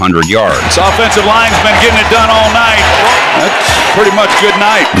over 100 yards. This offensive line's been getting it done all night. That's pretty much good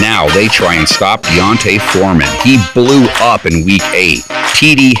night. Now they try and stop Deontay Foreman. He blew up in Week 8.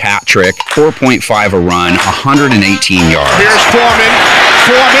 TD hat trick, 4.5 a run, 118 yards. Here's Foreman.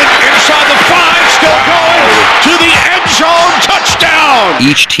 Foreman inside the 5, still going to the end zone, touchdown!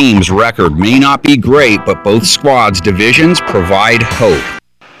 Each team's record may not be great, but both squads' divisions provide hope.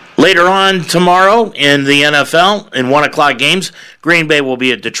 Later on tomorrow in the NFL, in 1 o'clock games, Green Bay will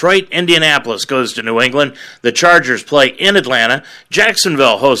be at Detroit. Indianapolis goes to New England. The Chargers play in Atlanta.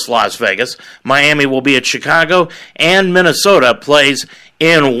 Jacksonville hosts Las Vegas. Miami will be at Chicago. And Minnesota plays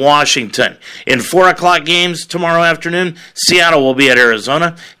in Washington. In 4 o'clock games tomorrow afternoon, Seattle will be at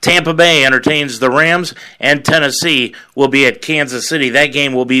Arizona. Tampa Bay entertains the Rams. And Tennessee will be at Kansas City. That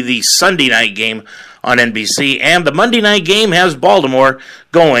game will be the Sunday night game on NBC. And the Monday night game has Baltimore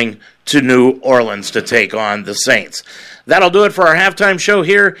going to New Orleans to take on the Saints. That'll do it for our halftime show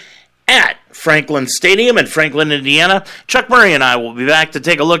here at Franklin Stadium in Franklin, Indiana. Chuck Murray and I will be back to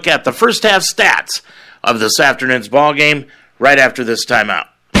take a look at the first half stats of this afternoon's ball game right after this timeout.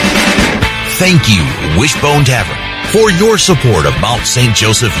 Thank you, Wishbone Tavern, for your support of Mount St.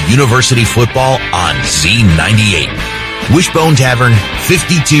 Joseph University football on Z98. Wishbone Tavern,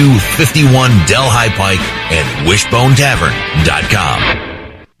 5251 Delhi Pike, and wishbonetavern.com.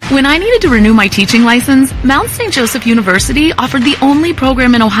 When I needed to renew my teaching license, Mount St. Joseph University offered the only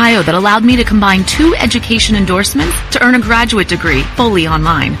program in Ohio that allowed me to combine 2 education endorsements to earn a graduate degree fully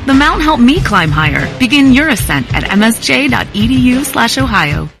online. The Mount helped me climb higher. Begin your ascent at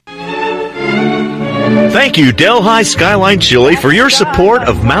msj.edu/Ohio. Thank you, Delhi Skyline Chili, for your support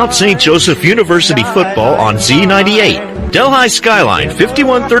of Mount St. Joseph University football on Z98. Delhi Skyline,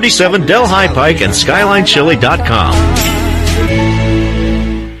 5137 Delhi Pike, and SkylineChili.com.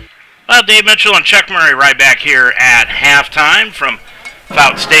 Well, Dave Mitchell and Chuck Murray right back here at halftime from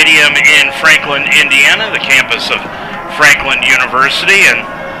Fout Stadium in Franklin, Indiana, the campus of Franklin University. And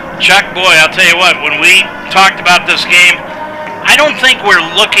Chuck, boy, I'll tell you what, when we talked about this game, I don't think we're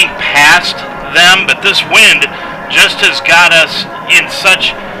looking past them, but this wind just has got us in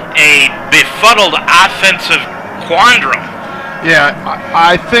such a befuddled offensive quandrum. Yeah,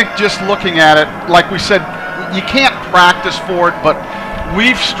 I think just looking at it, like we said, you can't practice for it, but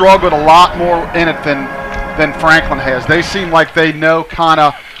we've struggled a lot more in it than Franklin has. They seem like they know kind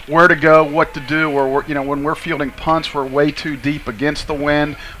of where to go, what to do, or when we're fielding punts, we're way too deep against the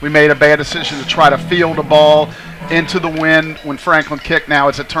wind. We made a bad decision to try to field a ball into the wind when Franklin kicked. Now,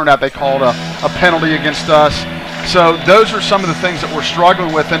 as it turned out, they called a penalty against us. So those are some of the things that we're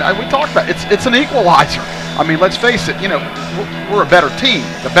struggling with, and we talked about it's an equalizer. I mean, let's face it, we're a better team.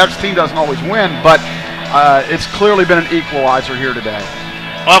 The best team doesn't always win, but it's clearly been an equalizer here today.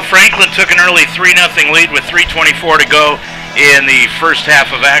 Well, Franklin took an early 3-0 lead with 3:24 to go in the first half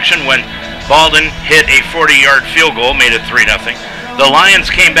of action when Baldwin hit a 40-yard field goal, made it 3-0. The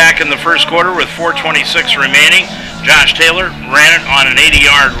Lions came back in the first quarter with 4:26 remaining. Josh Taylor ran it on an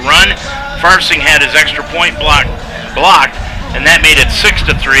 80-yard run. Farsing had his extra point blocked, and that made it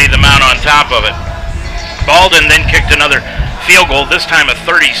 6-3, the Mount on top of it. Baldwin then kicked another field goal, this time a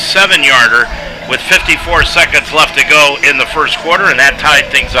 37-yarder, with 54 seconds left to go in the first quarter, and that tied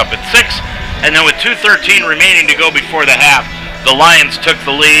things up at 6. And then with 2:13 remaining to go before the half, the Lions took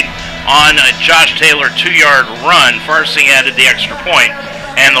the lead on a Josh Taylor 2-yard run. Farsing added the extra point,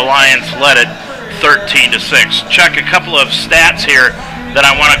 and the Lions led it 13-6. Chuck, a couple of stats here that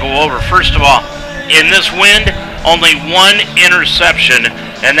I want to go over. First of all, in this wind, only 1 interception,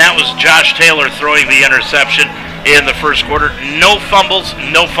 and that was Josh Taylor throwing the interception in the first quarter. No fumbles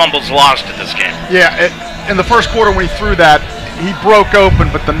lost in this game. Yeah, in the first quarter when he threw that, he broke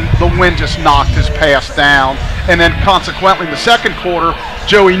open, but the wind just knocked his pass down. And then consequently, in the second quarter,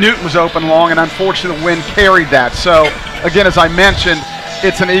 Joey Newton was open long, and unfortunately the wind carried that. So, again, as I mentioned,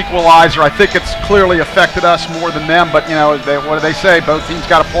 it's an equalizer. I think it's clearly affected us more than them, but, what do they say? Both teams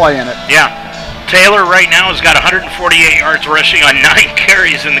got to play in it. Yeah. Taylor right now has got 148 yards rushing on 9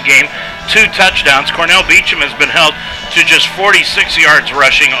 carries in the game, 2 touchdowns. Cornell Beecham has been held to just 46 yards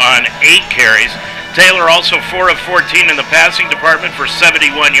rushing on 8 carries. Taylor also 4 of 14 in the passing department for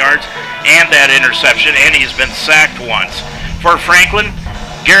 71 yards and that interception, and he's been sacked once. For Franklin,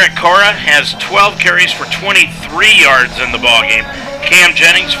 Garrett Cora has 12 carries for 23 yards in the ballgame. Cam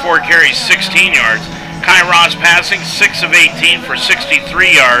Jennings, 4 carries, 16 yards. Kai Ross passing, 6 of 18 for 63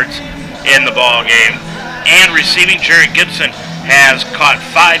 yards in the ball game. And receiving, Jared Gibson has caught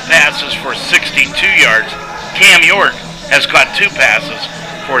 5 passes for 62 yards. Cam York has caught 2 passes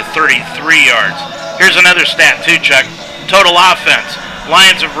for 33 yards. Here's another stat too, Chuck. Total offense.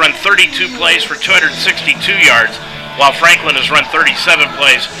 Lions have run 32 plays for 262 yards, while Franklin has run 37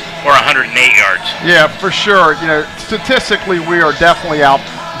 plays for 108 yards. Yeah, for sure. Statistically, we are definitely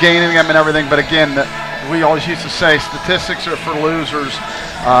outgaining them and everything, but again, we always used to say statistics are for losers.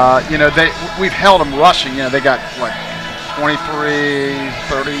 We've held them rushing. They got 23,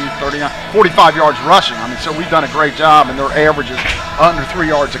 30, 39, 45 yards rushing. I mean, so we've done a great job, and their average is under 3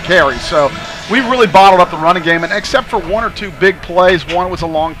 yards a carry. So we've really bottled up the running game, and except for 1 or 2 big plays, one was a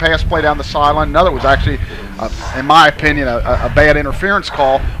long pass play down the sideline, another was actually, in my opinion, a bad interference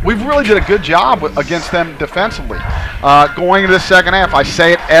call. We've really did a good job against them defensively. Going into the second half, I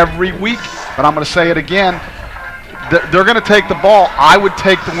say it every week, but I'm going to say it again. They're going to take the ball. I would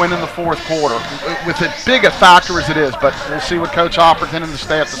take the win in the fourth quarter, with as big a factor as it is, but we'll see what Coach Hopperton and the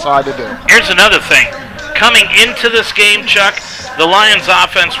staff decide to do. Here's another thing. Coming into this game, Chuck, the Lions'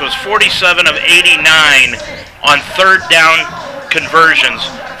 offense was 47 of 89 on third down conversions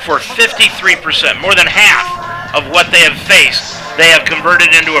for 53%, more than half of what they have faced. They have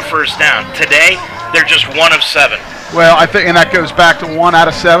converted into a first down. Today, they're just 1 of 7. Well, I think, and that goes back to 1 out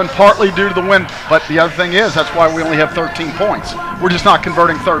of 7, partly due to the win. But the other thing is, that's why we only have 13 points. We're just not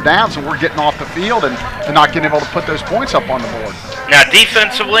converting third downs, and we're getting off the field and not getting able to put those points up on the board. Now,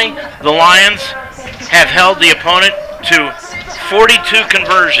 defensively, the Lions have held the opponent to 42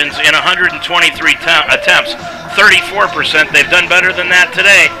 conversions in 123 attempts 34%. They've done better than that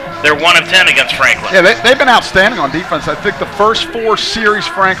today. They're 1 of 10 against Franklin. Yeah, they've been outstanding on defense. I think the first 4 series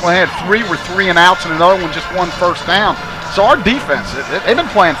Franklin had, 3 were 3 and outs, and another one just 1 first down. So our defense, they've been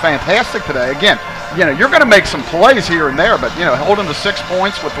playing fantastic today. Again, you're going to make some plays here and there, but, hold them to 6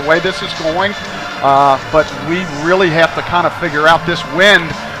 points with the way this is going. But we really have to kind of figure out this wind,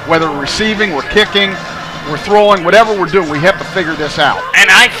 whether we're receiving, we're kicking, we're throwing, whatever we're doing, we have to figure this out. And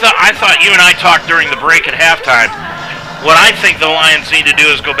I thought you and I talked during the break at halftime. What I think the Lions need to do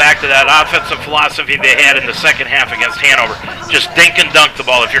is go back to that offensive philosophy they had in the second half against Hanover. Just dink and dunk the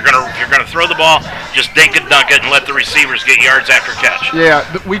ball. If you're gonna throw the ball, just dink and dunk it and let the receivers get yards after catch. Yeah,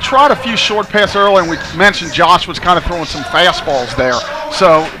 we tried a few short passes earlier, and we mentioned Josh was kind of throwing some fastballs there.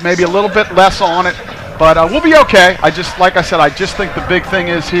 So maybe a little bit less on it, but we'll be okay. Like I said, I just think the big thing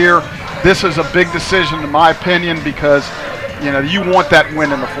is here. This is a big decision, in my opinion, because you want that win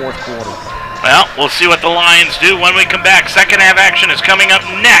in the fourth quarter. Well, we'll see what the Lions do when we come back. Second half action is coming up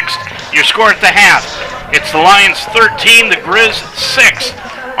next. Your score at the half. It's the Lions 13, the Grizz 6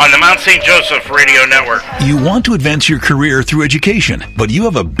 on the Mount St. Joseph Radio Network. You want to advance your career through education, but you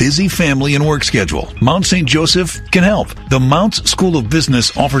have a busy family and work schedule. Mount St. Joseph can help. The Mounts School of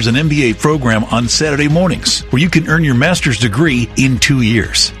Business offers an MBA program on Saturday mornings where you can earn your master's degree in 2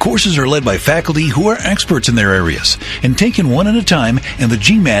 years. Courses are led by faculty who are experts in their areas and taken one at a time, and the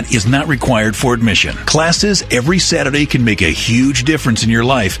GMAT is not required for admission. Classes every Saturday can make a huge difference in your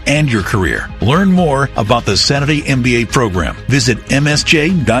life and your career. Learn more about the Saturday MBA program. Visit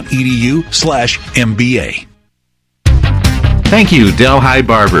msj.edu/MBA. Thank you, Delhi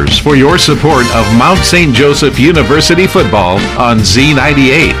Barbers, for your support of Mount St. Joseph University football on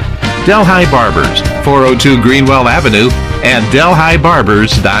Z98. Delhi Barbers, 402 Greenwell Avenue, and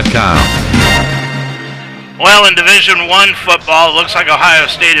DelhiBarbers.com. Well, in Division I football, it looks like Ohio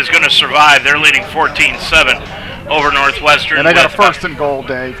State is going to survive. They're leading 14-7 over Northwestern. And they got a first and goal,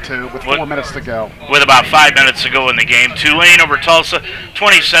 Dave, too, with 4 minutes to go. With about 5 minutes to go in the game. Tulane over Tulsa,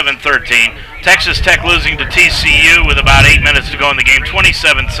 27-13. Texas Tech losing to TCU with about 8 minutes to go in the game,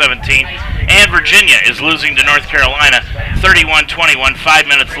 27-17. And Virginia is losing to North Carolina, 31-21. 5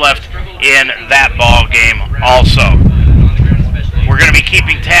 minutes left in that ball game also. We're going to be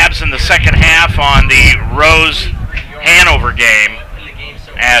keeping tabs in the second half on the Rose-Hanover game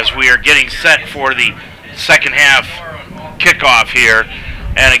as we are getting set for the second half kickoff here.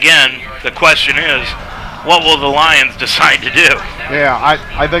 And again, the question is, what will the Lions decide to do? Yeah,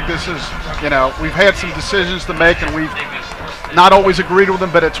 I think this is, we've had some decisions to make, and we've not always agreed with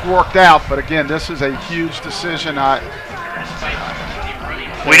them, but it's worked out. But again, this is a huge decision.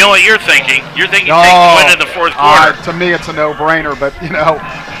 We know what you're thinking. You're thinking take the win in the fourth quarter. To me, it's a no-brainer, but,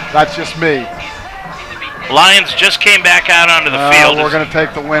 that's just me. Lions just came back out onto the field. We're going to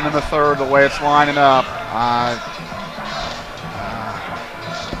take the win in the third, the way it's lining up.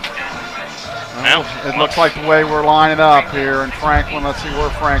 It looks like the way we're lining up here in Franklin. Let's see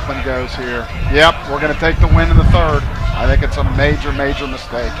where Franklin goes here. Yep, we're going to take the win in the third. I think it's a major, major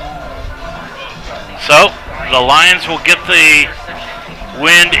mistake. So, the Lions will get the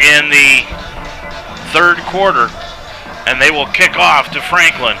win in the third quarter, and they will kick off to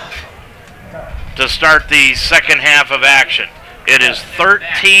Franklin to start the second half of action. It is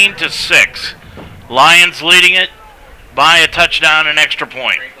 13-6. Lions leading it by a touchdown and extra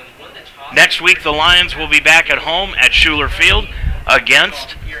point. Next week, the Lions will be back at home at Schuler Field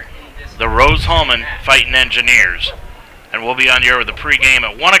against the Rose-Hulman Fighting Engineers. And we'll be on the air with the pregame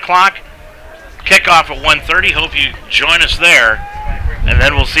at 1 o'clock, kickoff at 1:30. Hope you join us there, and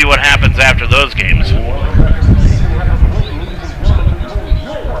then we'll see what happens after those games.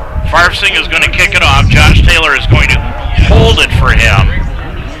 Farfsing is going to kick it off. Josh Taylor is going to hold it for him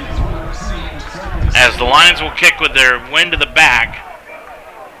as the Lions will kick with their wind to the back.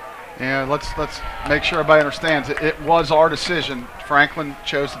 Yeah, let's make sure everybody understands it was our decision. Franklin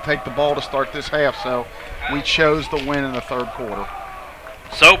chose to take the ball to start this half, so we chose the win in the third quarter.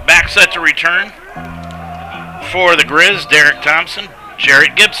 So back set to return for the Grizz, Derek Thompson,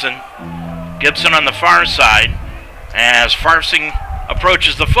 Jarrett Gibson. Gibson on the far side as Farfsing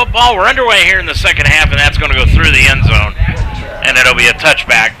approaches the football. We're underway here in the second half, and that's going to go through the end zone, and it'll be a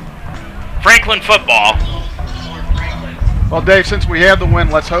touchback. Franklin football. Well, Dave, since we have the win,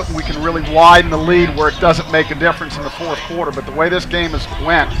 let's hope we can really widen the lead where it doesn't make a difference in the fourth quarter. But the way this game has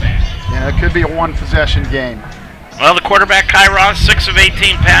went, it could be a one-possession game. Well, the quarterback, Kairos, 6 of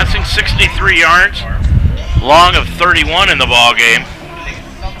 18 passing, 63 yards, long of 31 in the ball game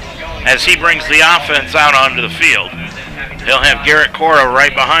as he brings the offense out onto the field. He'll have Garrett Cora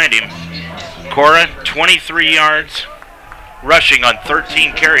right behind him. Cora, 23 yards, rushing on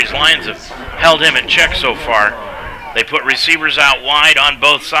 13 carries. Lions have held him in check so far. They put receivers out wide on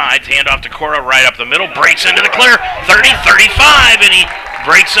both sides. Hand off to Cora right up the middle. Breaks into the clear. 30, 35, and he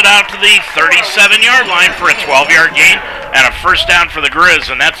breaks it out to the 37-yard line for a 12-yard gain and a first down for the Grizz,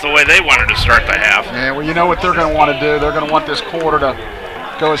 and that's the way they wanted to start the half. Yeah, well, you know what they're going to want to do. They're going to want this quarter to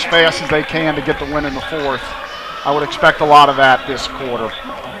go as fast as they can to get the win in the fourth. I would expect a lot of that this quarter.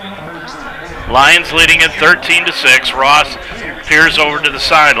 Lions leading at 13-6. Ross peers over to the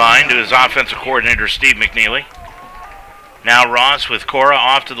sideline to his offensive coordinator, Steve McNeely. Now Ross with Cora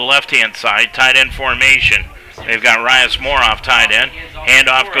off to the left-hand side, tight end formation. They've got Rias Moore off tight end.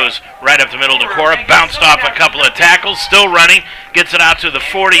 Handoff goes right up the middle to Cora. Bounced off a couple of tackles. Still running. Gets it out to the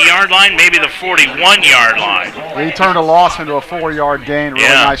 40-yard line, maybe the 41-yard line. He turned a loss into a 4-yard gain. Really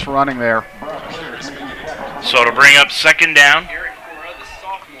nice running there. So to bring up second down.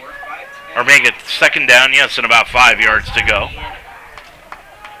 Or make it second down, yes, and about 5 yards to go.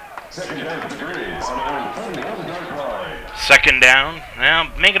 Second down. Now,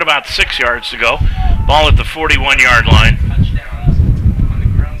 make it about 6 yards to go. Ball at the 41-yard line.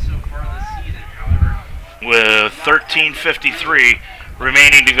 With 13:53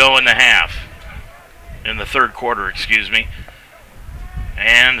 remaining to go in the half. In the third quarter, excuse me.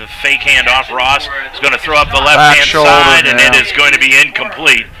 And the fake handoff. Ross is going to throw up the left-hand side, and it is going to be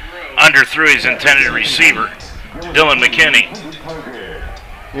incomplete. Underthrew his intended receiver, Dylan McKinney.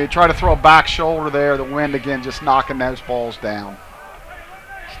 You try to throw a back shoulder there. The wind, again, just knocking those balls down.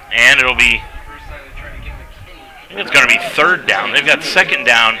 And it'll be, I think it's going to be third down. They've got second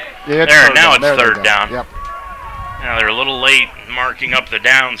down there. Now it's third down. Yep. Now they're a little late marking up the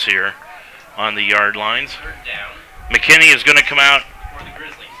downs here on the yard lines. McKinney is going to come out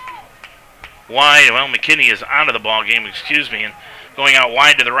wide. Well, McKinney is out of the ball game, excuse me, and going out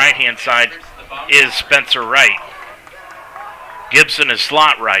wide to the right-hand side is Spencer Wright. Gibson is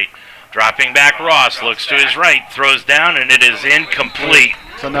slot right. Dropping back Ross, looks to his right, throws down, and it is incomplete.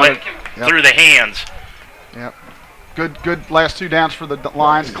 Went through the hands. Yep. Good last two downs for the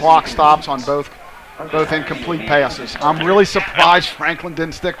Lions. Clock stops on both incomplete passes. I'm really surprised Franklin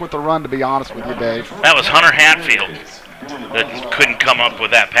didn't stick with the run, to be honest with you, Dave. That was Hunter Hatfield that couldn't come up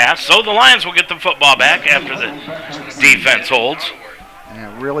with that pass. So the Lions will get the football back after the defense holds.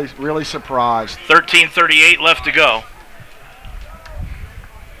 Yeah, really surprised. 13:38 left to go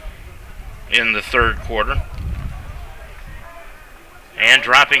in the third quarter. And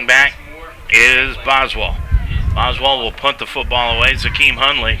dropping back is Boswell. Boswell will punt the football away. Zakeem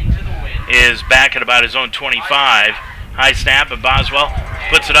Hunley is back at about his own 25. High snap, and Boswell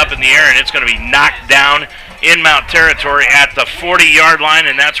puts it up in the air, and it's going to be knocked down in Mount territory at the 40-yard line,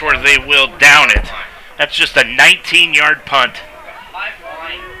 and that's where they will down it. That's just a 19-yard punt.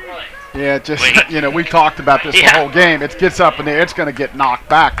 Yeah, we've talked about this the whole game. It gets up in the air, it's going to get knocked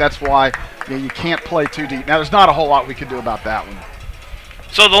back. That's why you can't play too deep. Now, there's not a whole lot we can do about that one.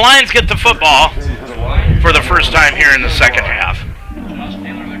 So the Lions get the football for the first time here in the second half.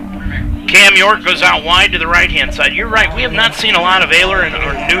 Cam York goes out wide to the right-hand side. You're right, we have not seen a lot of Ayler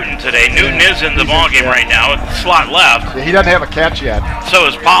or Newton today. Newton is in the ballgame right now at the slot left. Yeah, he doesn't have a catch yet. So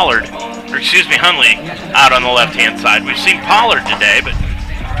is Hunley out on the left-hand side. We've seen Pollard today, but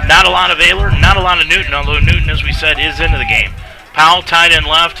not a lot of Ayler, not a lot of Newton, although Newton, as we said, is into the game. Powell, tight end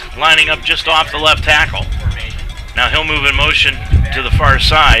left, lining up just off the left tackle. Now he'll move in motion to the far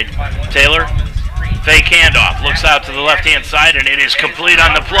side. Taylor, fake handoff, looks out to the left-hand side, and it is complete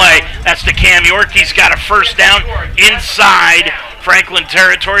on the play. That's to Cam York. He's got a first down inside Franklin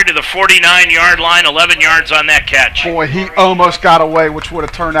territory to the 49-yard line, 11 yards on that catch. Boy, he almost got away, which would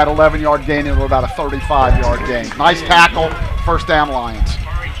have turned that 11-yard gain into about a 35-yard gain. Nice tackle, first down Lions.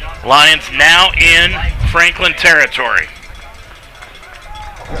 Lions now in Franklin territory.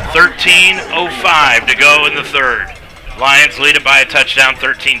 13:05 to go in the third. Lions lead it by a touchdown,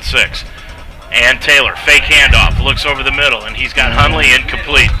 13-6. And Taylor, fake handoff, looks over the middle, and he's got Hunley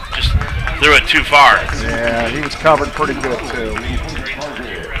incomplete. Just threw it too far. Yeah, he was covered pretty good, too.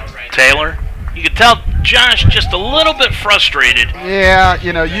 Taylor, you could tell Josh just a little bit frustrated. Yeah,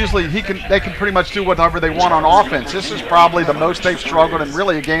 usually they can pretty much do whatever they want on offense. This is probably the most they've struggled in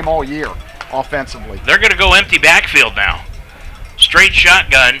really a game all year offensively. They're going to go empty backfield now. Straight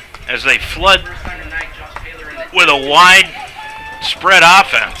shotgun as they flood with a wide spread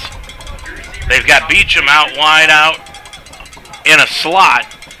offense. They've got Beecham out wide out in a slot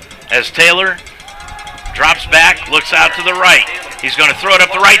as Taylor drops back, looks out to the right. He's going to throw it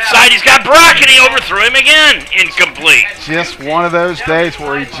up the right side. He's got Brock, and he overthrew him again. Incomplete. Just one of those days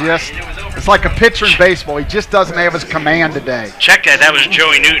where it's like a pitcher in baseball. He just doesn't have his command today. Check that. That was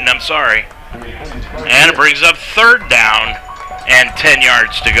Joey Newton. I'm sorry. And it brings up third down. and 10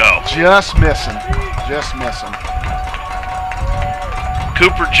 yards to go. Just missing.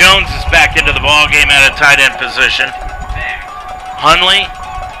 Cooper Jones is back into the ball game at a tight end position. Hundley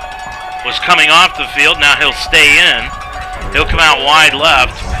was coming off the field. Now he'll stay in. He'll come out wide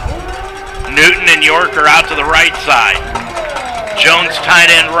left. Newton and York are out to the right side. Jones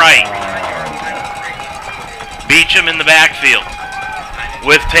tight end right. Beecham in the backfield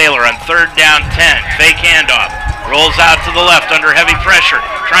with Taylor on 3rd down 10. Fake handoff. Rolls out to the left under heavy pressure.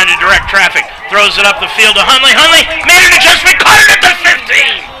 Trying to direct traffic. Throws it up the field to Hundley. Hundley made an adjustment. Caught it at the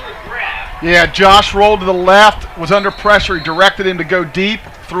 15. Yeah, Josh rolled to the left. Was under pressure. He directed him to go deep.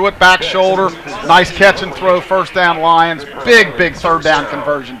 Threw it back shoulder. Nice catch and throw. First down Lions. Big 3rd down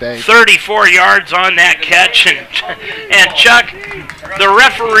conversion, Dave. 34 yards on that catch. And Chuck, the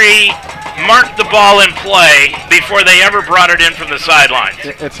referee marked the ball in play before they ever brought it in from the sidelines.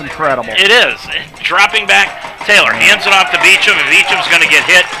 It's incredible. It is. Dropping back, Taylor hands it off to Beecham, and Beecham's going to get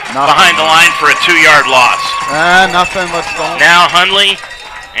hit behind the line for a 2-yard loss. Nothing. Let's go. Now Hundley,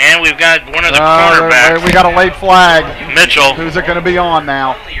 and we've got one of the cornerbacks. We got a late flag. Mitchell. Who's it going to be on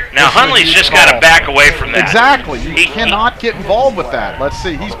now? Now Hundley's just got to back away from that. Exactly. You cannot get involved with that. Let's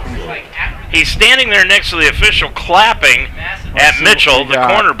see. He's standing there next to the official clapping at Mitchell, the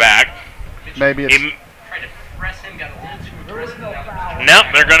cornerback. Maybe it's... Nope,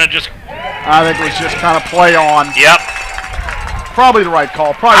 they're going to just... I think it was just kind of play on. Yep. Probably the right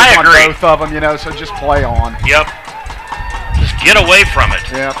call. Probably I on agree. both of them, so just play on. Yep. Just get away from it.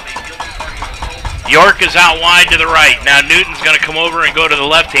 Yep. York is out wide to the right. Now Newton's going to come over and go to the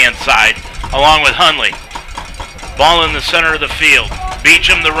left-hand side along with Hundley. Ball in the center of the field.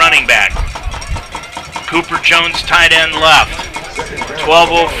 Beecham, the running back. Cooper Jones, tight end left.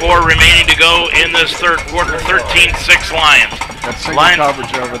 12:04 remaining to go in this third quarter. 13-6 Lions. That's single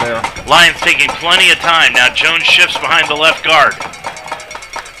coverage over there. Lions taking plenty of time. Now Jones shifts behind the left guard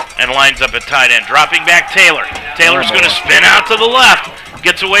and lines up at tight end. Dropping back Taylor. Taylor's going to spin out to the left.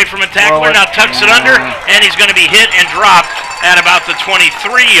 Gets away from a tackler. Now tucks it under, and he's going to be hit and dropped at about the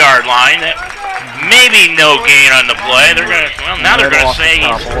 23-yard line. Maybe no gain on the play. They're going to. Well, now they're going to say.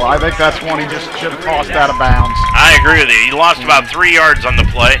 I think that's one he just should have tossed out of bounds. I agree with you. He lost about 3 yards on the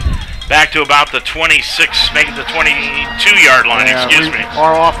play. Back to about the 26, make it the 22-yard line. Excuse me.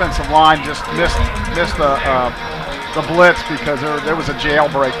 Our offensive line just missed the blitz because there was a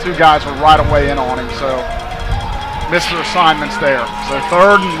jailbreak. 2 guys were right away in on him, so missed their assignments there. So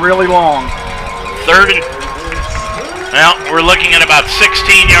 3rd and really long. 3rd and. Well, we're looking at about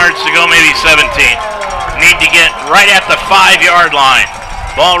 16 yards to go, maybe 17. Need to get right at the 5-yard line.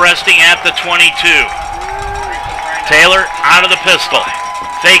 Ball resting at the 22. Taylor out of the pistol.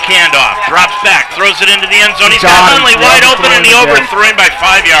 Fake handoff. Drops back. Throws it into the end zone. He's got Hundley wide open, and he overthrew him by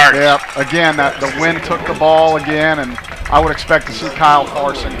 5 yards. Yep. Again, the wind took the ball again, and I would expect to see Kyle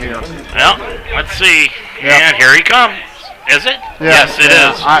Carson here. Well, let's see. Yep. And here he comes. Is it? Yeah, yes, it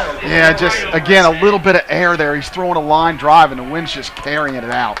is. Just, again, a little bit of air there. He's throwing a line drive, and the wind's just carrying it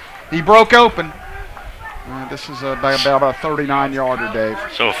out. He broke open. This is about a 39-yarder, Dave.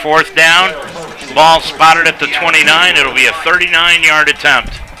 So 4th down. Ball spotted at the 29. It'll be a 39-yard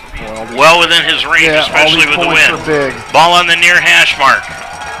attempt. Well within his range, especially with the wind. Ball on the near hash mark.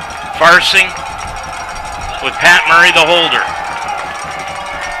 Farsing with Pat Murray, the holder.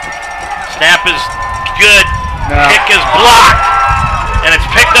 Snap is good. Kick is blocked, and it's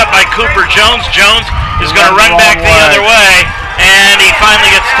picked up by Cooper Jones. Jones is going to run back the other way, and he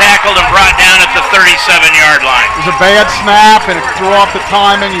finally gets tackled and brought down at the 37-yard line. It was a bad snap, and it threw off the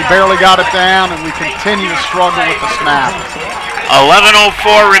timing. He barely got it down, and we continue to struggle with the snap.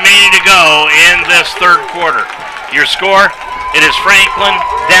 11:04 remaining to go in this third quarter. Your score, it is Franklin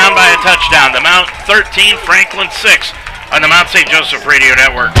down by a touchdown. The Mount 13, Franklin 6 on the Mount St. Joseph Radio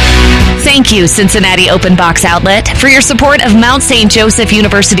Network. Thank you, Cincinnati Open Box Outlet, for your support of Mount St. Joseph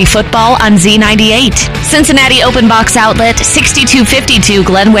University football on Z98. Cincinnati Open Box Outlet, 6252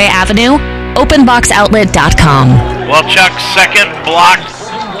 Glenway Avenue, openboxoutlet.com. Well, Chuck, second blocked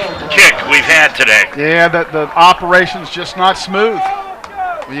kick we've had today. Yeah, the operation's just not smooth.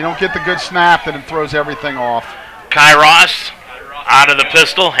 When you don't get the good snap, then it throws everything off. Kai Ross out of the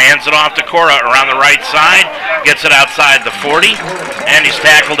pistol, hands it off to Cora around the right side, gets it outside the 40, and he's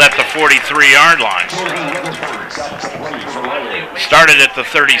tackled at the 43-yard line. Started at the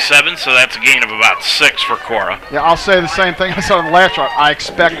 37, so that's a gain of about 6 for Cora. Yeah, I'll say the same thing I said on the last drive. I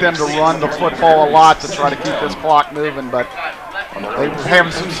expect them to run the football a lot to try to keep this clock moving, but they were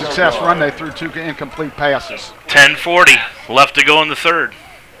having some success run. They threw 2 incomplete passes. 10:40 left to go in the third.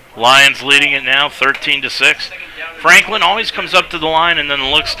 Lions leading it now, 13-6. Franklin always comes up to the line and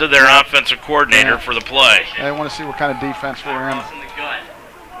then looks to their offensive coordinator for the play. They want to see what kind of defense we're in.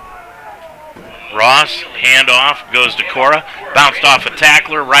 Ross, handoff, goes to Cora. Bounced off a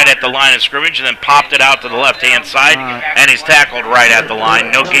tackler right at the line of scrimmage and then popped it out to the left-hand side, and he's tackled right at the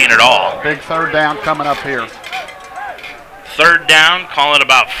line. No gain at all. Big third down coming up here. Third down, call it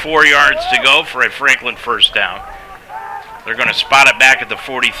about 4 yards to go for a Franklin first down. They're going to spot it back at the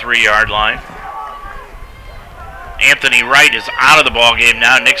 43-yard line. Anthony Wright is out of the ball game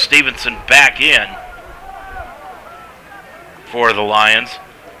now. Nick Stevenson back in for the Lions.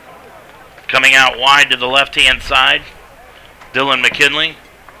 Coming out wide to the left-hand side, Dylan McKinley.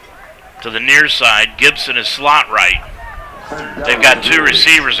 To the near side, Gibson is slot right. They've got two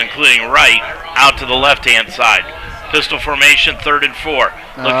receivers, including Wright, out to the left-hand side. Pistol formation, 3rd and 4.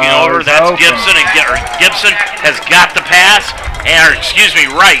 Looking over, that's open. Gibson, and Gibson has got the pass,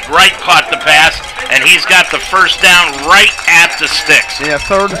 Wright. Wright caught the pass, and he's got the first down right at the sticks. Yeah,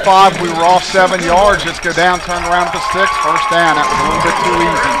 3rd and 5, we were off 7 yards. Let's go down, turn around at the sticks, first down. That was a little bit too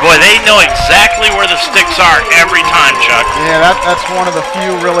easy. Boy, they know exactly where the sticks are every time, Chuck. Yeah, that's one of the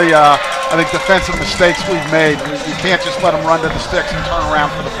few really, I think, defensive mistakes we've made. You can't just let them run to the sticks and turn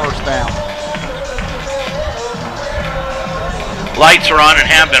around for the first down. Lights are on and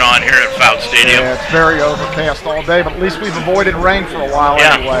have been on here at Fout Stadium. Yeah, it's very overcast all day, but at least we've avoided rain for a while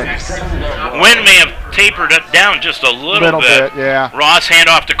anyway. Wind may have tapered it down just a little bit. Yeah. Ross,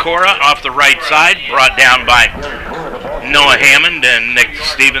 handoff to Cora off the right side, brought down by Noah Hammond and Nick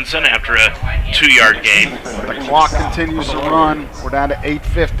Stevenson after a 2-yard gain. The clock continues to run. We're down to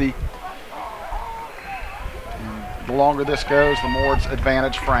 8:50. And the longer this goes, the more it's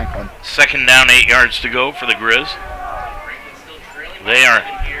advantage Franklin. 2nd down, 8 yards to go for the Grizz. They are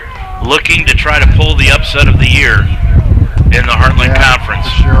looking to try to pull the upset of the year in the Heartland Conference.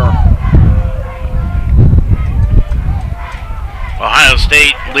 Sure. Ohio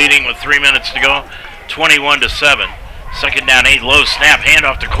State leading with 3 minutes to go, 21-7. 2nd down, 8, low snap,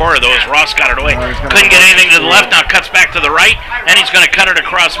 handoff to Cora, though, as Ross got it away. Couldn't get anything to the left, now cuts back to the right, and he's going to cut it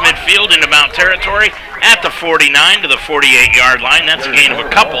across midfield into Mount Territory at the 49 to the 48-yard line. That's a gain of a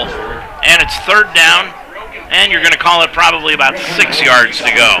couple, and it's 3rd down. And you're going to call it probably about 6 yards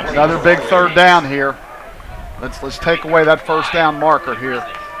to go. Another big 3rd down here. Let's take away that first down marker here.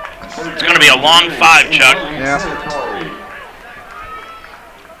 It's going to be a long 5, Chuck. Yeah.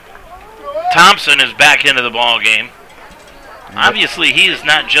 Thompson is back into the ball game. Obviously, he is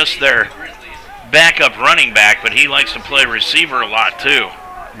not just their backup running back, but he likes to play receiver a lot too.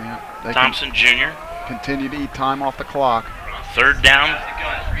 Yeah, Thompson Jr. Continue to eat time off the clock. 3rd down,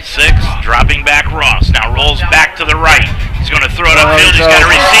 6, dropping back Ross. Now rolls back to the right. He's going to throw it upfield. He's got a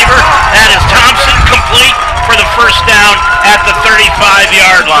receiver. That is Thompson, complete for the first down at the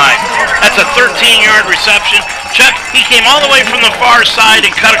 35-yard line. That's a 13-yard reception. Chuck, he came all the way from the far side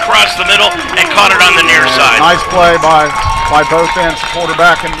and cut across the middle and caught it on the near side. Nice play by both ends,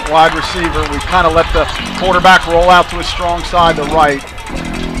 quarterback and wide receiver. We kind of let the quarterback roll out to his strong side, the right,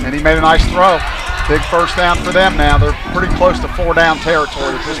 and he made a nice throw. Big first down for them now. They're pretty close to 4-down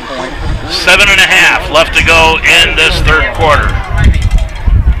territory at this point. 7.5 left to go in this 3rd quarter.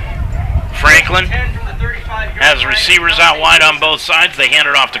 Franklin has receivers out wide on both sides. They hand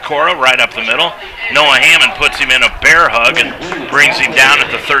it off to Cora right up the middle. Noah Hammond puts him in a bear hug and brings him down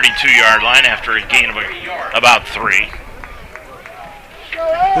at the 32-yard line after a gain of about 3.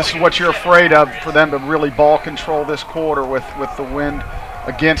 This is what you're afraid of, for them to really ball control this quarter with the wind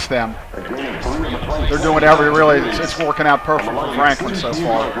against them. They're doing it's working out perfect for Franklin so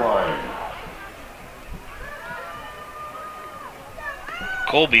far.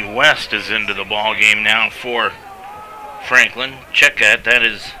 Colby West is into the ball game now for Franklin. Check that. That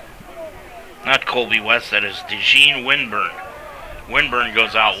is not Colby West. That is DeJean Winburn. Winburn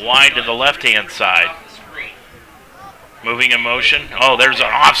goes out wide to the left-hand side. Moving in motion. Oh, there's an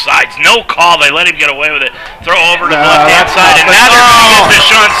offsides. No call. They let him get away with it. Throw over to the left-hand side. And now they're going to get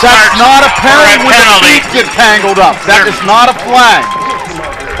Deshaun Starks. That's not a penalty when the feet get tangled up. That is not a flag.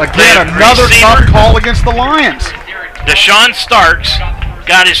 Again, another tough call against the Lions. Deshaun Starks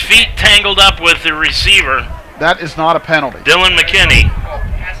got his feet tangled up with the receiver. That is not a penalty. Dylan McKinney.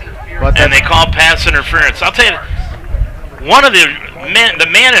 And they call pass interference. I'll tell you, one of the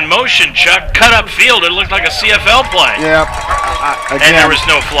man in motion, Chuck, cut up field. It looked like a CFL play. Yeah. And there was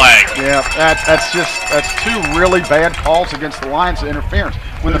no flag. Yeah, that's 2 really bad calls against the Lions of interference.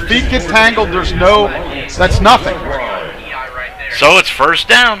 When the feet get tangled, that's nothing. So it's first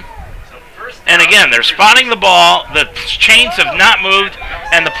down. And again, they're spotting the ball. The chains have not moved,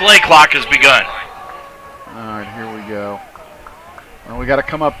 and the play clock has begun. All right, here we go. And we got to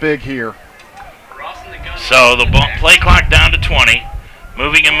come up big here. So the play clock down to 20.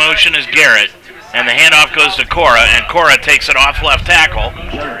 Moving in motion is Garrett. And the handoff goes to Cora. And Cora takes it off left tackle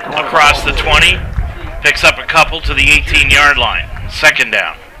across the 20. Picks up a couple to the 18-yard line. Second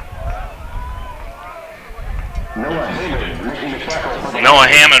down. Noah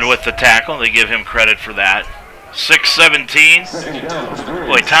Hammond with the tackle. They give him credit for that. 6:17.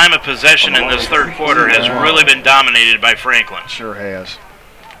 Boy, time of possession in this third quarter has really been dominated by Franklin. Sure has.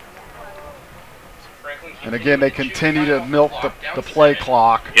 And again, they continue to milk the play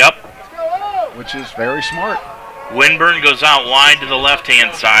clock. Yep. Which is very smart. Winburn goes out wide to the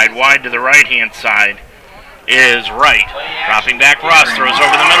left-hand side. Wide to the right-hand side is Wright. Dropping back, Ross throws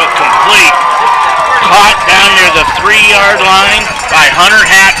over the middle. Complete. Caught down near the 3-yard line by Hunter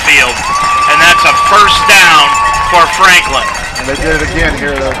Hatfield. And that's a first down for Franklin. And they did it again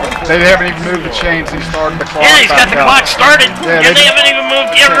here, though. They haven't even moved the chains. He started the clock. Yeah, he's got the clock started. Yeah, they haven't even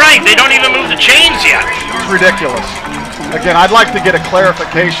moved. Yeah, right. They don't even move the chains yet. It's ridiculous. Again, I'd like to get a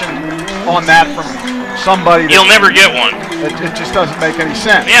clarification on that from somebody. You'll never get one. It just doesn't make any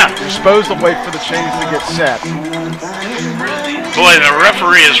sense. Yeah. You're supposed to wait for the chains to get set. Boy, the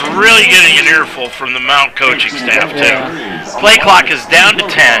referee is really getting an earful from the Mount coaching staff, too. Play clock is down to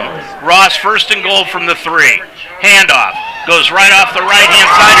 10. Ross first and goal from the 3. Handoff. Goes right off the right-hand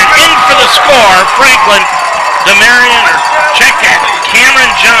side and in for the score. Franklin, Demarion, or check that,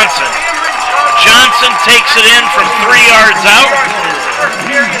 Cameron Johnson. Johnson takes it in from 3 yards out.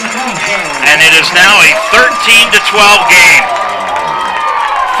 And it is now a 13-12 game.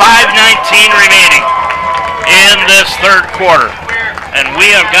 5:19 remaining in this third quarter. And we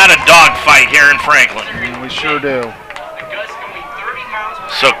have got a dogfight here in Franklin. We sure do.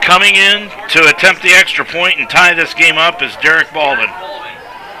 So coming in to attempt the extra point and tie this game up is Derek Baldwin.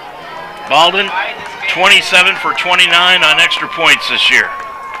 Baldwin, 27 for 29 on extra points this year.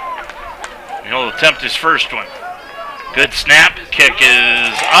 He'll attempt his first one. Good snap. Kick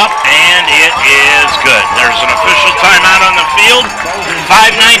is up, and it is good. There's an official timeout on the field.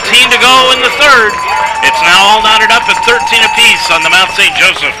 5:19 to go in the third. It's now all knotted up at 13 apiece on the Mount St.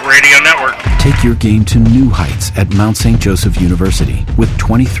 Joseph Radio Network. Take your game to new heights at Mount St. Joseph University. With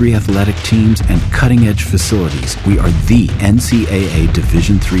 23 athletic teams and cutting-edge facilities, we are the NCAA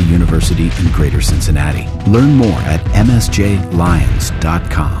Division III university in Greater Cincinnati. Learn more at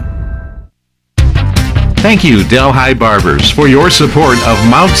msjlions.com. Thank you, Delhi Barbers, for your support of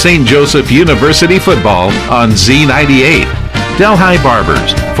Mount St. Joseph University football on Z98. Delhi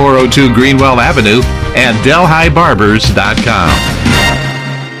Barbers, 402 Greenwell Avenue, and DelhiBarbers.com.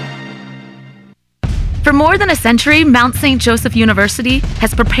 For more than a century, Mount St. Joseph University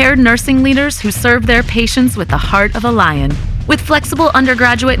has prepared nursing leaders who serve their patients with the heart of a lion. With flexible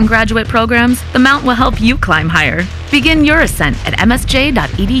undergraduate and graduate programs, the Mount will help you climb higher. Begin your ascent at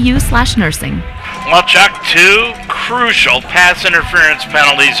msj.edu/nursing. Well, Chuck, 2 crucial pass interference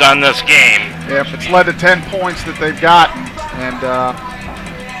penalties on this game. Yeah, it's led to 10 points that they've gotten. And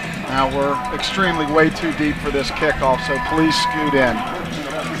now we're extremely way too deep for this kickoff, so please scoot in.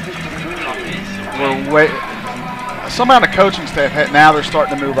 Somehow the coaching staff, now they're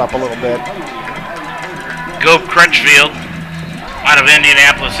starting to move up a little bit. Gope Crutchfield out of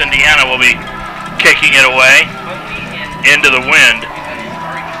Indianapolis, Indiana, will be kicking it away into the wind.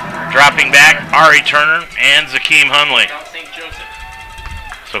 Dropping back, Ari Turner and Zakeem Hunley.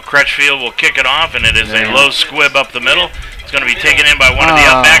 So Crutchfield will kick it off, and it is a low squib up the middle. It's going to be taken in by one of the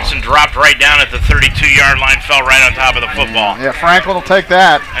upbacks and dropped right down at the 32-yard line, fell right on top of the football. Yeah, Franklin will take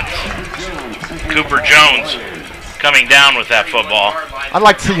that. That's Cooper Jones coming down with that football. I'd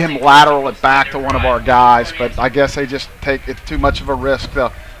like to see him lateral it back to one of our guys, but I guess they just take it too much of a risk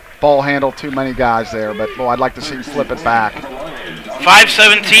to ball handle too many guys there. But, boy, I'd like to see him flip it back.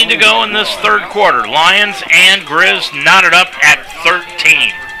 5:17 to go in this third quarter. Lions and Grizz knotted up at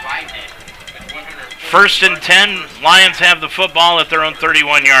 13. First and 10, Lions have the football at their own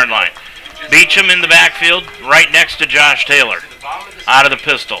 31-yard line. Beecham in the backfield, right next to Josh Taylor. Out of the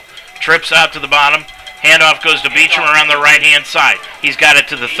pistol. Trips out to the bottom. Handoff goes to Beecham around the right-hand side. He's got it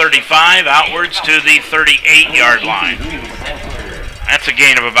to the 35, outwards to the 38-yard line. That's a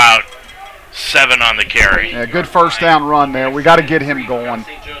gain of about 7 on the carry. Yeah, good first down run there. We got to get him going.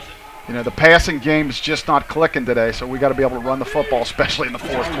 You know, the passing game is just not clicking today, so we got to be able to run the football, especially in the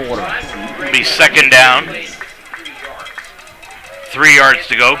fourth quarter. It'll be second down. 3 yards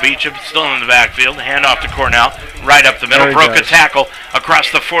to go. Beecham still in the backfield. Handoff to Cornell. Right up the middle. Broke a tackle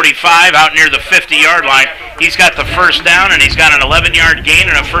across the 45 out near the 50-yard line. He's got the first down, and he's got an 11-yard gain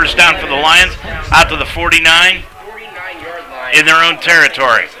and a first down for the Lions out to the 49 in their own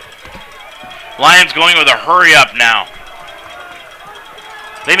territory. Lions going with a hurry up now.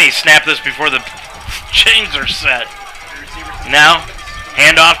 They may snap this before the chains are set. Now,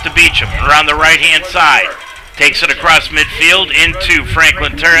 handoff to Beecham around the right-hand side. Takes it across midfield into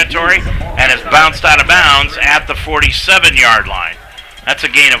Franklin territory and is bounced out of bounds at the 47-yard line. That's a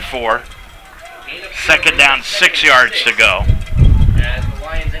gain of 4. Second down, 6 yards to go. As the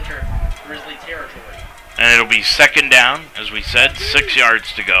Lions enter Grizzly territory. And it'll be second down, as we said, 6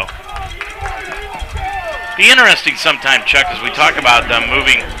 yards to go. Be interesting sometime, Chuck, as we talk about them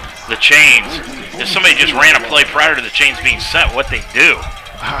moving the chains. If somebody just ran a play prior to the chains being set, what they do.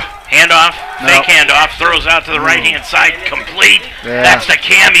 Handoff, fake handoff, throws out to the right-hand side, complete. Yeah. That's to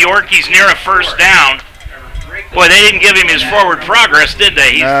Cam York. He's near a first down. Boy, they didn't give him his forward progress, did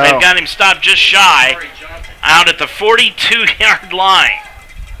they? They've got him stopped just shy out at the 42-yard line.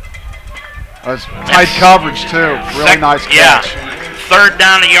 That's tight coverage, too. Really nice catch. Yeah. Third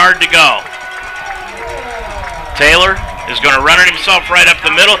down, a yard to go. Taylor is going to run it himself right up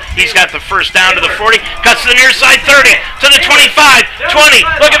the middle. He's got the first down to the 40. Cuts to the near side, 30, to the 25, 20,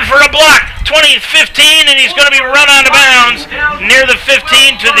 looking for a block. 20, 15, and he's going to be run out of bounds near the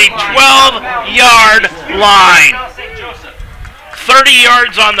 15 to the 12-yard line. 30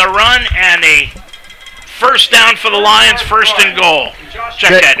 yards on the run and a first down for the Lions, first and goal.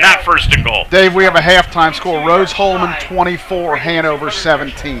 Check that, not first and goal. Dave, we have a halftime score. Rose-Hulman 24, Hanover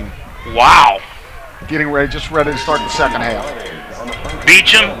 17. Wow. Just ready to start the second half.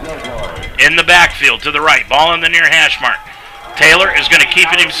 Beecham in the backfield to the right. Ball in the near hash mark. Taylor is going to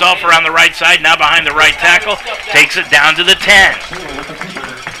keep it himself around the right side, now behind the right tackle. Takes it down to the 10.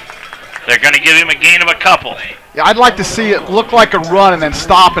 They're going to give him a gain of a couple. Yeah, I'd like to see it look like a run and then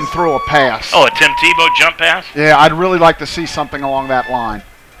stop and throw a pass. Oh, a Tim Tebow jump pass? Yeah, I'd really like to see something along that line.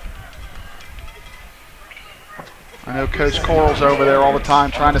 I know Coach Coral's over there all the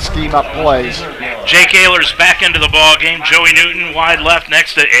time trying to scheme up plays. Jake Ayler's back into the ball game. Joey Newton wide left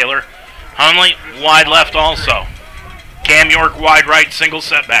next to Ayler. Hundley wide left also. Cam York wide right, single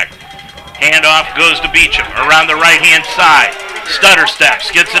setback. Handoff goes to Beecham around the right-hand side. Stutter steps,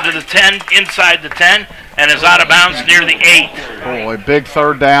 gets it to the 10, inside the 10, and is out of bounds near the 8. Boy, big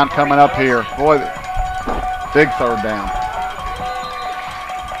third down coming up here. Boy, big third down.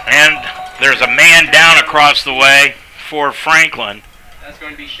 And there's a man down across the way for Franklin. That's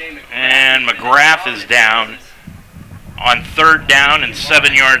going to be Shane McGrath. And McGrath is down on third down and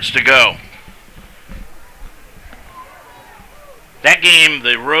 7 yards to go. That game,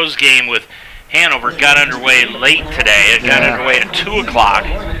 the Rose game with Hanover, got underway late today. It got underway at 2 o'clock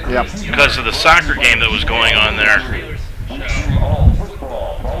because of the soccer game that was going on there.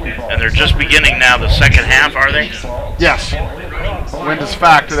 And they're just beginning now the second half, are they? Yes. Windus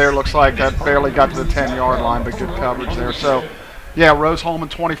Factor there looks like that barely got to the 10-yard line, but good coverage there. So, yeah, Rose-Hulman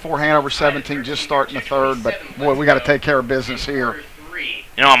 24, Hanover 17, just starting the third. But, boy, we got to take care of business here.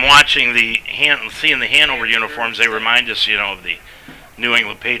 You know, I'm watching seeing the Hanover uniforms. They remind us, of the New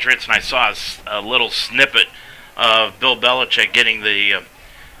England Patriots. And I saw a little snippet of Bill Belichick getting the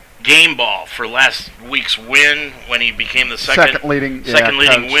game ball for last week's win when he became the second leading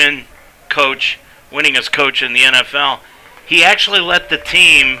win coach, winningest coach in the NFL. He actually let the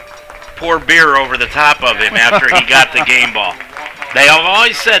team pour beer over the top of him after he got the game ball. They have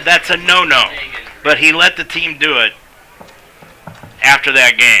always said that's a no-no, but he let the team do it after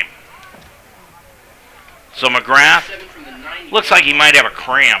that game. So McGrath looks like he might have a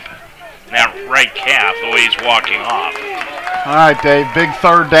cramp in that right calf the way he's walking off. All right, Dave, big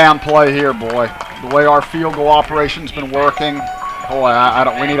third down play here, boy. The way our field goal operation's been working, boy,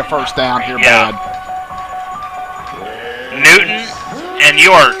 we need a first down here bad. Newton and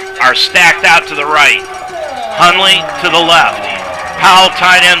York are stacked out to the right. Hundley to the left. Powell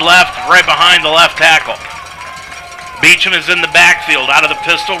tight end left, right behind the left tackle. Beecham is in the backfield, out of the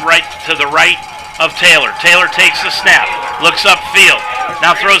pistol, right to the right of Taylor. Taylor takes the snap, looks upfield,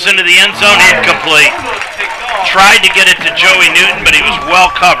 now throws into the end zone, incomplete. Tried to get it to Joey Newton, but he was well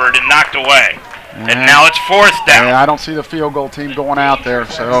covered and knocked away. And now it's fourth down. Yeah, I don't see the field goal team going out there.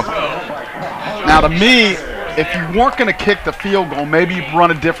 So now to me, if you weren't going to kick the field goal, maybe you'd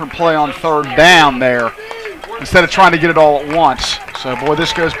run a different play on third down there instead of trying to get it all at once. So, boy,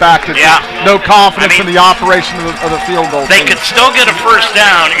 this goes back to no confidence in the operation of the field goal They team. could still get a first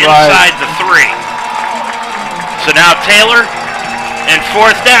down inside the 3. So now Taylor and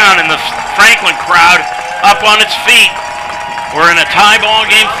fourth down, and the Franklin crowd up on its feet. We're in a tie ball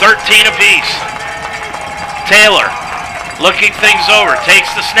game, 13 apiece. Taylor looking things over, takes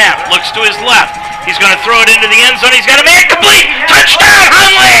the snap, looks to his left. He's going to throw it into the end zone. He's got a man complete. Touchdown,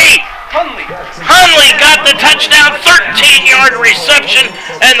 Hundley! Hundley got the touchdown, 13-yard reception,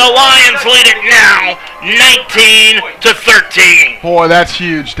 and the Lions lead it now 19-13. Boy, that's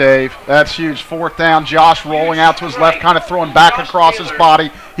huge, Dave. That's huge. 4th down, Josh rolling out to his left, kind of throwing back across his body.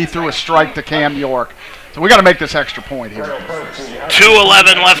 He threw a strike to Cam York. So we got to make this extra point here.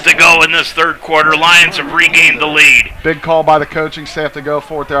 2:11 left to go in this third quarter. Lions have regained the lead. Big call by the coaching staff to go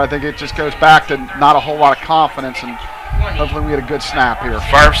for it there. I think it just goes back to not a whole lot of confidence, and hopefully we get a good snap here.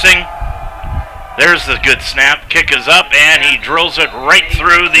 Farfsing, there's the good snap. Kick is up, and he drills it right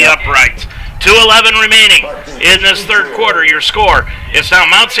through the uprights. 2:11 remaining in this third quarter. Your score is now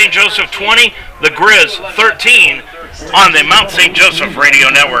Mount St. Joseph 20, the Grizz 13 on the Mount St. Joseph Radio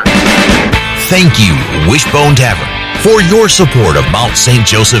Network. Thank you, Wishbone Tavern, for your support of Mount St.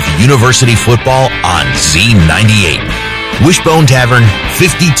 Joseph University football on Z98. Wishbone Tavern,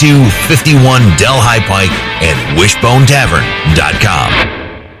 5251 Delhi Pike, and wishbonetavern.com.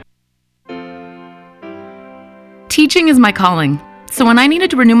 Teaching is my calling, so when I needed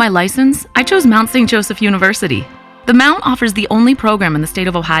to renew my license, I chose Mount St. Joseph University. The Mount offers the only program in the state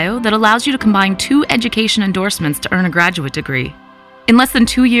of Ohio that allows you to combine 2 education endorsements to earn a graduate degree. In less than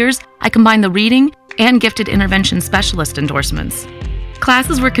 2 years, I combined the reading and gifted intervention specialist endorsements.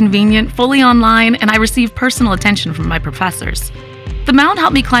 Classes were convenient, fully online, and I received personal attention from my professors. The Mount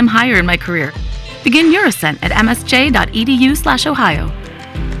helped me climb higher in my career. Begin your ascent at msj.edu/Ohio.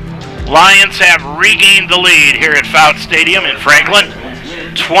 Lions have regained the lead here at Fout Stadium in Franklin,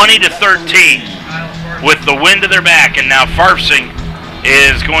 20-13, with the wind to their back, and now Farfsing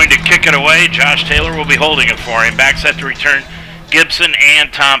is going to kick it away. Josh Taylor will be holding it for him. Back set to return Gibson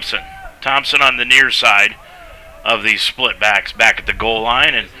and Thompson. Thompson on the near side of these split backs back at the goal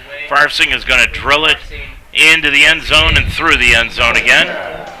line, and Farfsing is going to drill it into the end zone and through the end zone again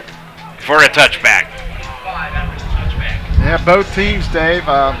for a touchback. Yeah, both teams, Dave.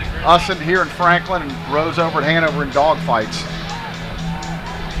 Us in here in Franklin and Rose over at Hanover in dogfights.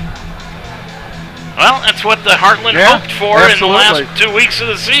 Well, that's what the Heartland hoped for in the last 2 weeks of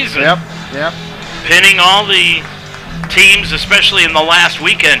the season. Yep. Pinning all the teams, especially in the last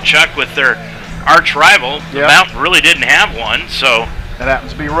weekend, Chuck, with their arch rival. The Mount really didn't have one, so that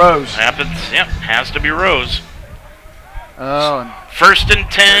happens to be Rose. Has to be Rose. And 1st and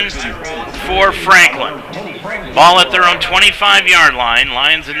 10 for Franklin. Ball at their own 25-yard line.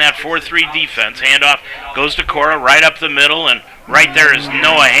 Lions in that 4-3 defense. Handoff goes to Cora right up the middle, and right there is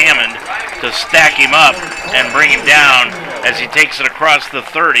Noah Hammond to stack him up and bring him down as he takes it across the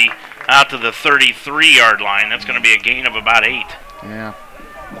 30 out to the 33-yard line. That's going to be a gain of about 8. Yeah,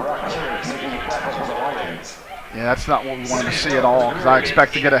 that's not what we wanted to see at all, because I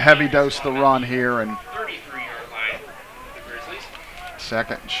expect to get a heavy dose of the run here, and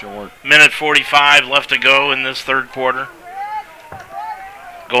 2nd and short. Minute 45 left to go in this third quarter.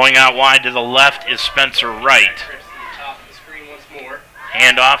 Going out wide to the left is Spencer Wright.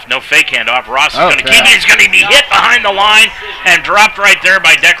 Handoff, no fake handoff. Ross is going to keep it. He's going to be hit behind the line and dropped right there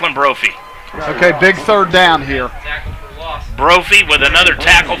by Declan Brophy. Okay, big 3rd down here. Brophy with another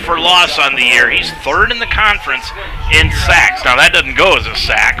tackle for loss on the year. He's 3rd in the conference in sacks. Now, that doesn't go as a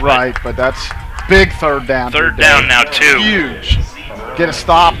sack. Right, but that's big 3rd down. 3rd down now, 2. Huge. Get a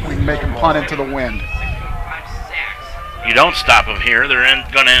stop, we can make him punt into the wind. You don't stop them here, they're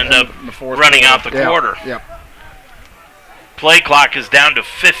going to end up running out the quarter. Yep. Play clock is down to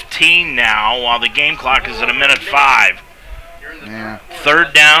 15 now, while the game clock is at 1:05. Yeah.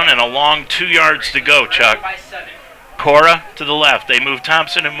 3rd down and a long 2 yards to go, Chuck. Cora to the left. They move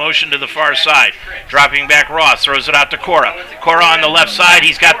Thompson in motion to the far side. Dropping back Ross, throws it out to Cora. Cora on the left side.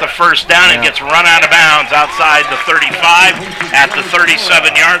 He's got the 1st down and gets run out of bounds outside the 35 at the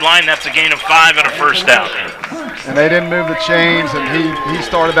 37-yard line. That's a gain of 5 and a 1st down. And they didn't move the chains, and he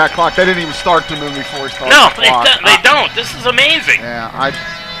started that clock. They didn't even start to move before he started the clock. No, they don't. This is amazing. Yeah,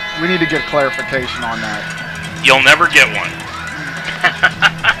 we need to get clarification on that. You'll never get one.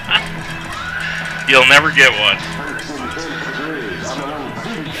 You'll never get one.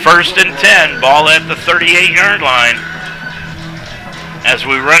 1st and 10, ball at the 38-yard line. As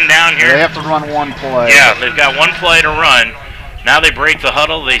we run down here. They have to run one play. Yeah, they've got one play to run. Now they break the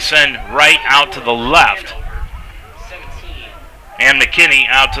huddle. They send Wright out to the left. And McKinney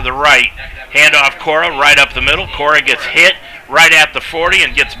out to the right. Handoff Cora right up the middle. Cora gets hit right at the 40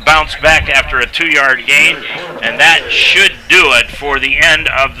 and gets bounced back after a 2-yard gain. And that should do it for the end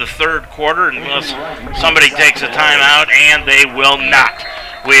of the third quarter, unless somebody takes a timeout, and they will not.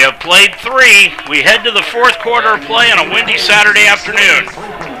 We have played 3. We head to the fourth quarter of play on a windy Saturday afternoon.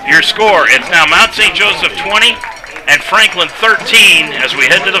 Your score, it's now Mount St. Joseph 20 and Franklin 13 as we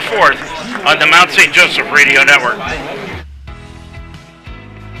head to the fourth on the Mount St. Joseph Radio Network.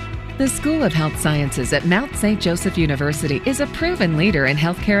 The School of Health Sciences at Mount St. Joseph University is a proven leader in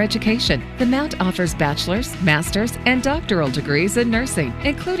healthcare education. The Mount offers bachelor's, master's, and doctoral degrees in nursing,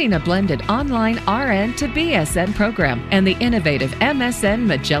 including a blended online RN to BSN program and the innovative MSN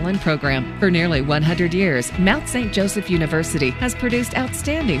Magellan program. For nearly 100 years, Mount St. Joseph University has produced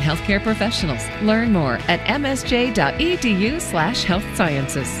outstanding healthcare professionals. Learn more at msj.edu/health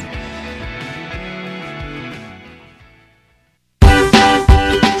sciences.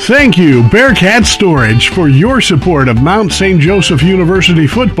 Thank you, Bearcat Storage, for your support of Mount St. Joseph University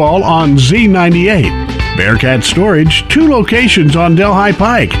football on Z98. Bearcat Storage, 2 locations on Delhi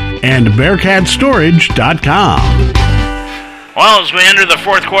Pike, and BearcatStorage.com. Well, as we enter the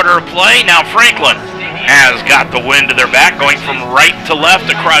fourth quarter of play, now Franklin has got the wind to their back, going from right to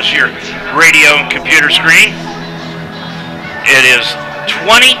left across your radio and computer screen. It is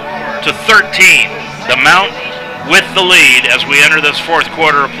 20-13. The Mount with the lead as we enter this fourth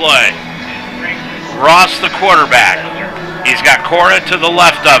quarter of play. Ross, the quarterback. He's got Cora to the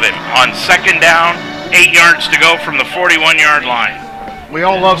left of him on second down, 8 yards to go from the 41-yard line. We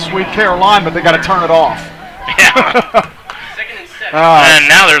all love Sweet Caroline, but they got to turn it off. Yeah. And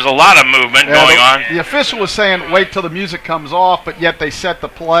now there's a lot of movement going on. The official was saying wait till the music comes off, but yet they set the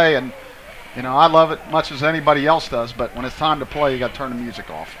play, and you know I love it much as anybody else does, but when it's time to play, you got to turn the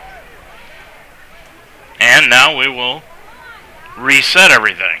music off. And now we will reset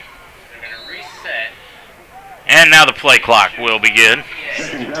everything. They're going to reset. And now the play clock will begin.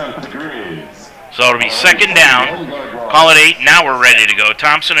 So it'll be second down. Call it 8. Now we're ready to go.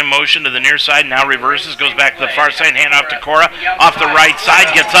 Thompson in motion to the near side. Now reverses. Goes back to the far side. Hand off to Cora. Off the right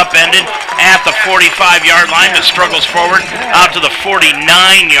side. Gets upended at the 45-yard line. But struggles forward out to the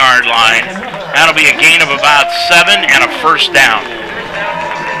 49-yard line. That'll be a gain of about 7 and a first down.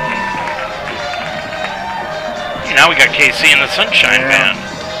 Now we got KC and the Sunshine Band.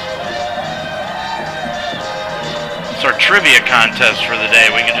 It's our trivia contest for the day.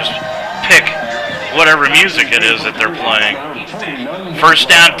 We can just pick whatever music it is that they're playing.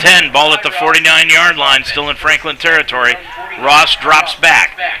 First down 10, ball at the 49-yard line, still in Franklin territory. Ross drops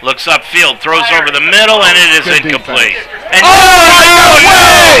back, looks upfield, throws over the middle, and it is incomplete. And oh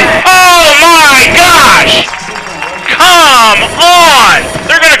my gosh! Come on!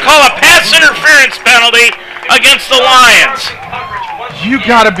 They're going to call a pass interference penalty against the Lions. You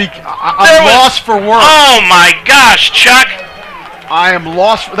got to be... I'm lost for words. Oh my gosh, Chuck. I am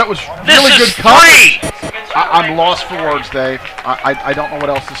lost. That was really good coverage. I'm lost for words, Dave. I don't know what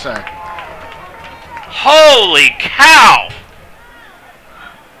else to say. Holy cow!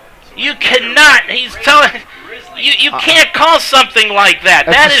 You cannot. He's telling you can't call something like that.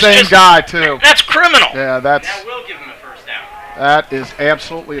 That's the same guy too. That's criminal. Yeah, that's. That will give him a first down. That is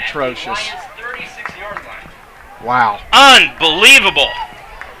absolutely atrocious. Lions 36-yard line. Wow. Unbelievable.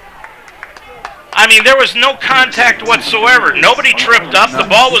 I mean, there was no contact whatsoever. Nobody tripped up. The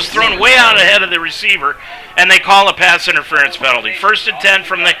ball was thrown way out ahead of the receiver, and they call a pass interference penalty. First and 10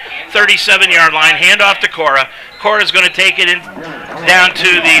 from the 37-yard line. Hand off to Cora. Cora's going to take it down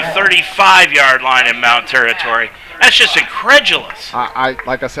to the 35-yard line in Mount territory. That's just incredulous.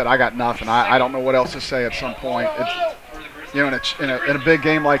 Like I said, I got nothing. I don't know what else to say at some point. It's, you know, in a big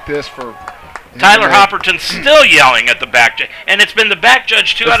game like this for... Tyler Hopperton's still yelling at the back judge, and it's been the back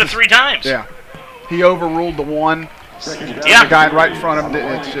judge 2 out of 3 times. Yeah. He overruled the one. Yeah. The guy right in front of him.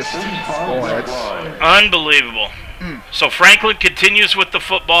 It's just, boy, it's unbelievable. So Franklin continues with the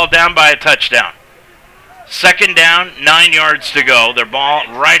football down by a touchdown. Second down, 9 yards to go. Their ball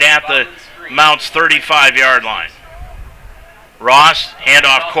right at the Mount's 35-yard line. Ross,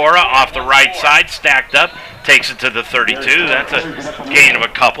 handoff Cora off the right side, stacked up, takes it to the 32. That's a gain of a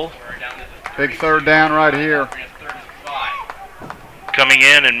couple. Big third down right here. Coming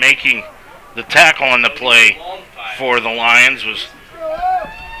in and making the tackle on the play for the Lions was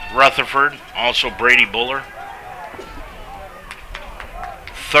Rutherford, also Brady Buller.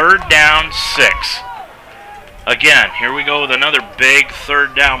 Third down, 6. Again, here we go with another big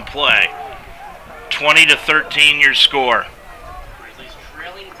third down play. 20-13 your score. Grizzlies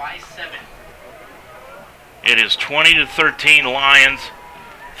trailing by 7. It is 20-13 Lions.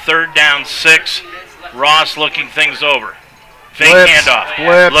 Third down, 6. Ross looking things over. Fake handoff.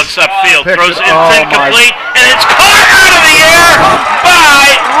 Looks upfield. Throws it. It's incomplete. And it's caught out of the air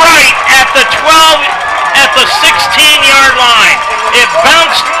by Wright at the 16-yard line. It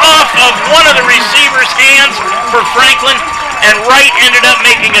bounced off of one of the receiver's hands for Franklin, and Wright ended up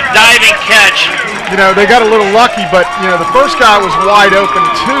making a diving catch. You know, they got a little lucky, but, you know, the first guy was wide open,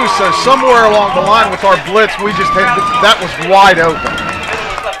 too, so somewhere along the line with our blitz, we just had that was wide open.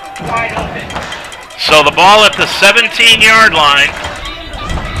 So the ball at the 17-yard line.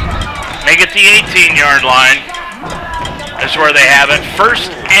 They get the 18-yard line. That's where they have it.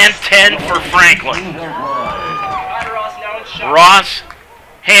 1st and 10 for Franklin. Ross,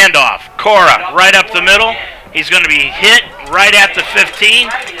 handoff. Cora, right up the middle. He's going to be hit right at the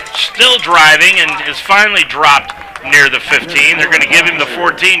 15. Still driving and is finally dropped near the 15. They're going to give him the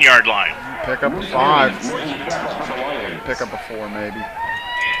 14-yard line. Pick up a 5. Pick up a 4, maybe.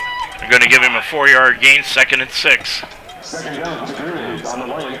 They're going to give him a 4-yard gain, 2nd and 6.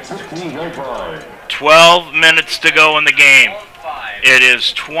 12 minutes to go in the game. It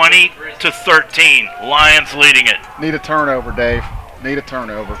is 20-13. Lions leading it. Need a turnover, Dave. Need a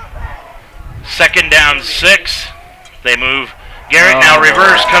turnover. 2nd down, 6. They move. Garrett now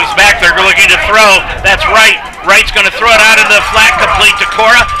reverse, comes back. They're looking to throw. That's Wright. Wright's going to throw it out of the flat, complete to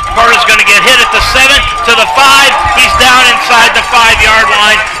Cora. Cora's going to get hit at the 7, to the 5. He's down inside the 5-yard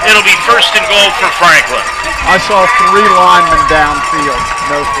line. It'll be 1st and goal for Franklin. I saw 3 linemen downfield.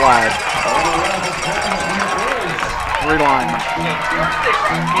 No flag. 3 linemen.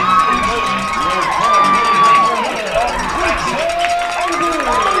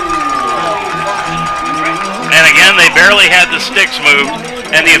 And again, they barely had the sticks moved,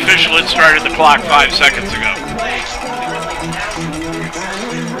 and the official had started the clock 5 seconds ago.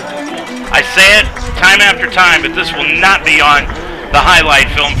 I say it time after time, but this will not be on the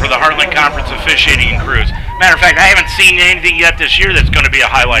highlight film for the Heartland Conference officiating crews. Matter of fact, I haven't seen anything yet this year that's going to be a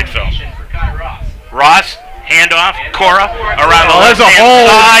highlight film. Ross, handoff, Cora around the left-hand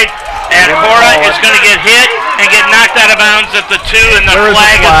side, and Cora is going to get hit and get knocked out of bounds at the 2, and the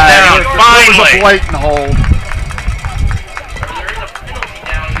flag is down. Finally. There was a blatant hold.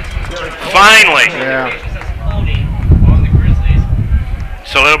 Finally. Yeah.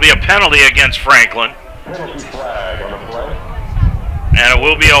 So it'll be a penalty against Franklin. And it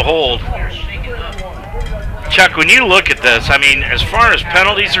will be a hold. Chuck, when you look at this, I mean, as far as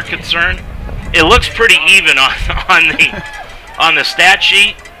penalties are concerned, it looks pretty even on the stat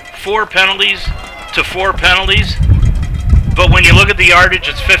sheet. 4 penalties to 4 penalties. But when you look at the yardage,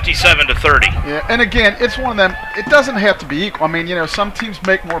 it's 57-30. Yeah, and again, it's one of them. It doesn't have to be equal. I mean, some teams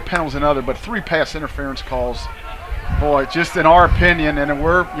make more penalties than others, but 3 pass interference calls, boy, just in our opinion, and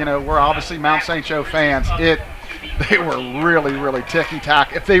we're obviously Mount St. Joe fans. They were really, really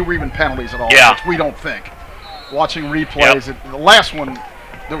ticky-tack, if they were even penalties at all, which we don't think. Watching replays, the last one,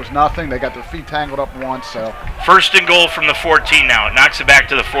 there was nothing. They got their feet tangled up once. So 1st and goal from the 14 now. It knocks it back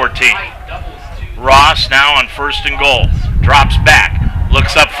to the 14. Ross now on 1st and goal. Drops back,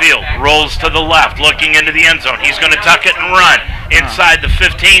 looks upfield, rolls to the left, looking into the end zone. He's going to tuck it and run inside the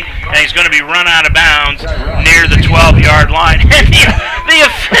 15, and he's going to be run out of bounds near the 12-yard line. And the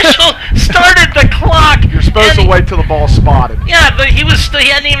official started the clock. You're supposed to wait till the ball's spotted. Yeah, but he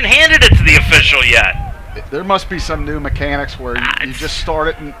hadn't even handed it to the official yet. There must be some new mechanics where you just start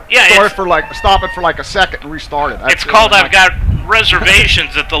it and stop it for like a second and restart it. It's called I've got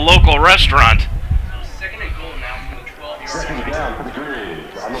reservations at the local restaurant.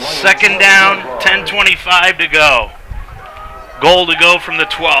 2nd down, 10:25 to go. Goal to go from the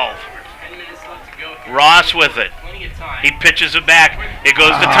 12. Ross with it. He pitches it back. It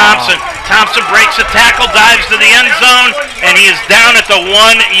goes to Thompson. Thompson breaks a tackle, dives to the end zone, and he is down at the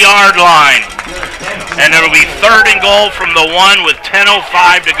 1-yard line. And it'll be 3rd and goal from the 1 with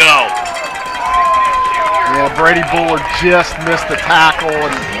 10:05 to go. Yeah, Brady Bullard just missed the tackle,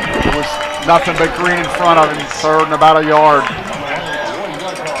 and it was nothing but green in front of him. 3rd and about a yard.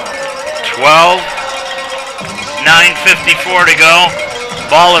 12, 9:54 to go.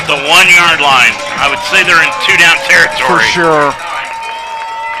 Ball at the 1-yard line. I would say they're in 2-down territory. For sure.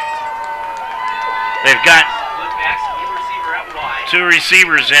 They've got 2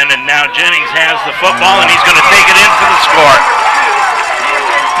 receivers in, and now Jennings has the football, and he's going to take it in for the score.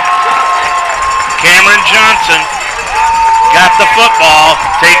 Cameron Johnson got the football,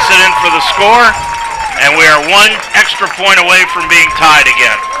 takes it in for the score, and we are 1 extra point away from being tied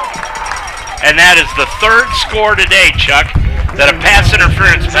again. And that is the 3rd score today, Chuck, that a pass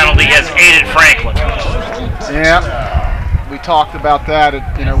interference penalty has aided Franklin. Yeah, we talked about that,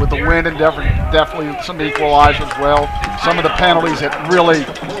 with the wind and definitely some equalizers as well. Some of the penalties at really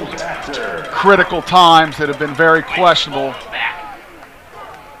critical times that have been very questionable.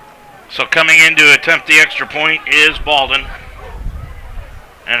 So coming in to attempt the extra point is Baldwin.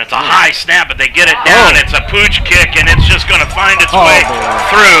 And it's a high snap, but they get it down. It's a pooch kick, and it's just going to find its way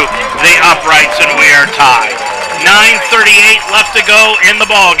through the uprights, and we are tied. 9:38 left to go in the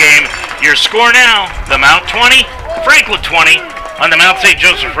ball game. Your score now, the Mount 20, Franklin 20 on the Mount St.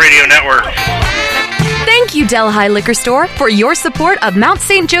 Joseph Radio Network. Thank you, Delhi Liquor Store, for your support of Mount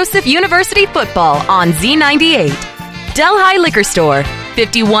St. Joseph University football on Z98. Delhi Liquor Store,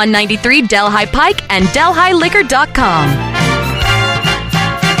 5193 Delhi Pike and DelhiLiquor.com.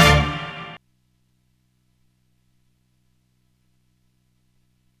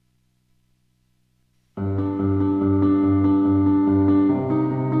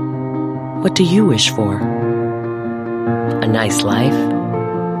 What do you wish for? A nice life?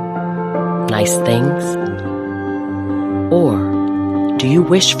 Nice things? Or do you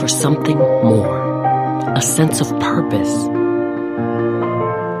wish for something more? A sense of purpose?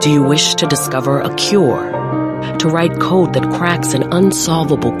 Do you wish to discover a cure? To write code that cracks an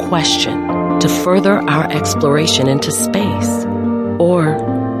unsolvable question? To further our exploration into space? Or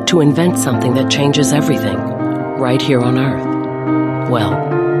to invent something that changes everything right here on Earth? Well,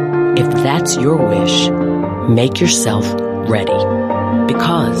 if that's your wish, make yourself ready.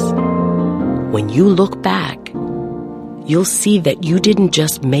 Because when you look back, you'll see that you didn't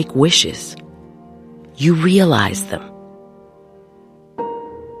just make wishes. You realized them.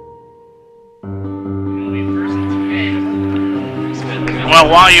 Well,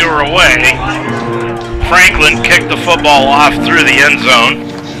 while you were away, Franklin kicked the football off through the end zone.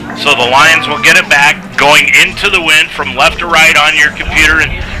 So the Lions will get it back, going into the wind from left to right on your computer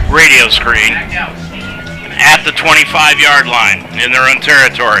and radio screen at the 25-yard line in their own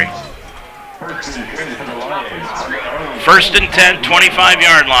territory. First and 10,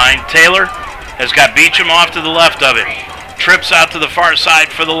 25-yard line. Taylor has got Beecham off to the left of it. Trips out to the far side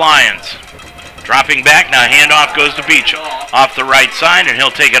for the Lions. Dropping back, now handoff goes to Beecham. Off the right side, and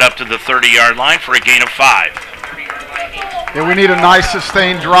he'll take it up to the 30-yard line for a gain of 5. Yeah, we need a nice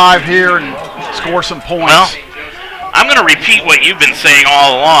sustained drive here and score some points. Well, I'm going to repeat what you've been saying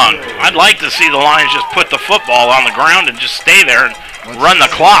all along. I'd like to see the Lions just put the football on the ground and just stay there and run the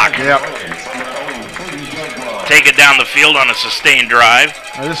clock. Yep. Take it down the field on a sustained drive.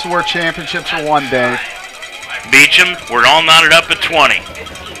 Now, this is where championships are won, Dave. Beecham, we're all knotted up at 20.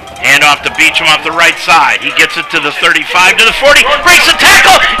 Hand off to Beecham off the right side. He gets it to the 35, to the 40, breaks the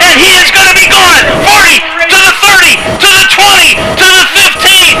tackle, and he is going to be gone. 40, to the 30, to the 20, to the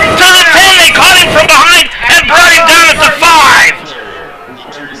 15, to the 10. They caught him from behind and brought him down at the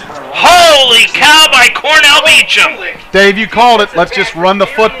 5. Holy cow by Cornell Beecham. Dave, you called it. Let's just run the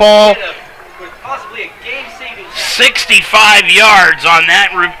football. 65 yards on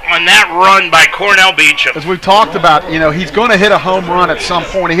that run by Cornell Beecham. As we've talked about, he's going to hit a home run at some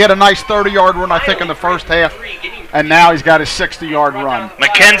point. He had a nice 30-yard run, I think, in the first half, and now he's got his 60-yard run.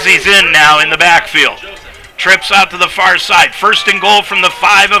 McKenzie's in now in the backfield. Trips out to the far side. First and goal from the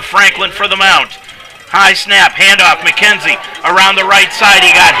 5 of Franklin for the Mount. High snap, handoff, McKenzie around the right side.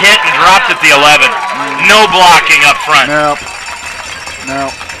 He got hit and dropped at the 11. No blocking up front.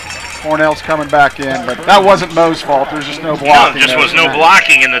 No. Cornell's coming back in, but that wasn't Mo's fault. There's just no blocking. No, just was no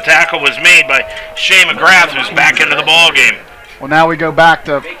blocking, and the tackle was made by Shea McGrath, who's back into the ball game. Well, now we go back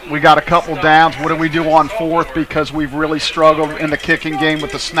to, we got a couple downs. What do we do on fourth? Because we've really struggled in the kicking game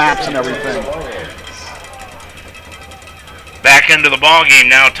with the snaps and everything. Back into the ball game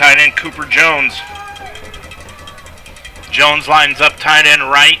now, tight end Cooper Jones. Jones lines up tight end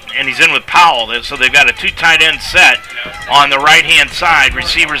right, and he's in with Powell. So they've got a 2 tight end set on the right-hand side.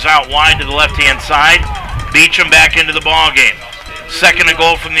 Receivers out wide to the left-hand side. Beecham back into the ball game. Second and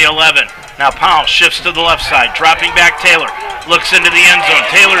goal from the 11. Now Powell shifts to the left side, dropping back Taylor. Looks into the end zone.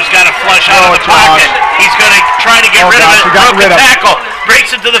 Taylor's got a flush out of the pocket. He's going to try to get rid of it. Broke the tackle.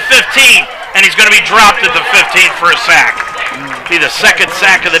 Breaks it to the 15, and he's going to be dropped at the 15 for a sack. Be the second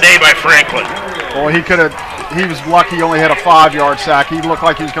sack of the day by Franklin. Well, he was lucky he only had a 5-yard sack. He looked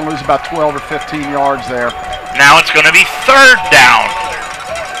like he was going to lose about 12 or 15 yards there. Now it's going to be third down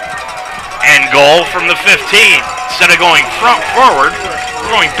and goal from the 15. Instead of going forward,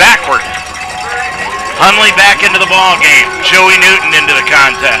 we're going backward. Hunley back into the ball game. Joey Newton into the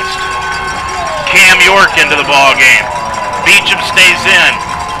contest. Cam York into the ball game. Beecham stays in.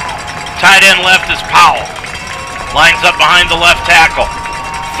 Tight end left is Powell. Lines up behind the left tackle.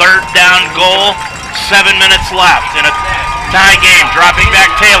 Third down goal. 7 minutes left in a tie game. Dropping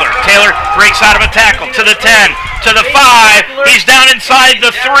back Taylor. Taylor breaks out of a tackle to the 10, to the 5. He's down inside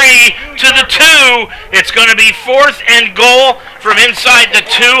the 3, to the 2. It's going to be fourth and goal from inside the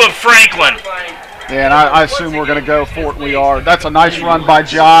 2 of Franklin. Yeah, and I assume we're going to go for it. We are. That's a nice run by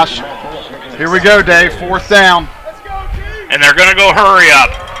Josh. Here we go, Dave. Fourth down. And they're going to go hurry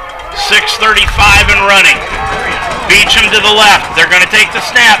up. 6:35 and running. Beecham to the left. They're going to take the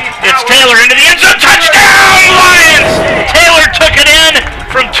snap. It's Taylor into the end zone. Touchdown, Lions! Taylor took it in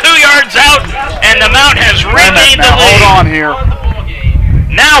from 2 yards out, and the Mount has regained the lead. Hold on here.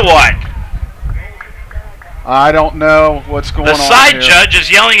 Now what? I don't know what's going on. The side judge is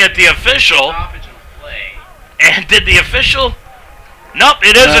yelling at the official. And did the official Nope,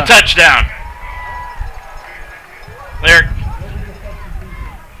 it is a touchdown. There.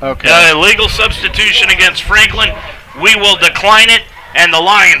 Okay. Illegal substitution against Franklin. We will decline it, and the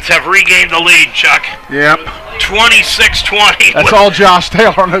Lions have regained the lead, Chuck. Yep. 26-20. That's all Josh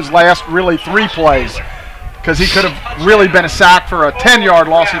Taylor on those last really 3 plays. Because he could have really been a sack for a 10-yard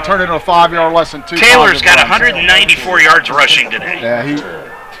loss. He turned it into a 5-yard loss and 2 Taylor's got runs. 194 yards rushing today. Yeah,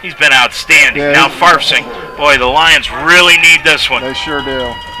 he's been outstanding. Yeah, now Farfsing. Boy, the Lions really need this one. They sure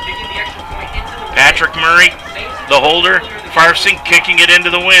do. Patrick Murray, the holder. Farfsing kicking it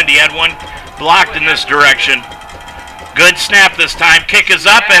into the wind. He had one blocked in this direction. Good snap this time. Kick is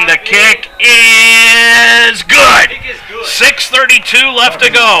up, and the kick is good. 6:32 left to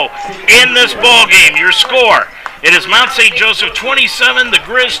go in this ball game. Your score: it is Mount St. Joseph 27, the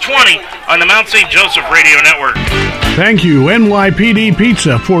Grizz 20 on the Mount St. Joseph Radio Network. Thank you, NYPD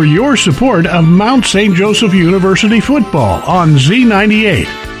Pizza, for your support of Mount St. Joseph University football on Z98.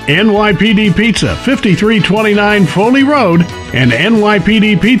 NYPD Pizza, 5329 Foley Road, and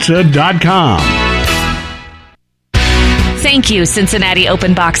NYPDpizza.com. Thank you, Cincinnati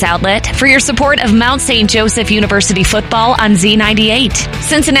Open Box Outlet, for your support of Mount St. Joseph University football on Z98.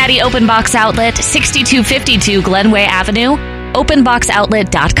 Cincinnati Open Box Outlet, 6252 Glenway Avenue,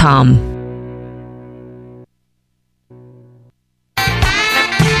 openboxoutlet.com.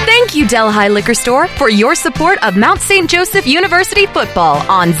 Thank you, Delhi Liquor Store, for your support of Mount St. Joseph University football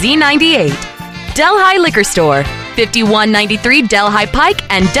on Z98. Delhi Liquor Store, 5193 Delhi Pike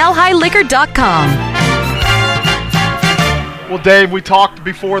and DelhiLiquor.com. Well, Dave, we talked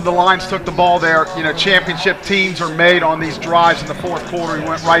before the Lions took the ball there. You know, championship teams are made on these drives in the fourth quarter. He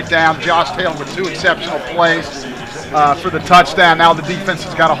went right down. Josh Taylor with 2 exceptional plays for the touchdown. Now the defense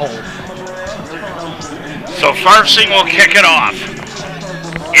has got a hold. So Farfsing will kick it off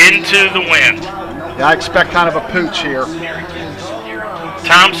into the wind. Yeah, I expect kind of a pooch here.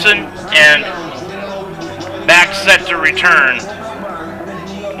 Thompson and back set to return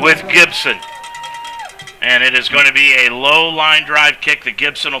with Gibson. And it is going to be a low line drive kick that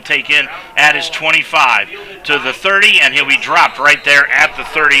Gibson will take in at his 25 to the 30, and he'll be dropped right there at the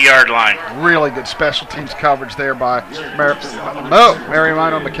 30-yard line. Really good special teams coverage there by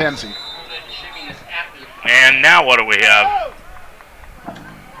Mariano McKenzie. And now what do we have?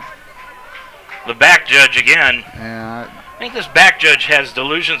 The back judge again. Yeah. I think this back judge has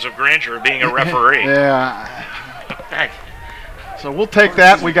delusions of grandeur of being a referee. Yeah. So we'll take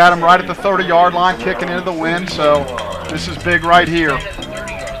that. We got him right at the 30-yard line, kicking into the wind. So this is big right here.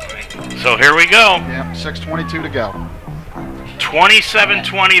 So here we go. Yeah, 6:22 to go.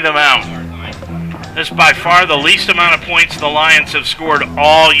 27-20 the Mount. This is by far the least amount of points the Lions have scored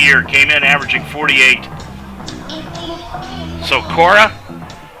all year. Came in averaging 48. So Cora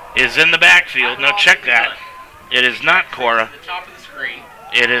is in the backfield. Now check that. It is not Cora.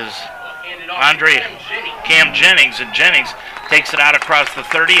 It is Cam Jennings, and Jennings takes it out across the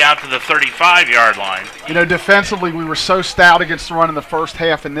 30, out to the 35-yard line. You know, defensively, we were so stout against the run in the first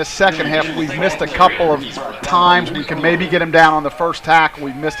half. In this second half, we've missed a couple of times. We can maybe get them down on the first tackle.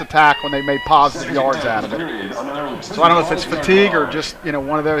 We've missed a tackle when they made positive yards out of it. So I don't know if it's fatigue or just, you know,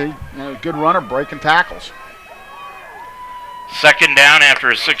 one of the good runner breaking tackles. Second down after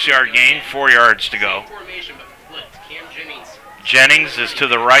a 6-yard gain, 4 yards to go. Jennings is to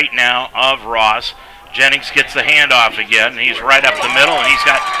the right now of Ross. Jennings gets the handoff again. He's right up the middle, and he's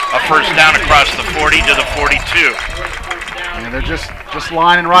got a first down across the 40 to the 42. And they're just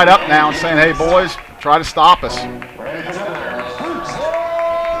lining right up now and saying, hey, boys, try to stop us.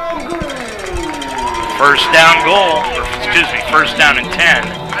 First down goal, first down and 10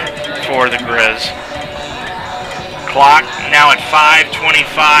 for the Grizz. Clock now at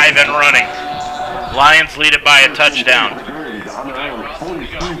 5:25 and running. Lions lead it by a touchdown.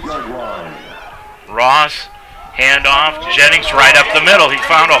 Ross, handoff, Jennings right up the middle. He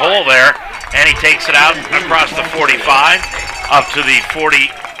found a hole there, and he takes it out across the 45, up to the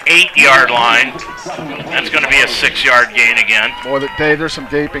 48-yard line. That's going to be a 6-yard gain again. Boy, Dave, there's some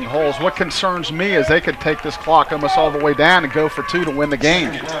gaping holes. What concerns me is they could take this clock almost all the way down and go for 2 to win the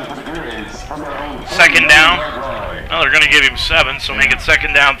game. Second down. Well, they're going to give him 7, so make it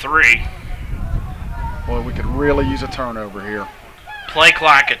second down 3. Boy, we could really use a turnover here. Play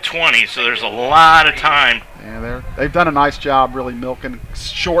clock at 20, so there's a lot of time. Yeah, they've done a nice job really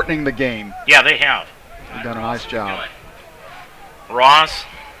shortening the game. Yeah, they have. They've done a nice job. Ross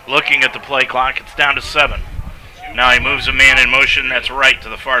looking at the play clock. It's down to 7. Now he moves a man in motion that's right to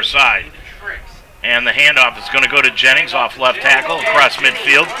the far side. And the handoff is going to go to Jennings off left tackle across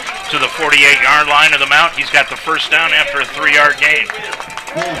midfield to the 48-yard line of the Mount. He's got the first down after a 3-yard gain.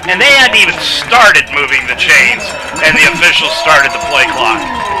 and they hadn't even started moving the chains, and the officials started the play clock.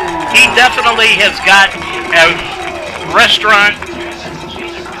 He definitely has got a restaurant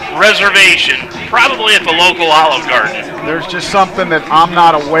reservation, probably at the local Olive Garden. There's just something that I'm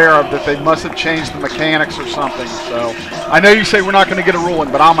not aware of, that they must have changed the mechanics or something. So I know you say we're not going to get a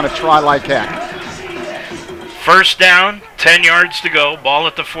ruling, but I'm going to try like heck. First down, 10 yards to go. Ball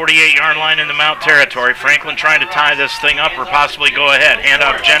at the 48-yard line in the Mount territory. Franklin trying to tie this thing up or possibly go ahead. Hand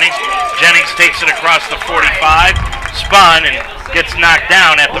off Jennings. Jennings takes it across the 45, spun, and gets knocked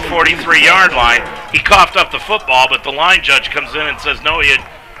down at the 43-yard line. He coughed up the football, but the line judge comes in and says, no, he had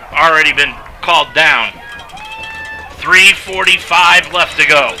already been called down. 3:45 left to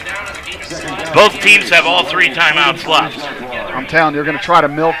go. Both teams have all 3 timeouts left. I'm telling you, you're going to try to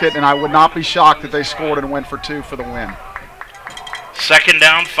milk it, and I would not be shocked if they scored and went for 2 for the win. Second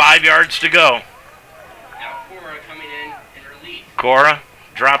down, 5 yards to go. Cora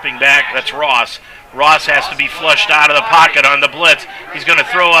dropping back. That's Ross. Ross has to be flushed out of the pocket on the blitz. He's going to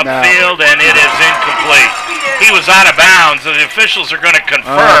throw upfield, and it is incomplete. He was out of bounds. The officials are going to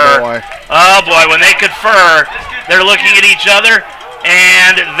confer. Oh, boy. When they confer, they're looking at each other,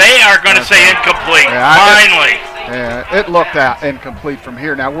 and they are going to say incomplete. Finally. It looked incomplete from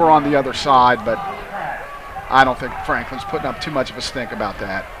here. Now, we're on the other side, but I don't think Franklin's putting up too much of a stink about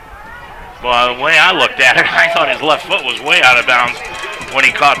that. Well, the way I looked at it, I thought his left foot was way out of bounds when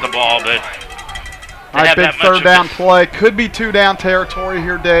he caught the ball, but... All right, big third down play. Could be 2 down territory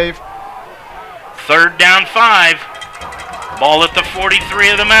here, Dave. Third down 5. Ball at the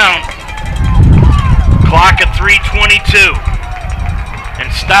 43 of the Mount. Clock at 3:22. And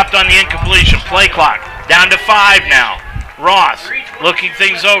stopped on the incompletion. Play clock down to 5 now. Ross looking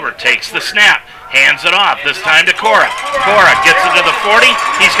things over. Takes the snap. Hands it off. This time to Cora. Cora gets it to the 40.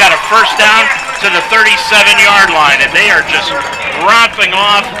 He's got a first down to the 37-yard line. And they are just romping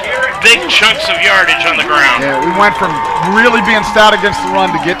off big chunks of yardage on the ground. Yeah, we went from really being stout against the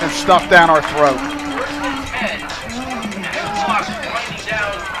run to getting it stuffed down our throat.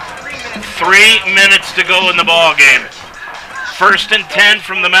 3 minutes to go in the ball game. First and 10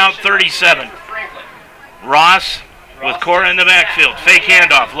 from the Mount 37. Ross with Cora in the backfield. Fake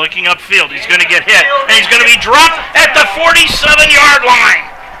handoff, looking upfield. He's going to get hit, and he's going to be dropped at the 47-yard line.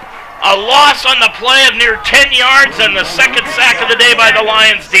 A loss on the play of near 10 yards and the second sack of the day by the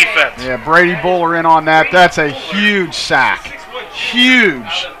Lions defense. Yeah, Brady Buller in on that. That's a huge sack.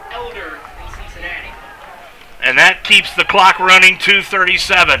 Huge. And that keeps the clock running,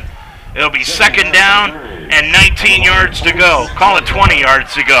 2:37. It'll be second down and 19 yards to go. Call it 20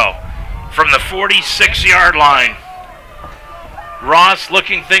 yards to go from the 46-yard line. Ross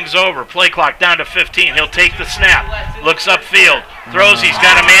looking things over. Play clock down to 15. He'll take the snap. Looks upfield. Throws. He's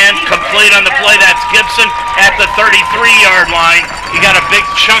got a man complete on the play. That's Gibson at the 33-yard line. He got a big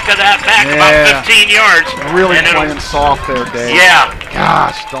chunk of that back, about 15 yards. Really playing soft there, Dave. Yeah.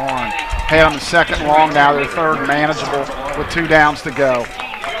 Gosh darn. Had on the second long now. They're third manageable with 2 downs to go.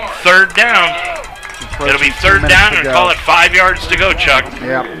 Third down. It'll be third down and call it 5 yards to go, Chuck.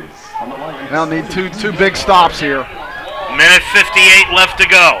 Yep. They'll need two big stops here. Minute 58 left to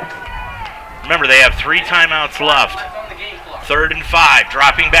go. Remember, they have 3 timeouts left. Third and 5.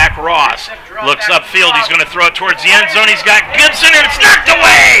 Dropping back Ross. Looks upfield. He's going to throw it towards the end zone. He's got Gibson, and it's knocked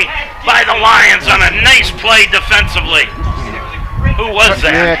away by the Lions on a nice play defensively. Who was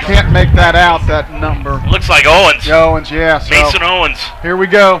that? Yeah, can't make that out, that number. Looks like Owens. Owens, yeah. So Mason Owens. Here we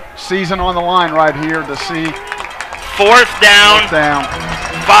go. Season on the line right here to see. Fourth down.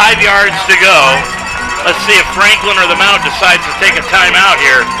 5 yards to go. Let's see if Franklin or the Mount decides to take a timeout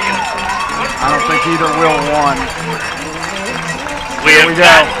here. I don't think either will one. We have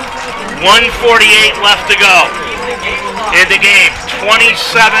got 1:48 left to go in the game.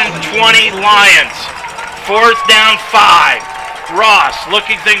 27-20 Lions. Fourth down 5. Ross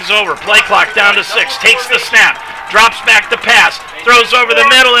looking things over. Play clock down to 6. Takes the snap. Drops back to pass. Throws over the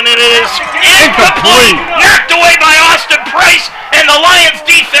middle, and it is incomplete. Knocked away by Austin Price, and the Lions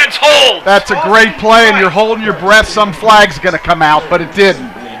defense holds. That's a great play, and you're holding your breath. Some flag's going to come out, but it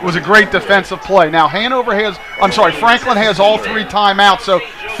didn't. It was a great defensive play. Now, Franklin has all 3 timeouts, so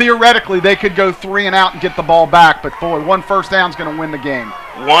theoretically they could go 3 and out and get the ball back, but boy, 1 first down is going to win the game.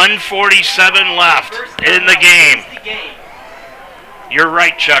 1:47 left in the game. You're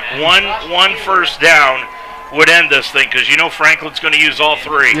right, Chuck. One first down would end this thing because you know Franklin's going to use all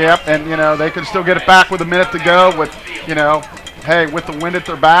 3. Yep, and they can still get it back with a minute to go. With hey, with the wind at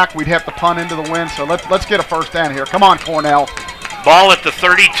their back, we'd have to punt into the wind. So let's get a first down here. Come on, Cornell. Ball at the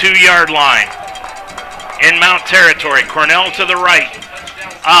 32-yard line in Mount territory. Cornell to the right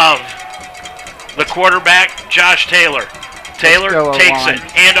of the quarterback, Josh Taylor. Taylor takes it.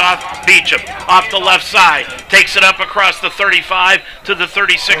 Handoff, Beecham. Off the left side. Takes it up across the 35 to the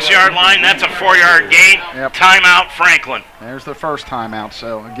 36-yard line. That's a 4-yard gain. Yep. Timeout, Franklin. There's the first timeout.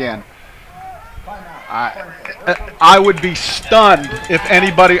 So, again, I would be stunned if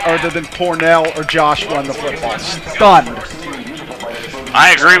anybody other than Cornell or Josh run the football. Stunned.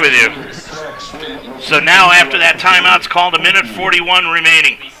 I agree with you. So now after that timeout's called, 1:41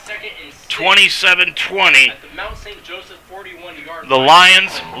 remaining. 27-20. The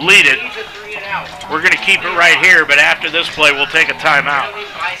Lions lead it. We're going to keep it right here, but after this play, we'll take a timeout.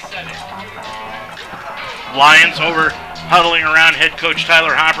 Lions over huddling around head coach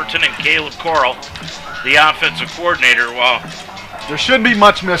Tyler Hopperton and Caleb Coral, the offensive coordinator. Well, there shouldn't be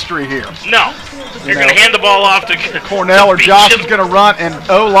much mystery here. No. You're going to hand the ball off to Cornell or Josh is going to run, and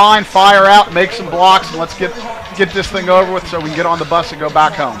O-line fire out, make some blocks, and let's get this thing over with so we can get on the bus and go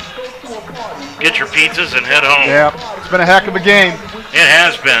back home. Get your pizzas and head home. Yeah, it's been a heck of a game. It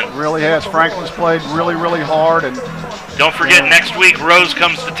has been. It really has. Franklin's played really, really hard. And don't forget, next week, Rose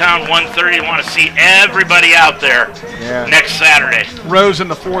comes to town 1:30. You want to see everybody out there next Saturday. Rose in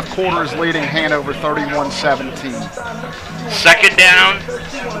the fourth quarter is leading Hanover 31-17. Second down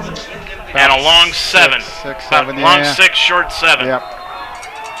and a long 7. Long 6, short 7. Yep.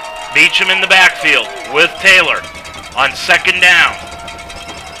 Beecham in the backfield with Taylor on second down.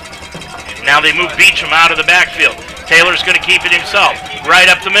 Now they move Beecham out of the backfield. Taylor's going to keep it himself, right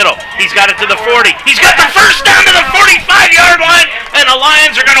up the middle. He's got it to the 40. He's got the first down to the 45-yard line, and the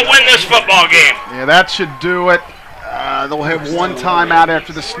Lions are going to win this football game. Yeah, that should do it. They'll have one timeout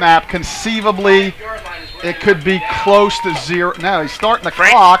after the snap. Conceivably, it could be close to 0. No, he's starting the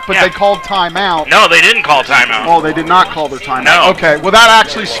clock, but they called timeout. No, they didn't call timeout. Oh, they did not call their timeout. No. Okay, well, that's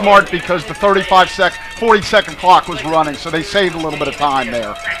actually smart because the 40-second clock was running, so they saved a little bit of time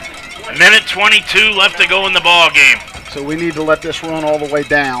there. 1:22 left to go in the ball game. So we need to let this run all the way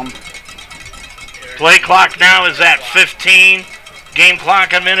down. Play clock now is at 15. Game clock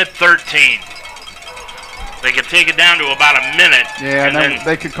 1:13. They could take it down to about a minute. Yeah, and then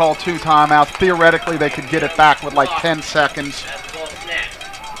they could call 2 timeouts. Theoretically, they could get it back with like 10 seconds.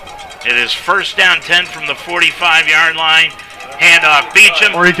 It is first down 10 from the 45-yard line. Handoff,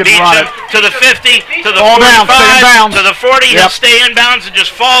 Beecham. Or he could Beecham run it. To the 50, to the fall 45, down, to the 40. He'll stay in bounds and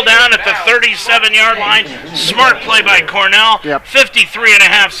just fall down at the 37-yard line. Smart play by Cornell.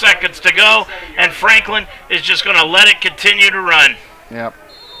 53.5 seconds to go, and Franklin is just going to let it continue to run. Yep.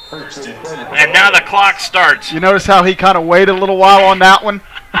 And now the clock starts. You notice how he kind of waited a little while on that one?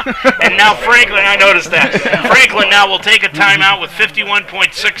 And now Franklin, I noticed that. Franklin now will take a timeout with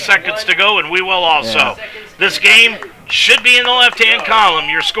 51.6 seconds to go, and we will also. Yeah. This game should be in the left-hand column.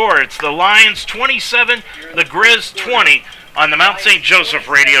 Your score, it's the Lions 27, the Grizz 20 on the Mount St. Joseph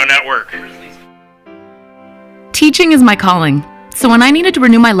Radio Network. Teaching is my calling. So when I needed to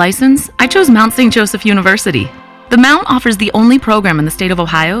renew my license, I chose Mount St. Joseph University. The Mount offers the only program in the state of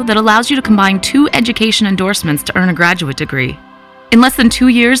Ohio that allows you to combine 2 education endorsements to earn a graduate degree. In less than 2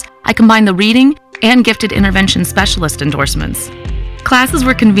 years, I combined the reading and gifted intervention specialist endorsements. Classes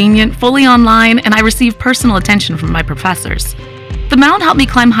were convenient, fully online, and I received personal attention from my professors. The Mount helped me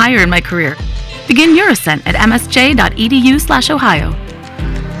climb higher in my career. Begin your ascent at msj.edu/Ohio.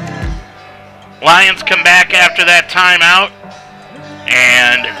 Lions come back after that timeout,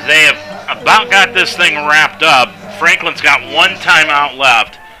 and they have about got this thing wrapped up. Franklin's got 1 timeout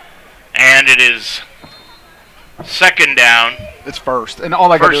left, and it is second down. It's first, and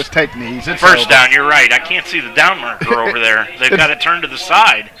all I got to do is take knees. It's first over. Down, you're right. I can't see the down marker over there. They've got it turned to the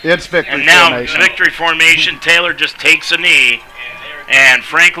side. It's victory and now formation. Victory formation. Taylor just takes a knee, and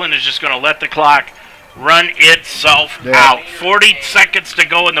Franklin is just going to let the clock run itself out. 40 seconds to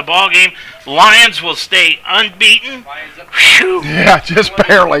go in the ball game. Lions will stay unbeaten. Whew. Yeah, just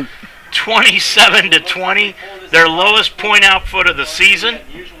barely. 27-20, their lowest point output of the season.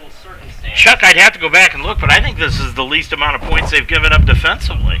 Chuck, I'd have to go back and look, but I think this is the least amount of points they've given up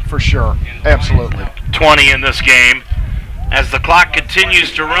defensively. For sure. Absolutely. 20 in this game. As the clock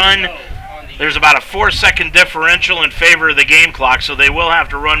continues to run, there's about a 4-second differential in favor of the game clock, so they will have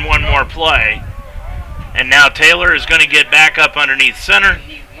to run one more play. And now Taylor is going to get back up underneath center,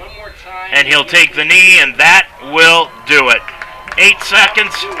 and he'll take the knee, and that will do it. 8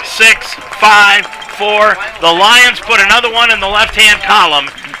 seconds, 6, 5, 4. The Lions put another one in the left-hand column,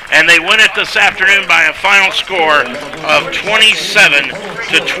 and they win it this afternoon by a final score of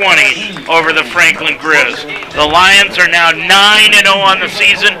 27-20 over the Franklin Grizz. The Lions are now 9-0 on the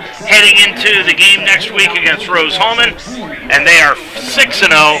season, heading into the game next week against Rose-Hulman, and they are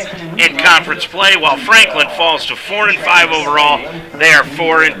 6-0 in conference play, while Franklin falls to 4-5 overall. They are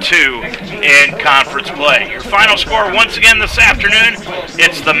 4-2 in conference play. Your final score once again this afternoon,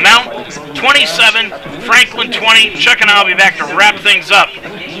 it's the Mount 27, Franklin 20. Chuck and I will be back to wrap things up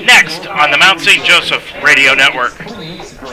next on the Mount St. Joseph Radio Network.